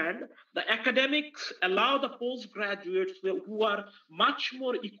other hand, the academics allow the postgraduates who are much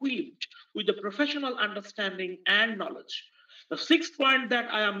more equipped with the professional understanding and knowledge. The sixth point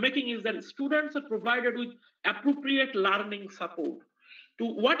that I am making is that students are provided with appropriate learning support. To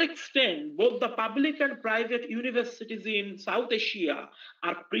what extent both the public and private universities in South Asia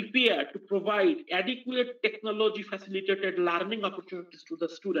are prepared to provide adequate technology facilitated learning opportunities to the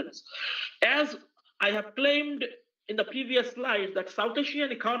students. As I have claimed in the previous slide that South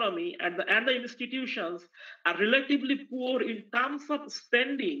Asian economy and the institutions are relatively poor in terms of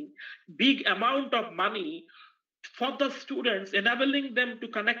spending big amount of money for the students, enabling them to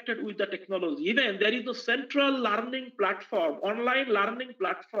connect it with the technology. Even there is a central learning platform, online learning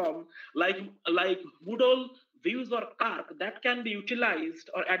platform like Moodle, Views or Kark that can be utilized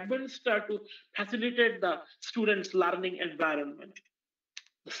or administered to facilitate the students' learning environment.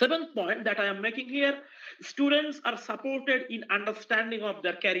 The seventh point that I am making here, students are supported in understanding of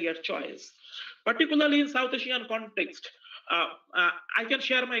their career choice, particularly in South Asian context. I can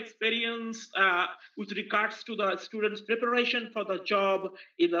share my experience with regards to the students' preparation for the job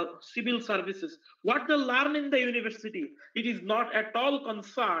in the civil services. What they learn in the university, it is not at all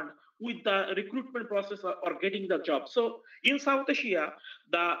concerned with the recruitment process or getting the job. So in South Asia,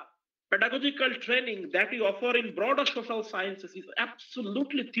 the pedagogical training that we offer in broader social sciences is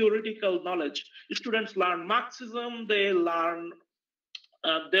absolutely theoretical knowledge. Students learn Marxism, they learn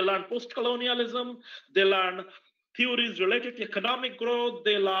post-colonialism, they learn theories related to economic growth,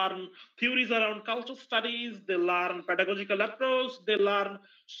 they learn theories around cultural studies, they learn pedagogical approach, they learn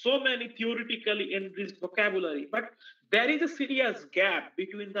so many theoretically enriched vocabulary. But there is a serious gap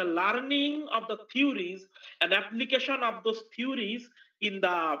between the learning of the theories and application of those theories in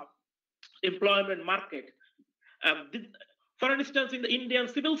the employment market. For instance, in the Indian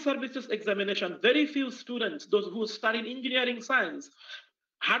civil services examination, very few students, those who study engineering science,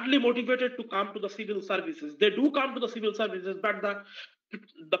 hardly motivated to come to the civil services. They do come to the civil services, but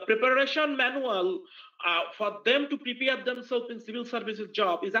the preparation manual for them to prepare themselves in civil services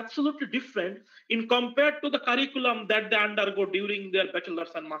job is absolutely different in compared to the curriculum that they undergo during their bachelor's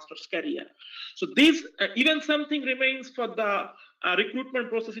and master's career. So this even something remains for the recruitment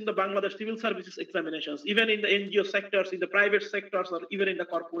process in the Bangladesh civil services examinations, even in the NGO sectors, in the private sectors, or even in the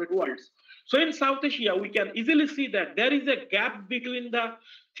corporate worlds. So in South Asia, we can easily see that there is a gap between the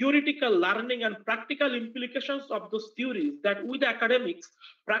theoretical learning and practical implications of those theories that we, the academics,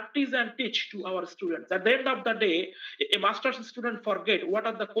 practice and teach to our students. At the end of the day, a master's student forget what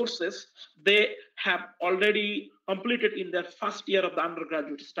are the courses they have already completed in their first year of the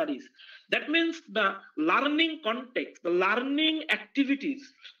undergraduate studies. That means the learning context, the learning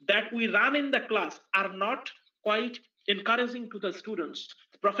activities that we run in the class are not quite encouraging to the students.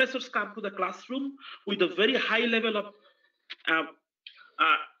 Professors come to the classroom with a very high level of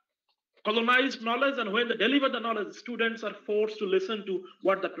colonized knowledge, and when they deliver the knowledge, students are forced to listen to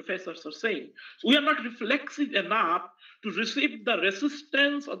what the professors are saying. So we are not reflexive enough to receive the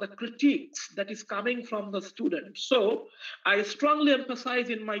resistance or the critiques that is coming from the students. So I strongly emphasize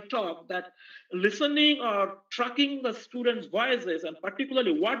in my talk that listening or tracking the students' voices and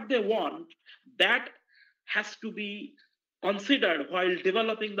particularly what they want, that has to be considered while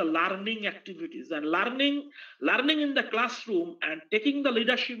developing the learning activities. And learning in the classroom and taking the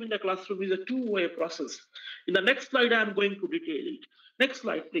leadership in the classroom is a two-way process. In the next slide, I'm going to detail it. Next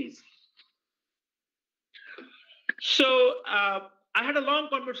slide, please. So I had a long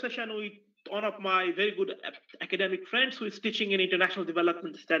conversation with one of my very good academic friends who is teaching in international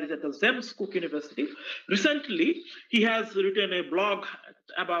development studies at the James Cook University. Recently, he has written a blog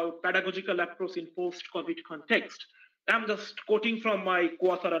about pedagogical approach in post-COVID context. I'm just quoting from my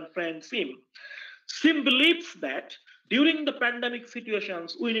co-author and friend Sim. Sim believes that during the pandemic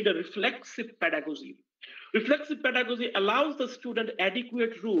situations, we need a reflexive pedagogy. Reflexive pedagogy allows the student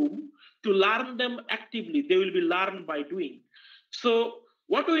adequate room to learn them actively. They will be learned by doing. So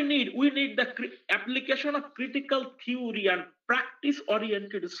what we need the application of critical theory and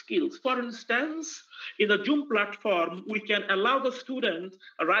practice-oriented skills. For instance, in the Zoom platform, we can allow the students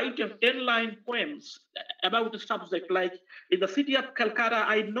write 10-line poems about the subject. Like in the city of Calcutta,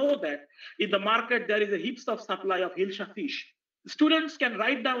 I know that in the market, there is a heaps of supply of hilsa fish. Students can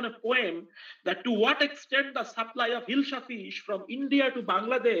write down a poem that to what extent the supply of hilsa fish from India to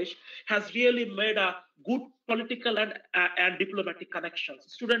Bangladesh has really made a good political and diplomatic connections.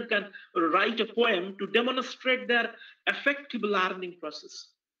 Students can write a poem to demonstrate their effective learning process.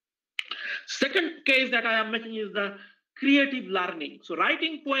 Second case that I am making is the creative learning. So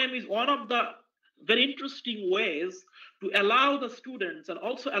writing poem is one of the very interesting ways to allow the students and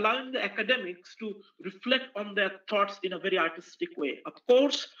also allowing the academics to reflect on their thoughts in a very artistic way. Of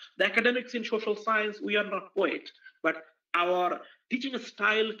course, the academics in social science, we are not poets, but our teaching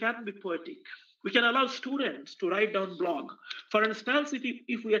style can be poetic. We can allow students to write down blog. For instance,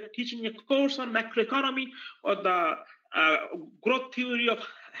 if we are teaching a course on macroeconomy or the growth theory of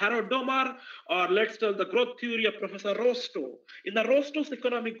Harold Domar, or let's tell the growth theory of Professor Rostow. In the Rostow's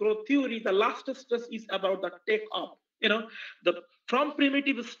economic growth theory, the last stress is about the take-up. From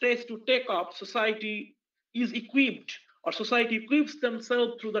primitive stage to take-up, society is equipped, or society equips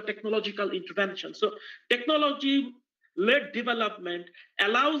themselves through the technological intervention. So technology-led development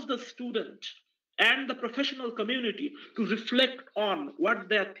allows the student and the professional community to reflect on what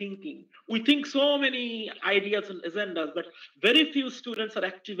they're thinking. We think so many ideas and agendas, but very few students are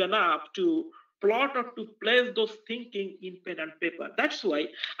active enough to plot or to place those thinking in pen and paper. That's why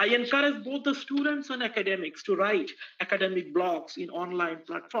I encourage both the students and academics to write academic blogs in online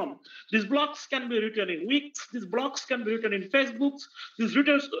platform. These blogs can be written in Wix, these blogs can be written in Facebooks, these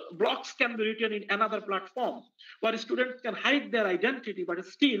blogs can be written in another platform where students can hide their identity, but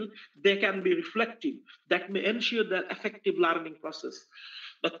still they can be reflective. That may ensure their effective learning process.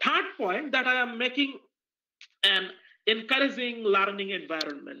 The third point that I am making, and encouraging learning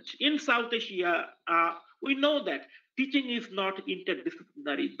environment. In South Asia, we know that teaching is not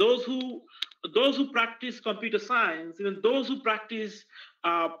interdisciplinary. Those who practice computer science, even those who practice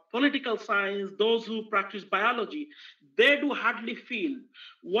political science, those who practice biology, they do hardly feel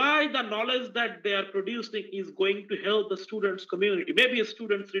why the knowledge that they are producing is going to help the students' community. Maybe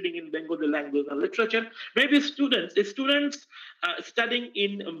students reading in Bengali language and literature, maybe students studying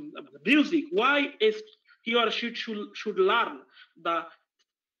in music. Why is he or she should learn the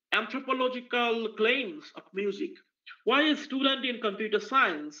anthropological claims of music? Why a student in computer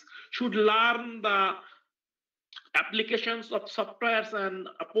science should learn the applications of softwares and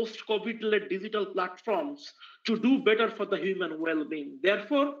post-COVID-led digital platforms to do better for the human well-being?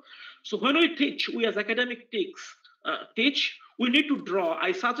 Therefore, so when we teach, we as academic teach, we need to draw.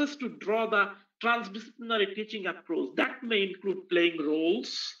 I suggest to draw the transdisciplinary teaching approach. That may include playing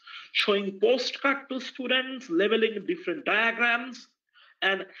roles, showing postcard to students, labeling different diagrams,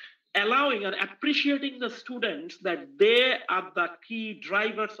 and allowing and appreciating the students that they are the key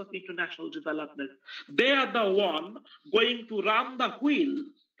drivers of international development. They are the one going to run the wheel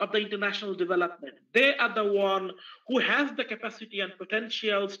of the international development. They are the one who has the capacity and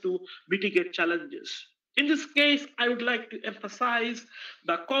potentials to mitigate challenges. In this case, I would like to emphasize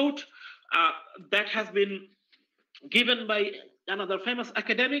the quote that has been given by another famous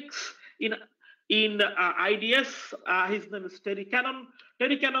academics in IDS. His name is Terry Cannon.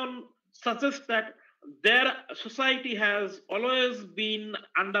 Terry Cannon suggests that their society has always been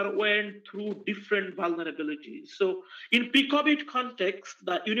underwent through different vulnerabilities. So in pre-COVID context,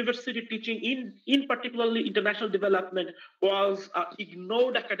 the university teaching in particularly international development was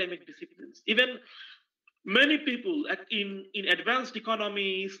ignored academic disciplines. Even many people in advanced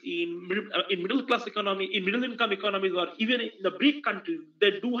economies, in middle class economy, in middle income economies, or even in the BRIC countries,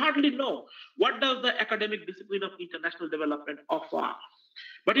 they do hardly know what does the academic discipline of international development offer.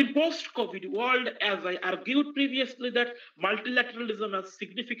 But in post-COVID world, as I argued previously, that multilateralism has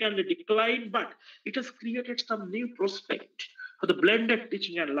significantly declined, but it has created some new prospect for the blended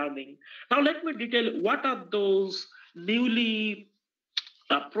teaching and learning. Now let me detail what are those newly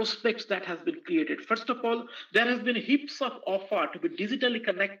prospects that has been created. First of all, there has been heaps of offer to be digitally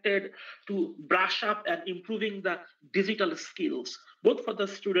connected, to brush up and improving the digital skills, both for the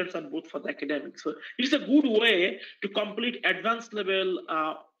students and both for the academics. So it's a good way to complete advanced level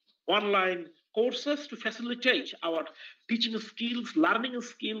online courses to facilitate our teaching skills, learning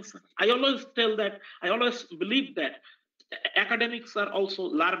skills. I always believe that academics are also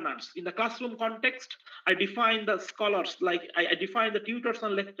learners. In the classroom context, I define the scholars, like I define the tutors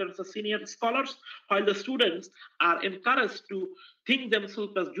and lecturers as senior scholars, while the students are encouraged to think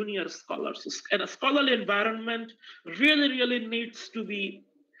themselves as junior scholars. And a scholarly environment really needs to be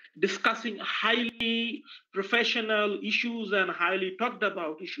discussing highly professional issues and highly talked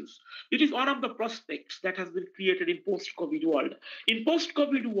about issues. It is one of the prospects that has been created in post-COVID world. In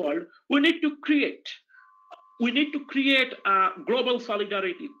post-COVID world, we need to create global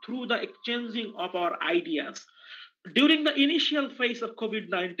solidarity through the exchanging of our ideas. During the initial phase of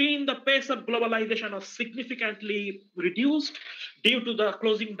COVID-19, the pace of globalization was significantly reduced. due to the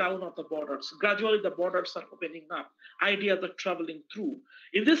closing down of the borders. Gradually, the borders are opening up. Ideas are traveling through.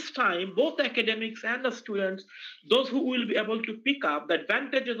 In this time, both the academics and the students, those who will be able to pick up the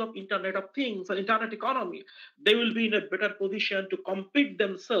advantages of Internet of Things and Internet economy, they will be in a better position to compete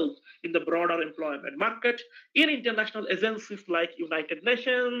themselves in the broader employment market in international agencies like United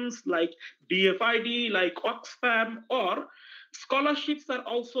Nations, like DFID, like Oxfam, or scholarships are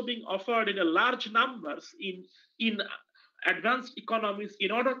also being offered in a large numbers in advanced economies in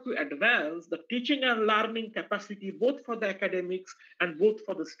order to advance the teaching and learning capacity both for the academics and both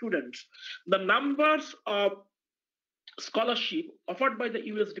for the students. The numbers of scholarship offered by the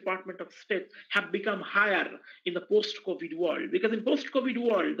US Department of State have become higher in the post-COVID world, because in post-COVID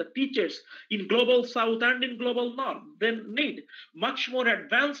world, the teachers in global South and in global North then need much more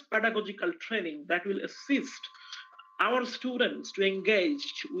advanced pedagogical training that will assist our students to engage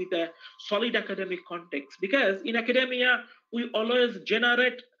with a solid academic context. Because in academia, we always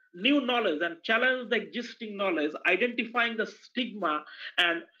generate new knowledge and challenge the existing knowledge, identifying the stigma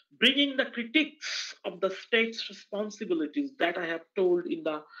and bringing the critiques of the state's responsibilities that I have told in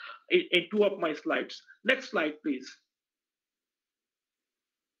two of my slides. Next slide, please.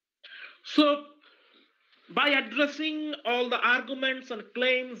 So, by addressing all the arguments and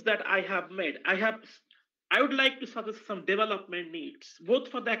claims that I have made, I would like to suggest some development needs, both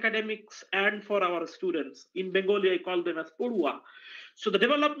for the academics and for our students. In Bengali, I call them as Purulia. So the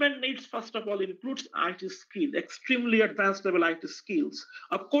development needs, first of all, includes IT skills, extremely advanced level IT skills.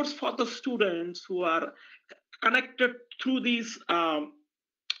 Of course, for the students who are connected through these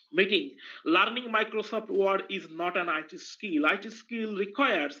meeting, learning Microsoft Word is not an IT skill. IT skill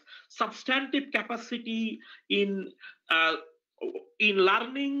requires substantive capacity in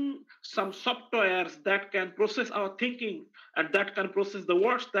learning some softwares that can process our thinking and that can process the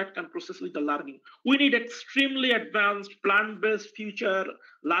words that can process with the learning. We need extremely advanced plan-based future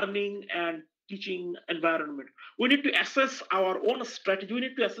learning and teaching environment. We need to assess our own strategy. We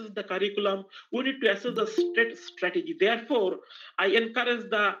need to assess the curriculum. We need to assess the state strategy. Therefore, I encourage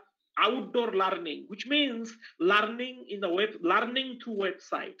the outdoor learning, which means learning in the web, learning through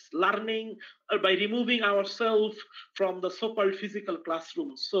websites, learning by removing ourselves from the so-called physical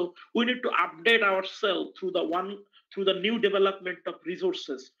classrooms. So we need to update ourselves through the new development of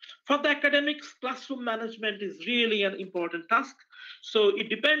resources. For the academics, classroom management is really an important task. So it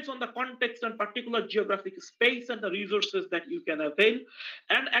depends on the context and particular geographic space and the resources that you can avail.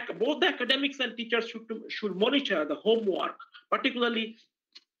 And both the academics and teachers should monitor the homework, particularly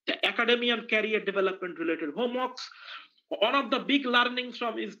the academia and career development related homeworks. One of the big learnings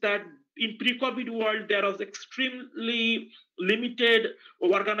from is that in pre-COVID world, there was extremely limited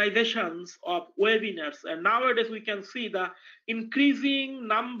organizations of webinars. And nowadays we can see the increasing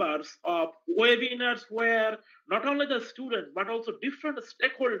numbers of webinars where not only the students, but also different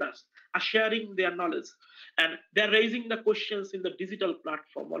stakeholders are sharing their knowledge. And they're raising the questions in the digital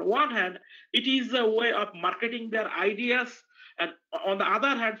platform. On one hand, it is a way of marketing their ideas. And on the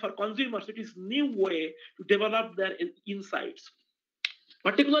other hand, for consumers, it is a new way to develop their insights.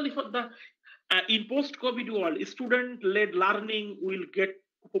 Particularly for the in post-COVID world, student-led learning will get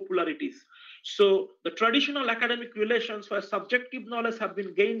popularities. So the traditional academic relations where subjective knowledge have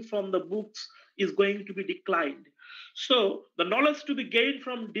been gained from the books is going to be declined. So the knowledge to be gained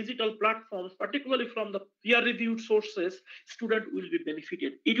from digital platforms, particularly from the peer-reviewed sources, students will be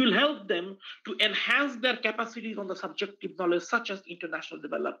benefited. It will help them to enhance their capacities on the subjective knowledge, such as international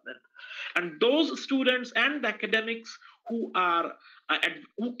development. And those students and the academics who are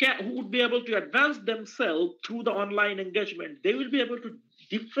who would be able to advance themselves through the online engagement, they will be able to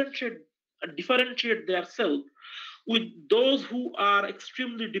differentiate themselves with those who are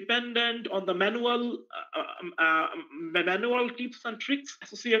extremely dependent on the manual tips and tricks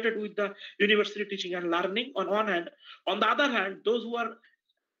associated with the university teaching and learning on one hand. On the other hand, those who are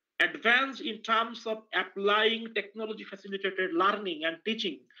advanced in terms of applying technology facilitated learning and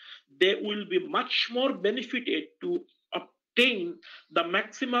teaching, they will be much more benefited to obtain the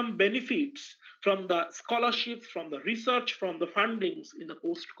maximum benefits from the scholarships, from the research, from the fundings in the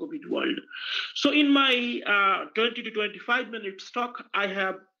post-COVID world. So in my 20 to 25 minutes talk, I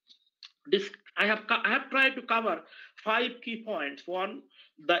have tried to cover 5 key points. One,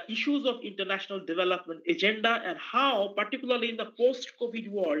 the issues of international development agenda and how, particularly in the post-COVID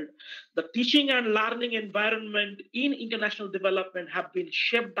world, the teaching and learning environment in international development have been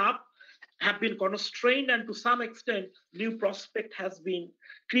shaped up, have been constrained, and to some extent, new prospect has been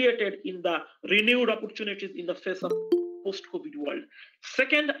created in the renewed opportunities in the face of post-COVID world.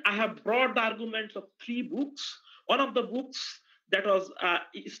 Second, I have brought the arguments of 3 books. One of the books that was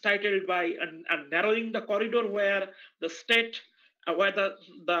is titled by Narrowing the Corridor, where the state whether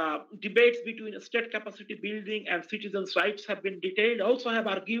the debates between state capacity building and citizens' rights have been detailed. I also have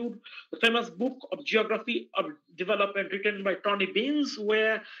argued the famous book of Geography of Development written by Tony Beans,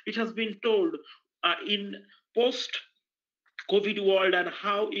 where it has been told in post-COVID world and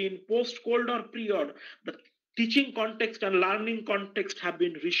how in post-Cold War period, the teaching context and learning context have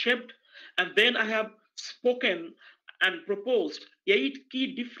been reshaped. And then I have spoken and proposed 8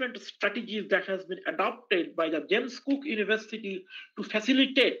 key different strategies that has been adopted by the James Cook University to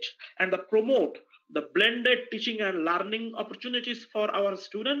facilitate and promote the blended teaching and learning opportunities for our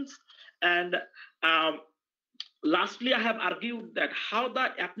students. And lastly, I have argued that how the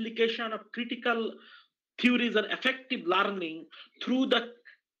application of critical theories and effective learning through the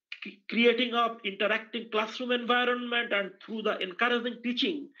creating of interacting classroom environment and through the encouraging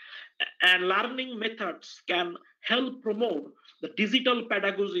teaching and learning methods can help promote the digital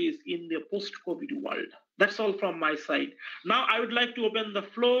pedagogies in the post-COVID world. That's all from my side. Now I would like to open the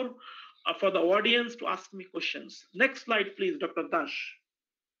floor for the audience to ask me questions. Next slide, please, Dr. Dash.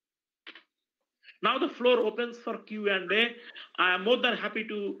 Now the floor opens for Q&A. I am more than happy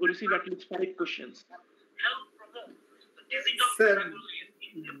to receive at least 5 questions. Sir,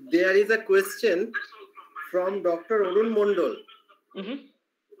 there is a question from Dr. Arun Mondol.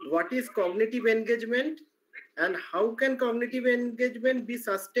 What is cognitive engagement and how can cognitive engagement be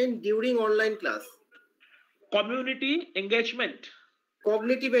sustained during online class? Community engagement.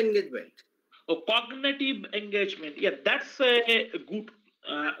 Cognitive engagement. Oh, cognitive engagement. Yeah, that's a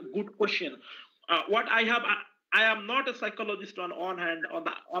good question. What I have, I am not a psychologist on one hand. On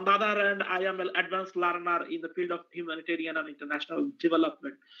the other hand, I am an advanced learner in the field of humanitarian and international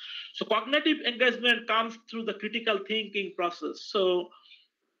development. So cognitive engagement comes through the critical thinking process. So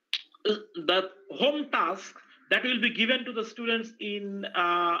the home task that will be given to the students in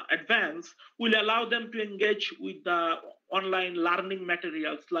advance will allow them to engage with the online learning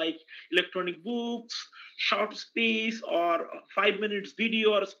materials like electronic books, short space, or 5 minutes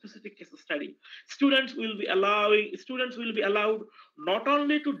video or a specific case study. Students will be allowed not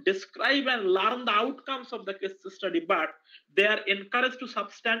only to describe and learn the outcomes of the case study, but they are encouraged to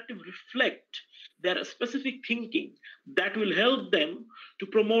substantively reflect their specific thinking that will help them to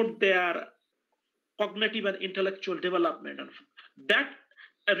promote their cognitive and intellectual development. And that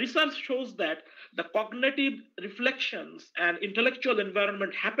research shows that the cognitive reflections and intellectual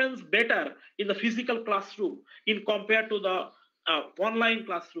environment happens better in the physical classroom in compared to the online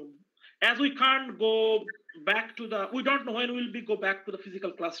classroom. As we can't go back to we don't know when we'll go back to the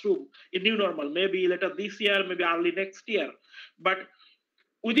physical classroom in new normal, maybe later this year, maybe early next year. But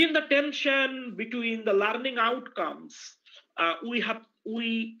within the tension between the learning outcomes,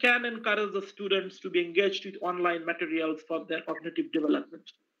 we can encourage the students to be engaged with online materials for their cognitive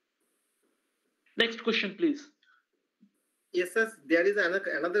development. Next question, please. Yes, sir. There is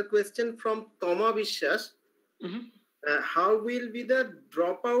another question from Toma Vishwas. How will the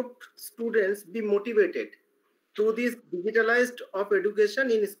dropout students be motivated through this digitalized of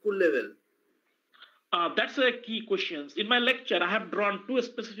education in school level? That's a key question. In my lecture, I have drawn 2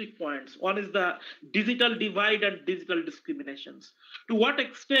 specific points. One is the digital divide and digital discriminations. To what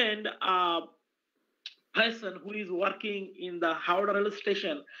extent a person who is working in the Howrah rail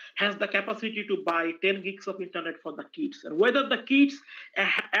station has the capacity to buy 10 gigs of internet for the kids, and whether the kids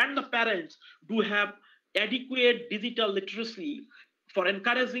and the parents do have adequate digital literacy for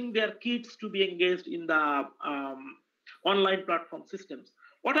encouraging their kids to be engaged in the online platform systems.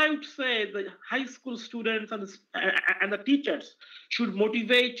 What I would say, the high school students and the teachers should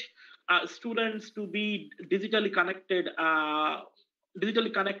motivate students to be digitally connected,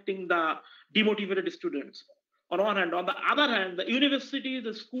 digitally connecting the demotivated students on one hand. On the other hand, the universities,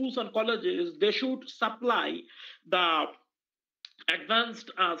 the schools and colleges, they should supply the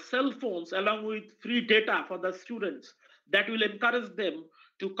advanced cell phones along with free data for the students that will encourage them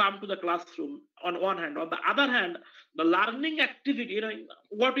to come to the classroom on one hand. On the other hand, the learning activity,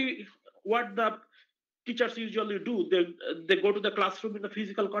 what the teachers usually do, they go to the classroom in the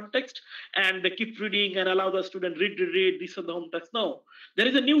physical context and they keep reading and allow the student read, this is the home text. No, there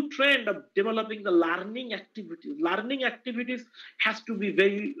is a new trend of developing the learning activities. Learning activities has to be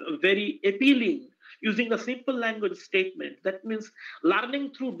very, very appealing, using the simple language statement. That means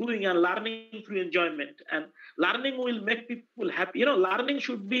learning through doing and learning through enjoyment. And learning will make people happy. Learning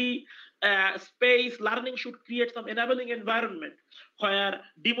should be space. Learning should create some enabling environment where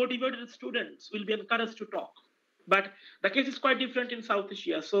demotivated students will be encouraged to talk. But the case is quite different in South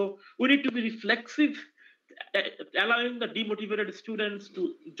Asia. So we need to be reflexive, allowing the demotivated students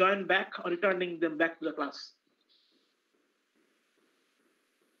to join back or returning them back to the class.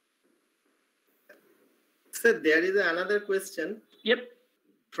 Sir, there is another question Yep.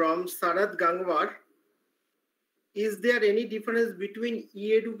 From Sarath Gangwar, is there any difference between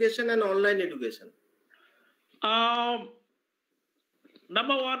e-education and online education?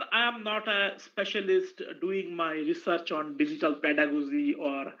 Number one, I am not a specialist doing my research on digital pedagogy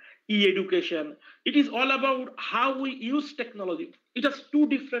or e-education. It is all about how we use technology. It has two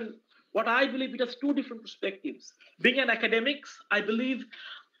different, what I believe, it has two different perspectives. Being an academics, I believe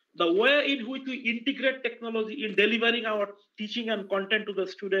the way in which we integrate technology in delivering our teaching and content to the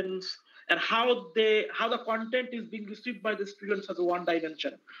students, and how the content is being received by the students as a one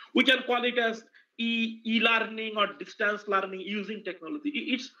dimension. We can call it as e-learning or distance learning using technology.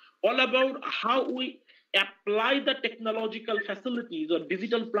 It's all about how we apply the technological facilities or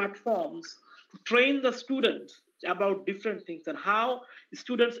digital platforms to train the students about different things and how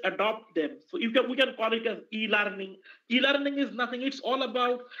students adopt them. So we can call it as e-learning. E-learning is nothing. It's all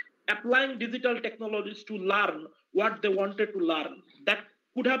about applying digital technologies to learn what they wanted to learn. That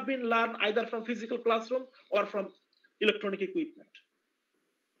could have been learned either from physical classroom or from electronic equipment.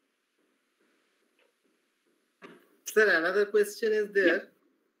 Sir, another question is there.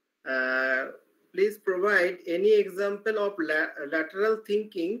 Please provide any example of lateral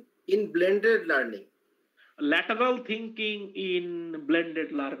thinking in blended learning. Lateral thinking in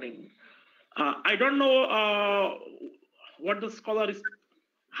blended learning. I don't know what the scholar is,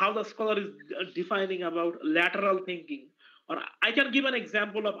 how the scholar is defining about lateral thinking. Or I can give an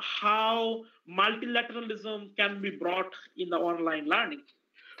example of how multilateralism can be brought in the online learning.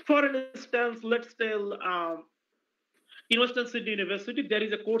 For instance, let's tell in Western Sydney University, there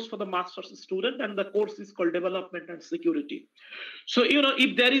is a course for the master's student, and the course is called Development and Security. So,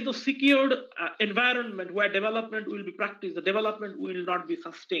 if there is a secured environment where development will be practiced, the development will not be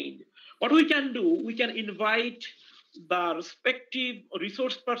sustained. What we can do, we can invite the respective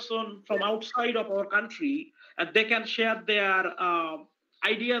resource person from outside of our country, and they can share their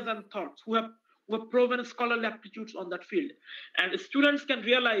ideas and thoughts who have proven scholarly aptitudes on that field. And students can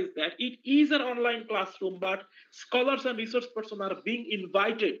realize that it is an online classroom, but scholars and research persons are being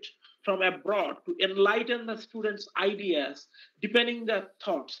invited from abroad to enlighten the students' ideas, depending their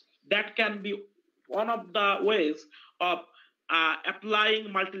thoughts. That can be one of the ways of applying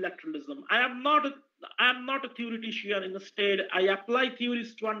multilateralism. I am not a theoretician. Instead, I apply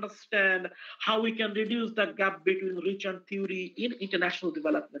theories to understand how we can reduce the gap between research and theory in international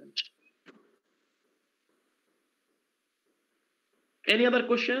development. Any other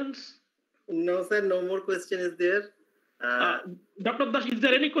questions? No, sir, no more question is there. Dr. Dash, is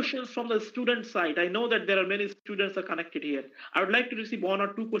there any questions from the student side? I know that there are many students are connected here. I would like to receive one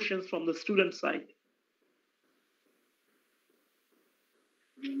or two questions from the student side.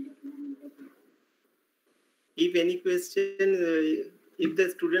 If any question, if the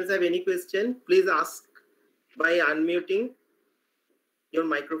students have any question, please ask by unmuting your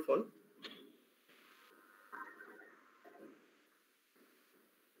microphone.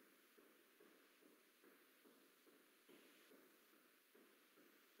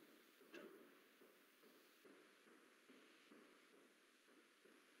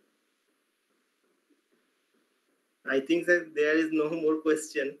 I think that there is no more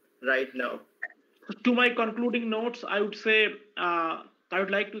question right now. To my concluding notes, I would say I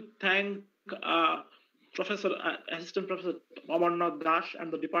would like to thank Assistant Professor Amarnath Dash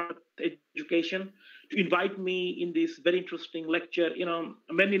and the Department of Education to invite me in this very interesting lecture.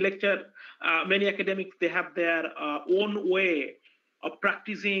 Many academics, they have their own way of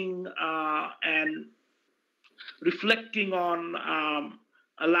practicing and reflecting on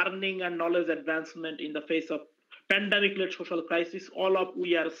learning and knowledge advancement in the face of pandemic-led social crisis. All of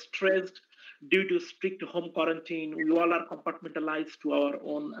we are stressed due to strict home quarantine. We all are compartmentalized to our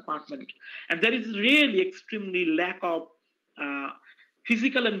own apartment. And there is really extremely lack of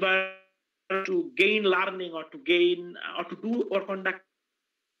physical environment to gain learning or to gain or to do or conduct.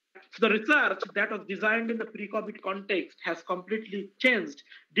 So the research that was designed in the pre-COVID context has completely changed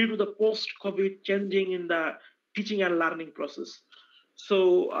due to the post-COVID changing in the teaching and learning process.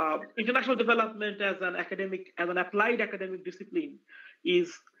 So international development as an applied academic discipline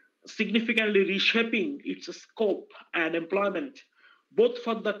is significantly reshaping its scope and employment, both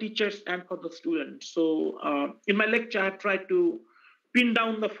for the teachers and for the students. So in my lecture, I tried to pin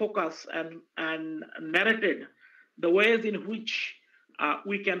down the focus and narrated the ways in which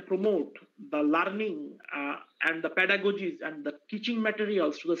we can promote the learning and the pedagogies and the teaching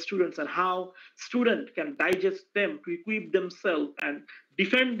materials to the students, and how students can digest them to equip themselves and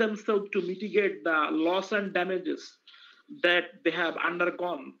defend themselves to mitigate the loss and damages that they have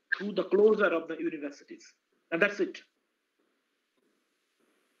undergone through the closure of the universities. And that's it.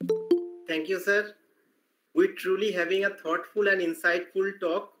 Thank you, sir. We're truly having a thoughtful and insightful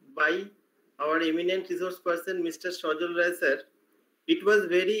talk by our eminent resource person, Mr. Sajal Rai sir. It was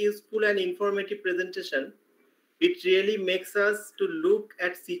very useful and informative presentation. It really makes us to look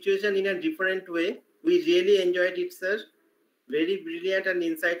at situation in a different way. We really enjoyed it, sir. Very brilliant and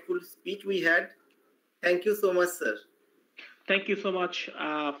insightful speech we had. Thank you so much, sir. Thank you so much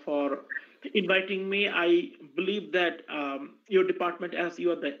for inviting me. I believe that your department, as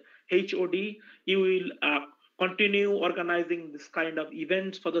you are the HOD, you will continue organizing this kind of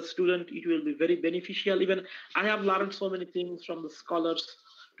events for the student. It will be very beneficial. Even I have learned so many things from the scholars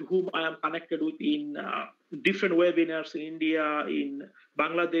to whom I am connected with in different webinars in India, in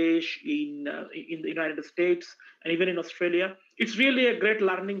Bangladesh, in the United States, and even in Australia. It's really a great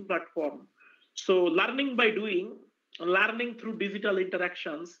learning platform. So learning by doing, learning through digital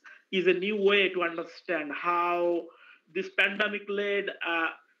interactions is a new way to understand how this pandemic led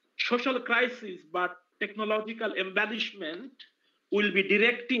social crisis, but technological embellishment will be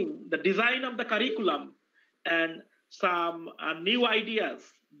directing the design of the curriculum and some new ideas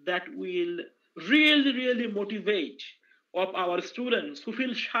that will really motivate of our students who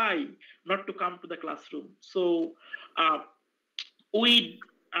feel shy not to come to the classroom. So we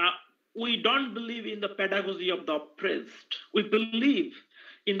we don't believe in the pedagogy of the oppressed. We believe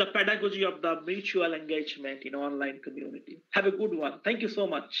in the pedagogy of the mutual engagement in online community. Have a good one. Thank you so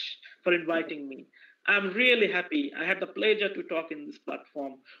much for inviting me. I'm really happy. I had the pleasure to talk in this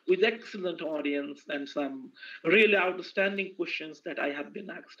platform with excellent audience and some really outstanding questions that I have been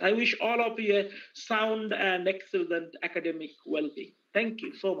asked. I wish all of you a sound and excellent academic well-being. Thank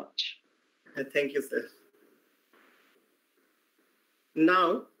you so much. Thank you, sir.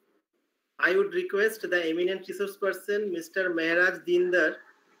 Now, I would request the eminent resource person, Mr. Mehraj Dindar,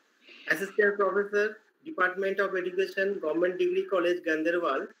 Assistant Professor, Department of Education, Government Degree College,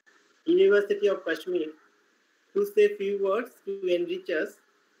 Ganderwal, University of Kashmir, to say few words to enrich us.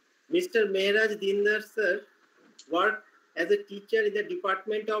 Mr. Mehraj Dindar, sir, worked as a teacher in the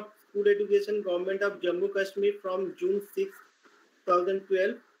Department of School Education, Government of Jammu Kashmir from June 6,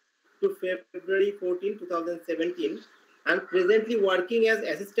 2012 to February 14, 2017. And presently working as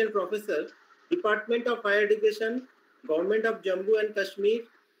Assistant Professor, Department of Higher Education, Government of Jammu and Kashmir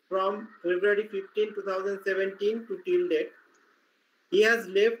from February 15, 2017 to till date. He has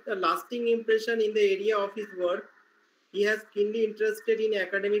left a lasting impression in the area of his work. He has keenly interested in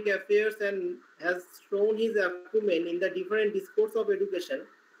academic affairs and has shown his acumen in the different discourse of education.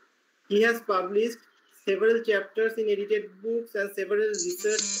 He has published several chapters in edited books and several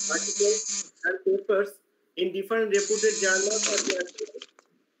research articles and papers in different reputed journals at national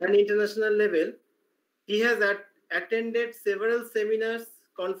and international level. He has attended several seminars,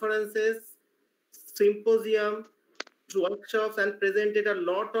 conferences, symposium, workshops, and presented a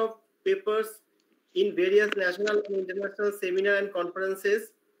lot of papers in various national and international seminars and conferences.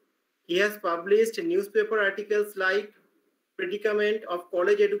 He has published newspaper articles like Predicament of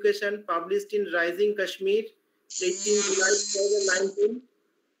College Education, published in Rising Kashmir, 18 July 2019,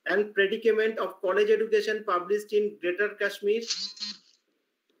 and Predicament of College Education, published in Greater Kashmir.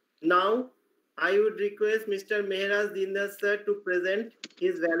 Now, I would request Mr. Mehraj Dindar sir to present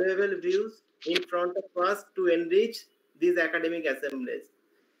his valuable views in front of us to enrich these academic assemblies.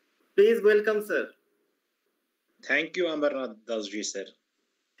 Please welcome, sir. Thank you, Amarnath Dasji, sir.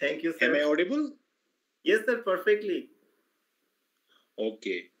 Thank you, sir. Am I audible? Yes, sir, perfectly.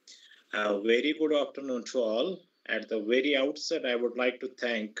 Okay. Very good afternoon to all. At the very outset, I would like to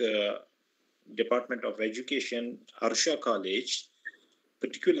thank Department of Education, Arsha College,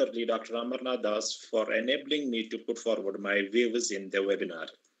 particularly Dr. Amarnath Das, for enabling me to put forward my views in the webinar.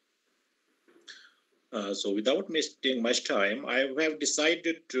 So without wasting much time, I have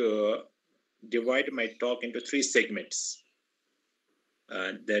decided to divide my talk into 3 segments.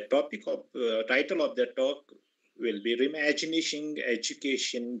 The title of the talk will be Reimagining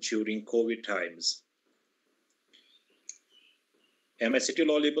Education During COVID Times. Am I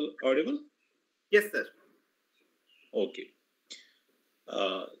still audible? Yes, sir. Okay.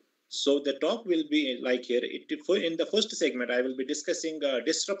 So the talk will be like here. In the first segment, I will be discussing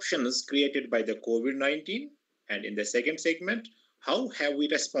disruptions created by the COVID-19. And in the second segment, how have we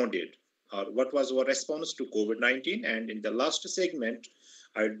responded? Or what was our response to COVID-19? And in the last segment,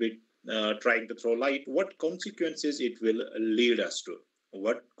 I will be trying to throw light what consequences it will lead us to.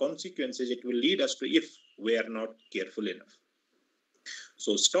 What consequences it will lead us to if we are not careful enough.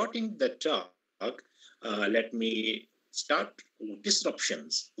 So starting the talk, let me start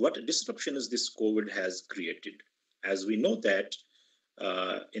disruptions. What disruptions this COVID has created? As we know that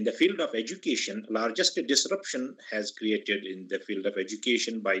in the field of education, largest disruption has created in the field of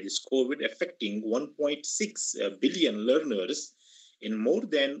education by this COVID, affecting 1.6 billion learners in more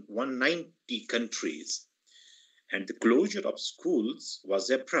than 190 countries. And the closure of schools was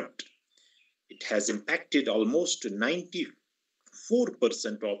abrupt. It has impacted almost 94%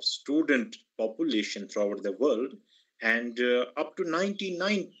 of student population throughout the world, and up to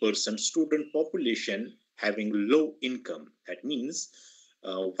 99% student population having low income. That means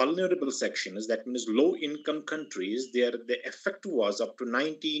vulnerable sections, that means low income countries, there the effect was up to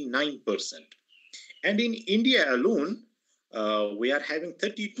 99%. And in India alone, we are having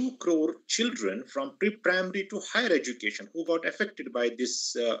 32 crore children from pre-primary to higher education who got affected by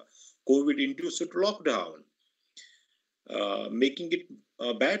this COVID-induced lockdown. Making it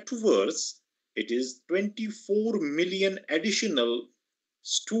bad to worse, it is 24 million additional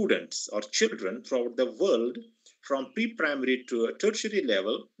students or children throughout the world from pre-primary to a tertiary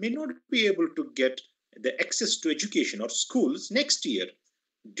level may not be able to get the access to education or schools next year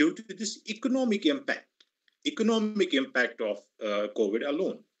due to this economic impact of COVID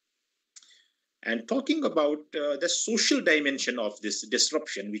alone. And talking about the social dimension of this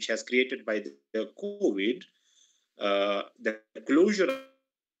disruption, which has created by the COVID, the closure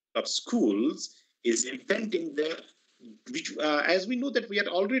of schools is impending which, as we know that we are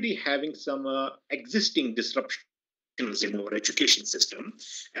already having some existing disruptions in our education system,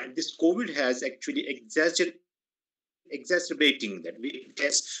 and this COVID has actually exacerbating that. It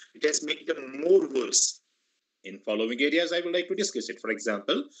has made them more worse. In following areas, I would like to discuss it. For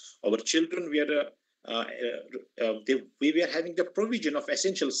example, our children, we were having the provision of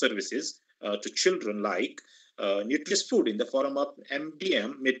essential services to children like nutritious food in the form of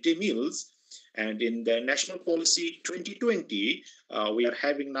MDM, midday meals, and in the National Policy 2020, we are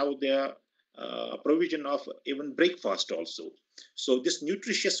having now the provision of even breakfast also. So this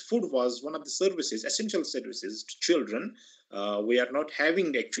nutritious food was one of the services, essential services to children. We are not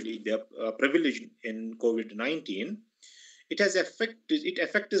having actually the privilege in COVID-19. It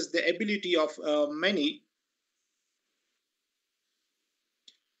affects the ability of many.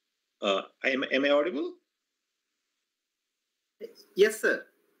 Am I audible? Yes, sir.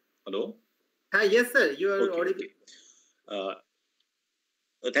 Hello? Hi, yes, sir. You are audible.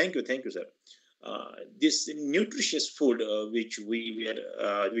 Thank you, sir. This nutritious food which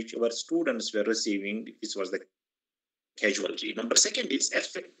which our students were receiving, this was the casualty. Number second is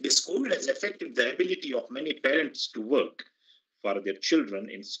this COVID has affected the ability of many parents to work for their children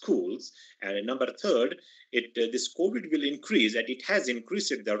in schools. And number third, this COVID will increase, and it has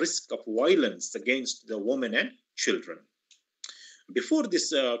increased the risk of violence against the women and children. Before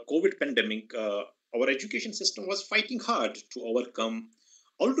this COVID pandemic, our education system was fighting hard to overcome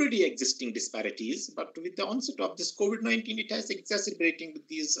already existing disparities, but with the onset of this COVID-19, it has exacerbating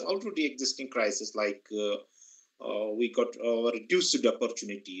these already existing crises, like we got reduced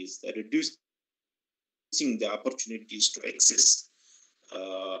opportunities, reducing the opportunities to access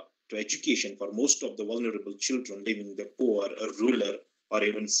to education for most of the vulnerable children living in the poor, rural, or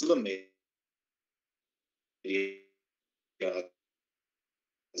even slum areas.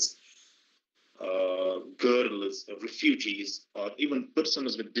 Girls, refugees, or even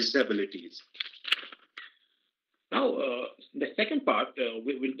persons with disabilities. Now, the second part,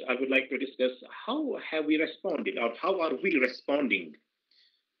 I would like to discuss how have we responded, or how are we responding?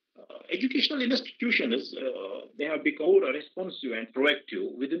 Educational institutions, they have become more responsive and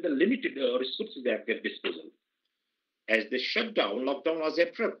proactive within the limited resources at their disposal. As the lockdown was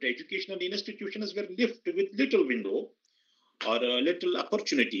abrupt, educational institutions were left with little window or little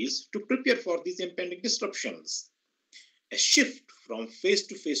opportunities to prepare for these impending disruptions. A shift from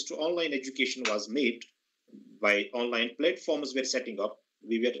face-to-face to online education was made by online platforms were setting up.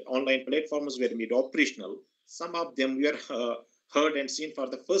 Online platforms were made operational. Some of them were heard and seen for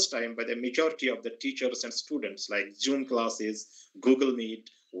the first time by the majority of the teachers and students, like Zoom classes, Google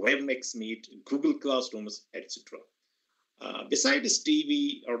Meet, WebEx Meet, Google Classrooms, etc. Besides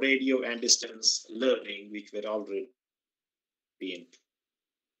TV, radio, and distance learning, which were already in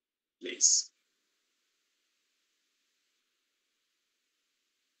place.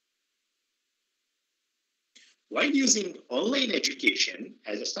 While using online education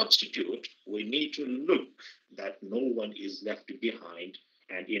as a substitute, we need to look that no one is left behind,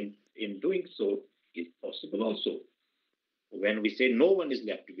 and in doing so, it's possible also. When we say no one is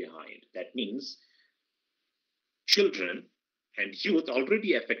left behind, that means children and youth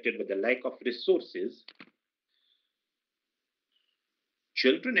already affected by the lack of resources.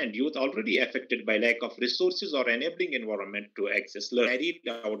 Children and youth already affected by lack of resources or enabling environment to access learning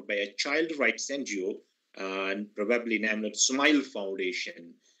carried out by a child rights NGO and probably named Smile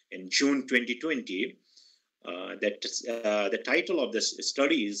Foundation in June 2020. The title of this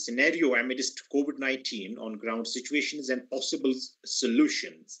study is Scenario Amidst COVID-19 on Ground Situations and Possible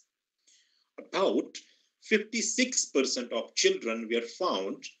Solutions. About 56% of children were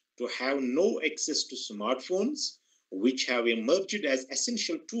found to have no access to smartphones, which have emerged as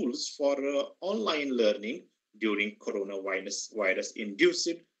essential tools for online learning during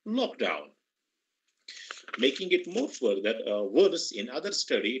coronavirus-induced lockdown. Making it more further worse, in other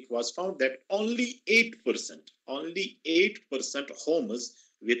study, it was found that only 8% homes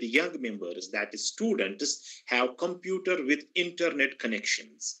with young members, that is students, have computer with internet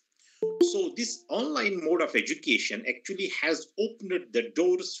connections. So this online mode of education actually has opened the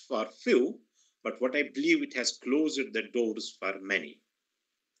doors for few, but what I believe it has closed the doors for many.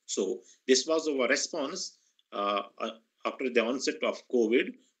 So this was our response after the onset of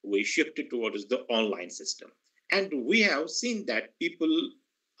COVID. We shifted towards the online system. And we have seen that people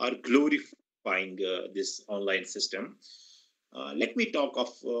are glorifying this online system. Let me talk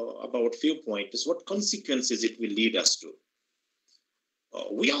about few points, what consequences it will lead us to.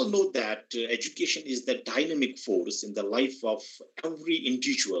 We all know that education is the dynamic force in the life of every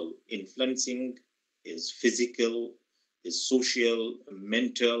individual, influencing his physical, his social,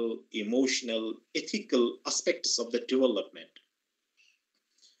 mental, emotional, ethical aspects of the development.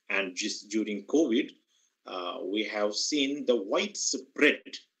 And just during COVID, we have seen the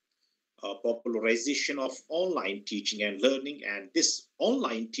widespread popularization of online teaching and learning. And this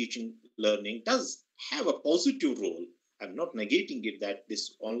online teaching learning does have a positive role. I'm not negating it that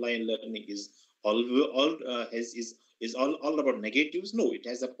this online learning is all about negatives. No, it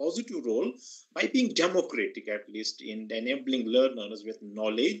has a positive role by being democratic, at least in enabling learners with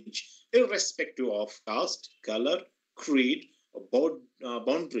knowledge, irrespective of caste, color, creed,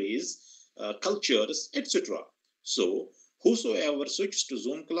 boundaries, cultures, etc. So whosoever switches to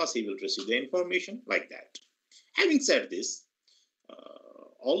Zoom class, he will receive the information like that. Having said this,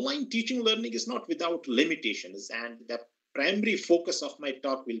 online teaching learning is not without limitations, and the primary focus of my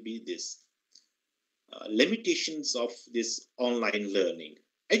talk will be this. Limitations of this online learning.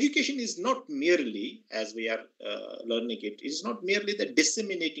 Education is not merely, as we are learning it, is not merely the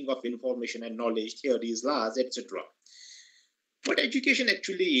disseminating of information and knowledge, theories, laws, etc. What education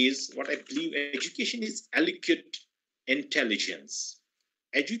actually is, what I believe, education is adequate intelligence.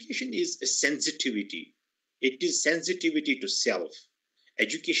 Education is a sensitivity. It is sensitivity to self.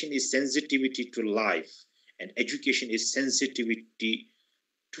 Education is sensitivity to life. And education is sensitivity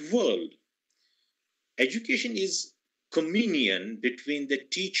to world. Education is communion between the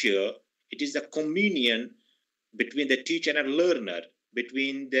teacher. It is a communion between the teacher and learner,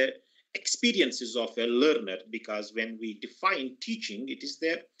 between the experiences of a learner, because when we define teaching, it is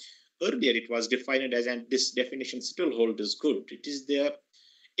there. Earlier it was defined as, and this definition still holds good, it is the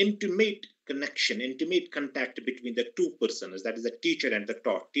intimate connection, intimate contact between the two persons, that is the teacher and the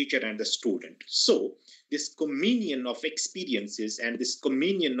taught, teacher and the student. So this communion of experiences and this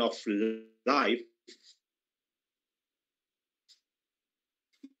communion of life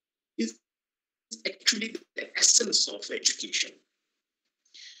is actually the essence of education.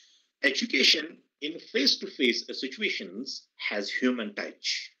 Education in face-to-face situations has human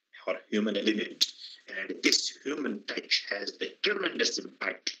touch or human element, and this human touch has a tremendous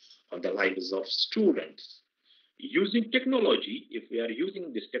impact on the lives of students. Using technology, if we are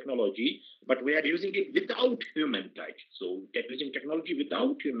using this technology, but we are using it without human touch. So using technology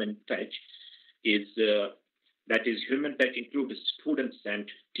without human touch is, that is human touch includes students and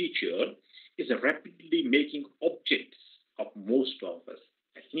teacher, is rapidly making objects of most of us.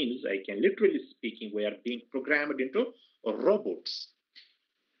 That means, I can literally speaking, we are being programmed into robots.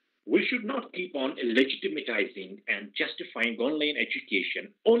 We should not keep on legitimatizing and justifying online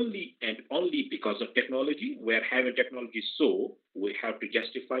education only and only because of technology. We are having technology, so we have to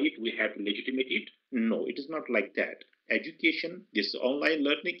justify it, we have to legitimate it. No, it is not like that. Education, this online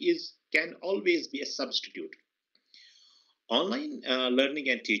learning can always be a substitute. Online learning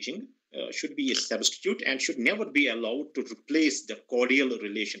and teaching should be a substitute and should never be allowed to replace the cordial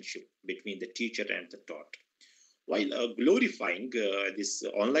relationship between the teacher and the taught. While glorifying this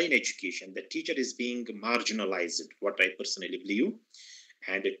online education, the teacher is being marginalized, what I personally believe.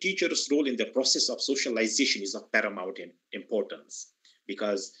 And the teacher's role in the process of socialization is of paramount importance,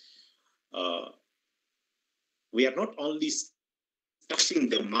 because we are not only stuffing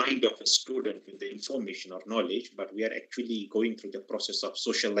the mind of a student with the information or knowledge, but we are actually going through the process of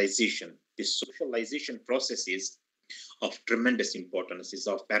socialization. This socialization process is of tremendous importance, is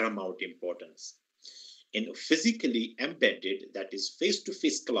of paramount importance. In a physically embedded, that is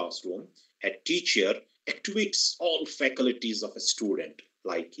face-to-face classroom, a teacher activates all faculties of a student,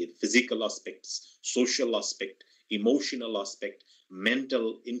 like physical aspects, social aspect, emotional aspect,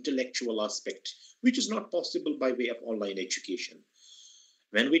 mental, intellectual aspect, which is not possible by way of online education.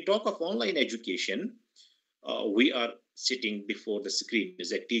 When we talk of online education, we are sitting before the screen.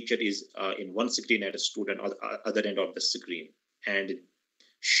 As a teacher is in one screen and a student on the other end of the screen, and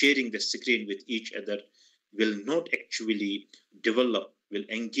sharing the screen with each other will not actually develop, will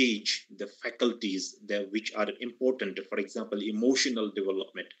engage the faculties which are important. For example, emotional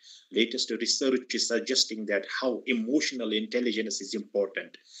development. Latest research is suggesting that how emotional intelligence is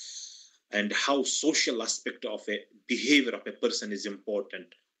important and how social aspect of a behavior of a person is important.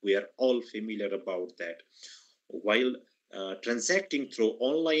 We are all familiar about that. While transacting through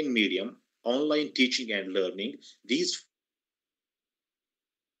online medium, online teaching and learning, these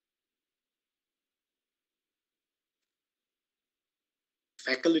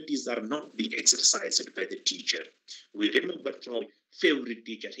faculties are not being exercised by the teacher. We remember from favorite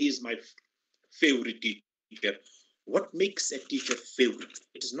teacher. He is my favorite teacher. What makes a teacher favorite?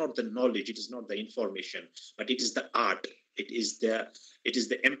 It is not the knowledge, it is not the information, but it is the art. It is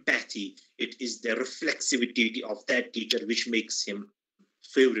the empathy. It is the reflexivity of that teacher which makes him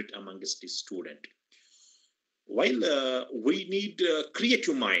favorite amongst his student. While we need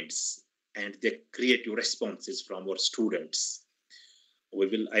creative minds and the creative responses from our students,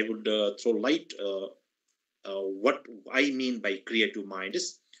 I would throw light what I mean by creative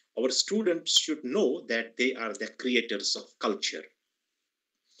minds. Our students should know that they are the creators of culture.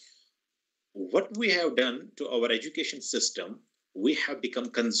 What we have done to our education system, we have become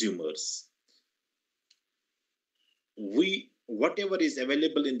consumers. Whatever is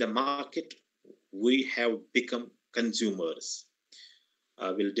available in the market, we have become consumers.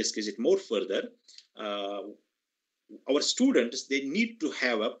 We'll discuss it more further. Our students, they need to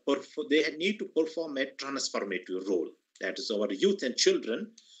perform a transformative role. That is, our youth and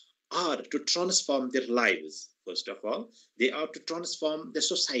children are to transform their lives. First of all, they are to transform the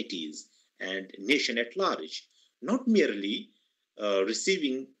societies and nation at large, not merely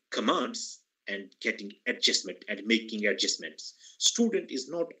receiving commands and getting adjustment and making adjustments. Student is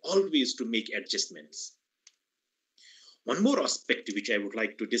not always to make adjustments. One more aspect which I would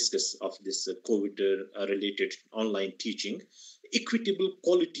like to discuss of this COVID-related online teaching, equitable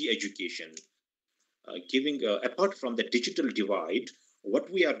quality education. Apart from the digital divide, what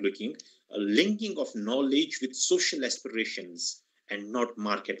we are looking, a linking of knowledge with social aspirations and not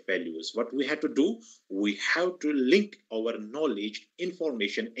market values. What we have to do, we have to link our knowledge,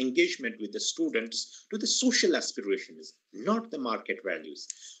 information, engagement with the students to the social aspirations, not the market values.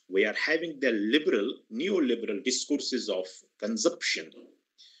 We are having the neoliberal discourses of consumption.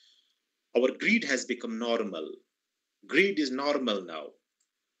 Our greed has become normal. Greed is normal now.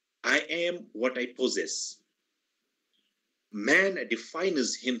 I am what I possess. Man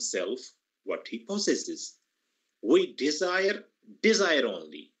defines himself what he possesses. We desire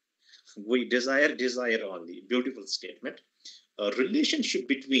only. We desire only. Beautiful statement. A relationship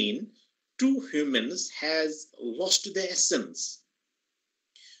between two humans has lost the essence.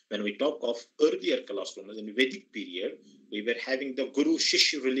 When we talk of earlier classrooms in Vedic period, we were having the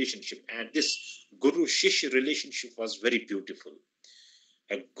Guru-Shishya relationship, and this Guru-Shishya relationship was very beautiful.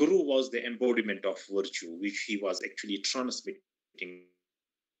 A guru was the embodiment of virtue, which he was actually transmitting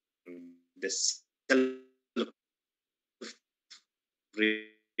the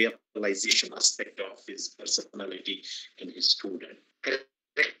self-realization aspect of his personality in his student.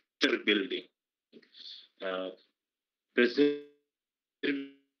 Character building,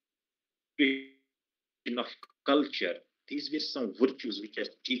 preservation of culture. These were some virtues which a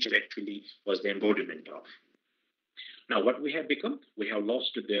teacher actually was the embodiment of. Now, what we have become, we have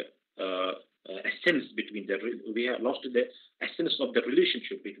lost the essence we have lost the essence of the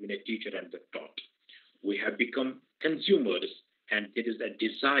relationship between a teacher and the taught. We have become consumers, and there is a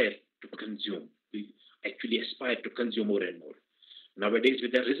desire to consume. We actually aspire to consume more and more. Nowadays,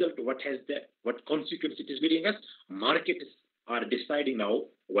 with the result, what consequence it is bringing us? Markets are deciding now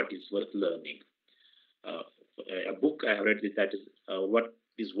what is worth learning. A book I have read that is what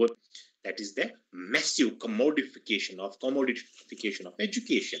is worth. That is the massive commodification of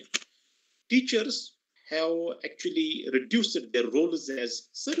education. Teachers have actually reduced their roles as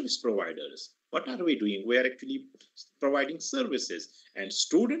service providers. What are we doing? We are actually providing services, and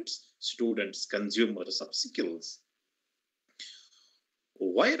students consumers of skills.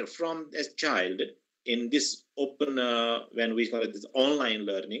 Where from as child in this open, when we call it this online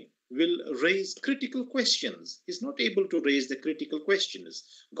learning, will raise critical questions, is not able to raise the critical questions.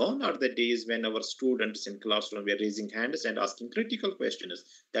 Gone are the days when our students in classroom were raising hands and asking critical questions.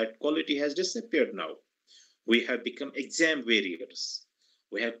 That quality has disappeared now. We have become exam warriors.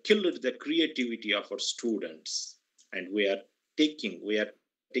 We have killed the creativity of our students, and we are taking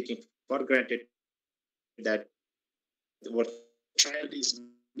for granted that our child is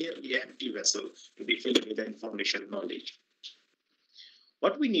merely an empty vessel to be filled with information knowledge.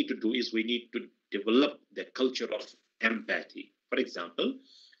 What we need to do is we need to develop the culture of empathy. For example,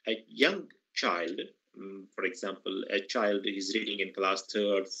 a young child, for example, a child is reading in class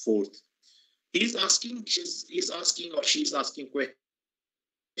 3rd, 4th, he's asking or she's asking question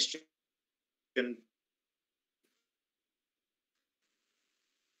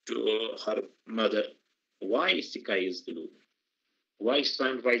to her mother, why sky is blue? Why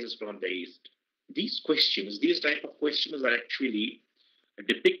sun rises from the east? These type of questions are actually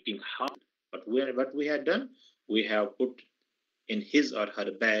depicting how, but what we have done, we have put in his or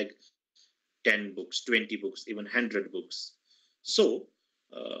her bag 10 books, 20 books, even 100 books. So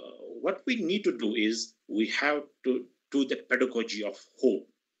what we need to do is we have to do the pedagogy of hope.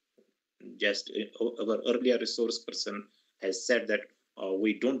 Just our earlier resource person has said that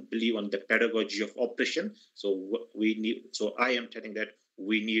we don't believe on the pedagogy of oppression. So I am telling that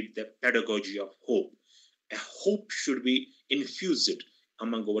we need the pedagogy of hope. A hope should be infused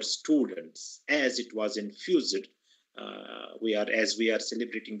among our students as it was infused. We are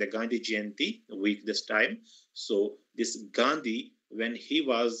celebrating the Gandhi Jayanti week this time. So this Gandhi, when he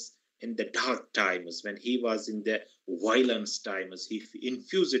was in the dark times, when he was in the violence times, he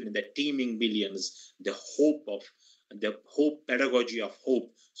infused in the teeming millions the hope pedagogy of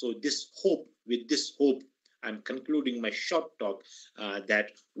hope. So with this hope, I'm concluding my short talk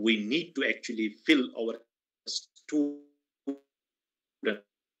that we need to actually fill our students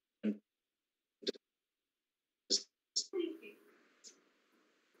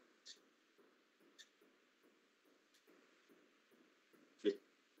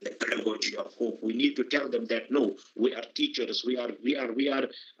the pedagogy of hope. We need to tell them that no, we are teachers. We are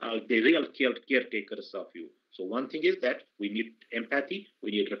the real caretakers of you. So one thing is that we need empathy,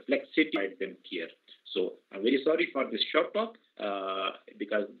 we need reflexivity, and care. So I'm very sorry for this short talk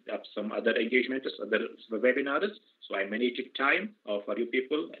because of some other engagements, other webinars. So I managed time for you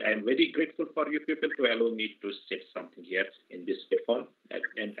people. I'm very grateful for you people to allow me to say something here in this platform.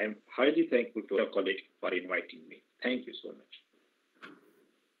 And I'm highly thankful to Arsha College for inviting me. Thank you so much.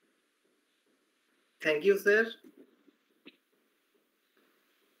 Thank you, sir.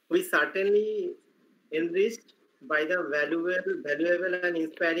 We certainly enriched by the valuable and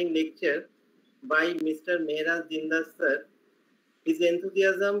inspiring lecture by Mr. Mehraj Dindas sir. His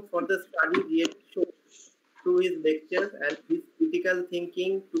enthusiasm for the study really showed through his lectures, and his critical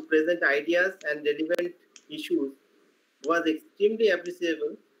thinking to present ideas and relevant issues was extremely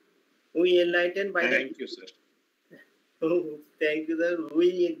appreciable. We enlightened by Thank you, sir. Thank you, sir.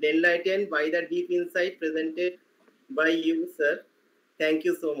 We enlightened by the deep insight presented by you, sir. Thank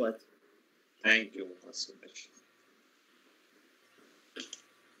you so much. Thank you so much.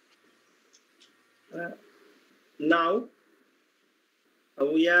 Now,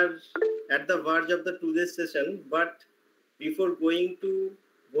 we are at the verge of the today's session, but before going to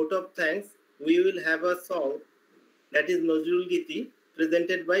vote of thanks, we will have a song that is Nazrul Giti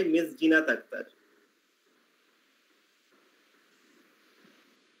presented by Ms. Jinat Akhtar.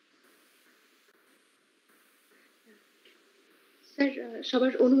 Sir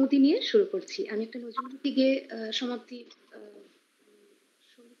সবার অনুমতি নিয়ে শুরু করছি। আমি একটা নজরুলগীতি গেয়ে সমাপ্তি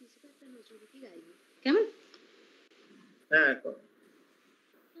সঙ্গীত হিসেবে একটা নজরুলগীতি গাইব, কেমন? হ্যাঁ।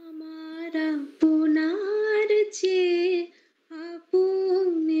 আমার আপনার চেয়ে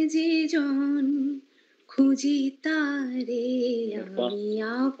আপন যে জন খুঁজি তারে আমি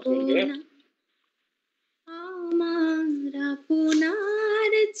আপনা, আমার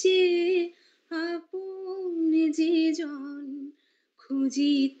আপনার চেয়ে আপন যে জন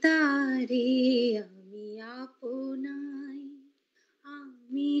খুঁজি তারে আমি আপনাই,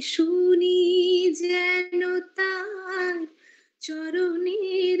 আমি শুনি যেন তার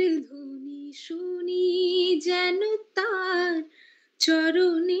চরণের ধ্বনি, শুনি যেন তার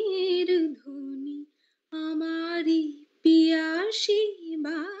চরণের ধ্বনি, আমারই পিয়াসী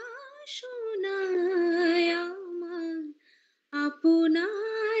বাসনায়, আমার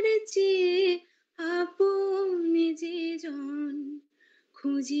আপনার চেয়ে আপন যে জন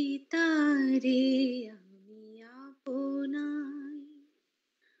খুঁজি তারে আমি আপনাই,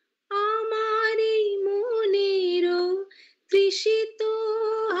 আমার এই মনেরও তৃষিত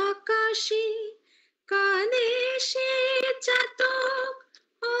আকাশে কাঁদে সে চাতক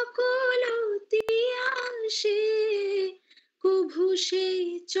অকলতি আসে, কভু সে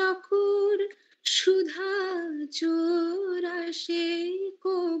চকর সুধা চোর আসে,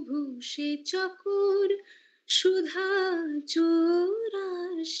 কভু সে চকর সুধা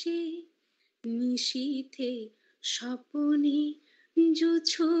চোরাশে নিশীথে স্বপনে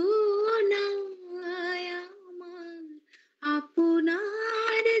জোছনায় আমার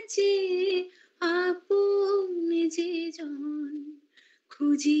আপনার চেয়ে আপন যে জন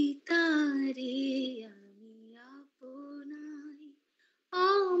খুঁজি তারে আমি আপনায়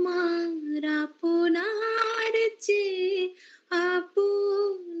আমার আপনার চেয়ে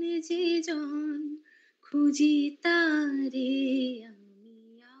আপন যে জন খুঁজি তারে আমি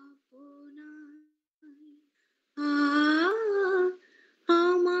আপনায়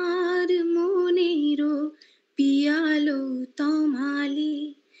আমার মনেরও পিয়ালো তমালে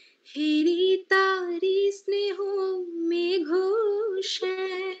হেরি তারি স্নেহ মেঘ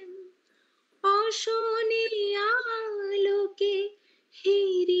শ্যাম অশনি আলোকে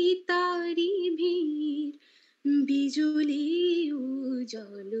হেরি তারি ভিড় বিজুলি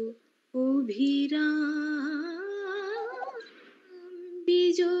উজল অভিরাম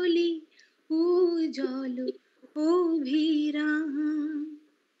বিজুলি উজল অভিরাম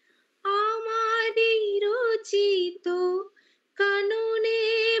আমারই রচিত কাননে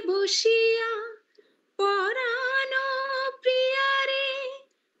বসিয়া পরাণ প্রিয়ারে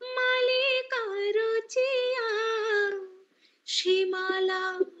মালিকা রচিয়া সীমালা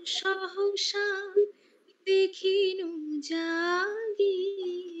সহসা দেখিনু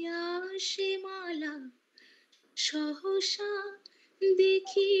জাগিয়া সীমালা সহসা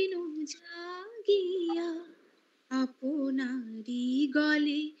দেখিনু জাগিয়া আপনারি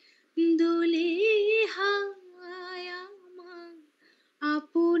গলে দোলে হায় আমার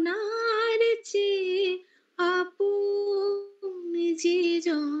আপনার চেয়ে আপন যে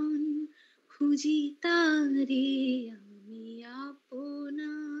জন খুঁজি তারে আমি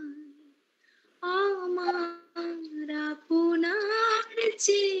আপনার আমার আপনার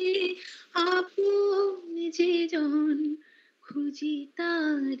চেয়ে আপন যে জন খুঁজি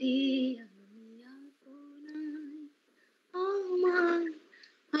তারে আমি আপনার আমার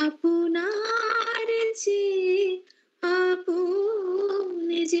আপনার চেয়ে আপন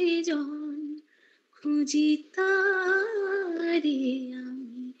যে জন খুঁজি তারে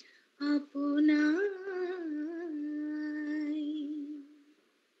আমি আপনার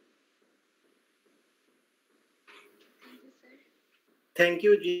Thank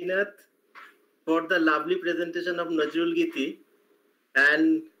you, Jinath, for the lovely presentation of Nazrul Giti and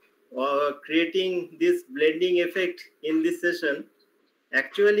creating this blending effect in this session.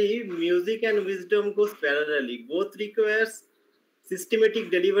 Actually, music and wisdom goes parallelly. Both requires systematic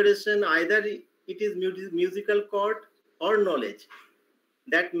deliberation. Either it is musical chord or knowledge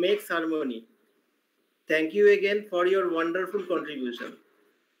that makes harmony. Thank you again for your wonderful contribution.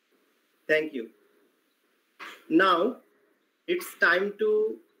 Thank you. Now, it's time to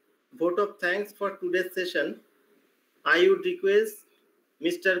vote of thanks for today's session. I would request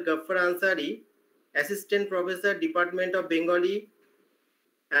Mr. Ghaffar Ansari, Assistant Professor, Department of Bengali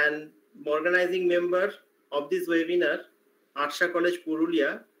and organizing member of this webinar, Arsha College, Purulia,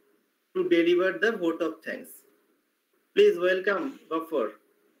 to deliver the vote of thanks. Please welcome Ghaffar.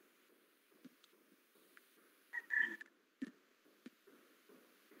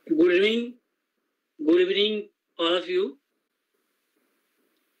 Good evening, all of you.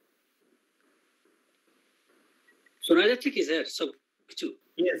 শোনা যাচ্ছে কি sir সব কিছু?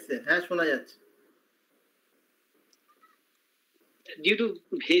 Yes, sir. হ্যাঁ শোনা যাচ্ছে। Due to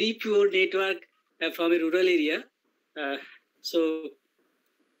very poor network from a rural area, so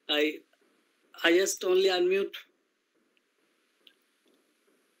I just only unmute.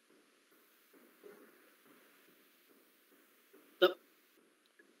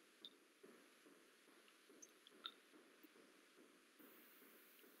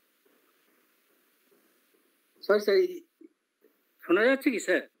 Sorry, sir. শোনা যাচ্ছে কি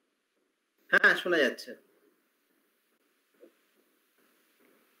স্যার? হ্যাঁ শোনা যাচ্ছে।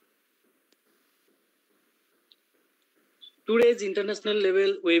 Today's international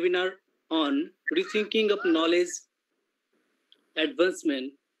level webinar on rethinking of knowledge, advancement,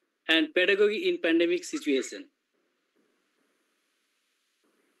 and pedagogy in pandemic situation.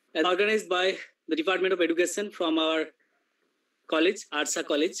 And organized by the Department of Education from our college, Arsha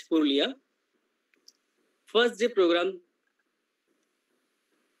College, Purulia. First day program.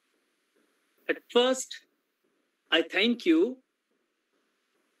 At first, I thank you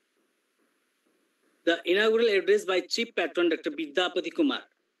the inaugural address by Chief Patron Dr. Vidyapati Kumar.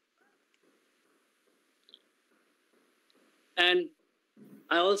 And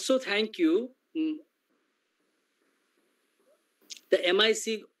I also thank you the MIC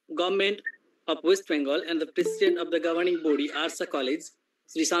government of West Bengal and the president of the governing body, Arsha College,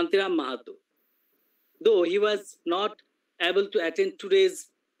 Sri Shantiram Mahato. though he was not able to attend today's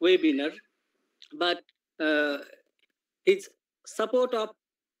webinar, but his support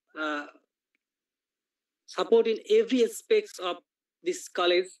in every aspect of this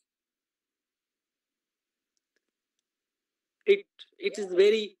college, it is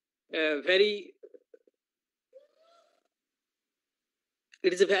very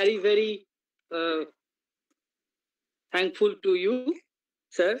very thankful to you,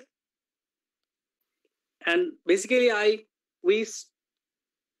 sir. And basically, I wish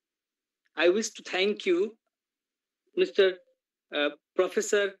to thank you, Mr.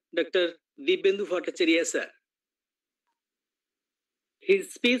 Professor Dr. Dibyendu Bhattacharya, sir.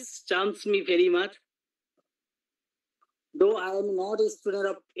 His speech charms me very much. Though I am not a student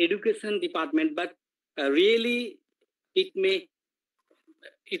of education department, but really it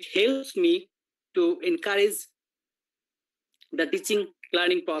helps me to encourage the teaching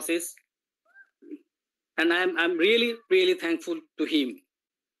learning process, and I'm really thankful to him.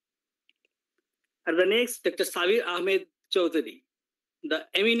 And the next, Dr. Sabir Ahmed Chaudhary, the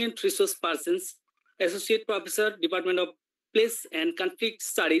eminent resource persons, Associate Professor, Department of Place and Conflict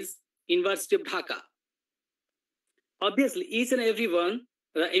Studies, University of Dhaka. Obviously, each and every one,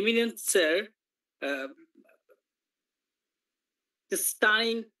 the eminent sir, the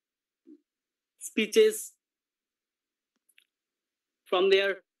stunning speeches from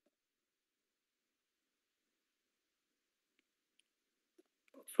their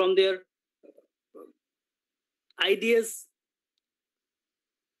ideas,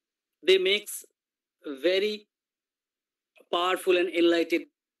 they makes very powerful and enlightened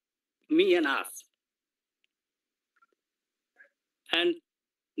me and us. And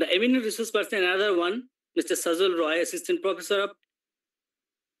the eminent resource person, another one, Mr. Sajal Roy, Assistant Professor of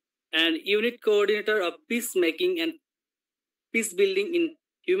and Unit Coordinator of Peacemaking and Peace Building in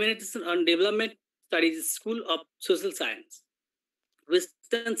Humanities and Development Studies, School of Social Science,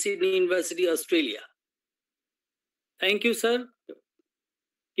 Western Sydney University, Australia. Thank you, sir.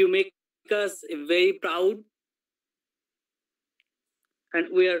 You make us very proud, and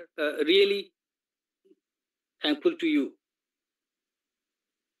we are really thankful to you.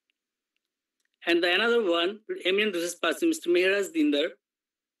 And the another one, eminent resource person, Mr. Mehraj Dindar,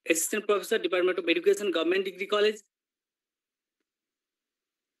 Assistant Professor, Department of Education, Government Degree College,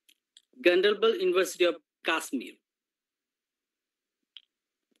 Ganderbal University of Kashmir.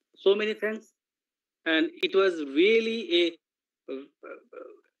 So many thanks. And it was really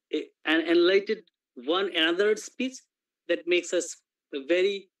an enlightened one another speech that makes us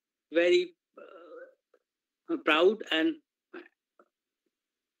very proud and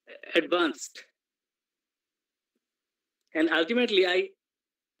advanced. And ultimately, I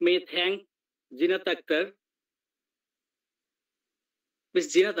may thank Jinat Akhtar,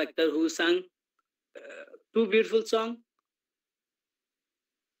 Miss Jinat Akhtar, who sang two beautiful songs.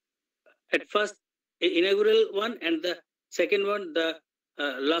 At first, the inaugural one, and the second one, the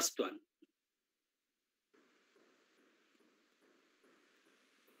last one.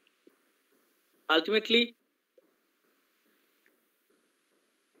 Ultimately,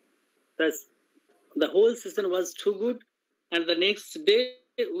 the whole session was too good, and the next day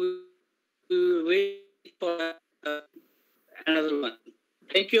we wait for another one.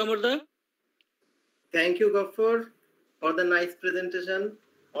 Thank you, Amarda. Thank you, Ghaffar, for the nice presentation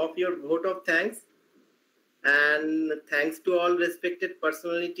of your vote of thanks. And thanks to all respected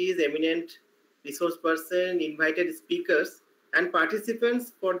personalities, eminent resource person, invited speakers, and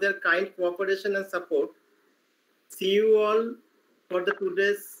participants for their kind cooperation and support. See you all for the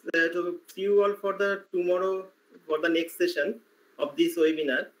see you all for the tomorrow for the next session of this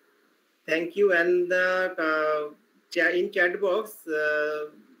webinar. Thank you. And in chat box,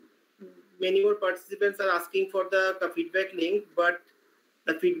 many more participants are asking for the feedback link, but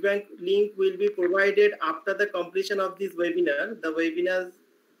the feedback link will be provided after the completion of this webinar. The webinar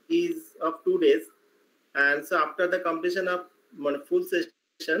is of 2 days. And so after the completion of full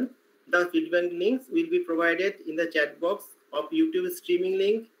session, the feedback links will be provided in the chat box of YouTube streaming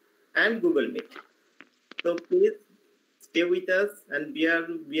link and Google Meet. So please stay with us and bear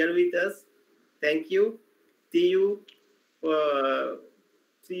with us. Thank you. See you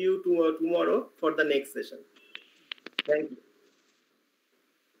tomorrow for the next session. Thank you.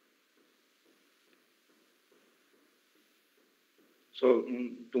 So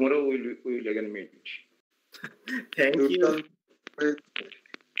tomorrow we will again meet. Thank you.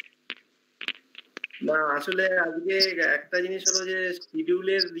 না আসলে আজকে একটা জিনিস হলো যে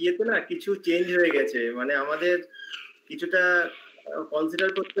শিডিউলের ইয়েতে না কিছু চেঞ্জ হয়ে গেছে, মানে আমাদের কিছুটা কনসিডার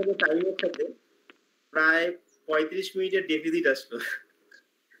করতে হবে টাইমের সাথে। প্রায় 35 মিনিটের ডেফিসিট আসলো।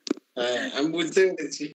 হ্যাঁ, আমি বুঝতে পেরেছি।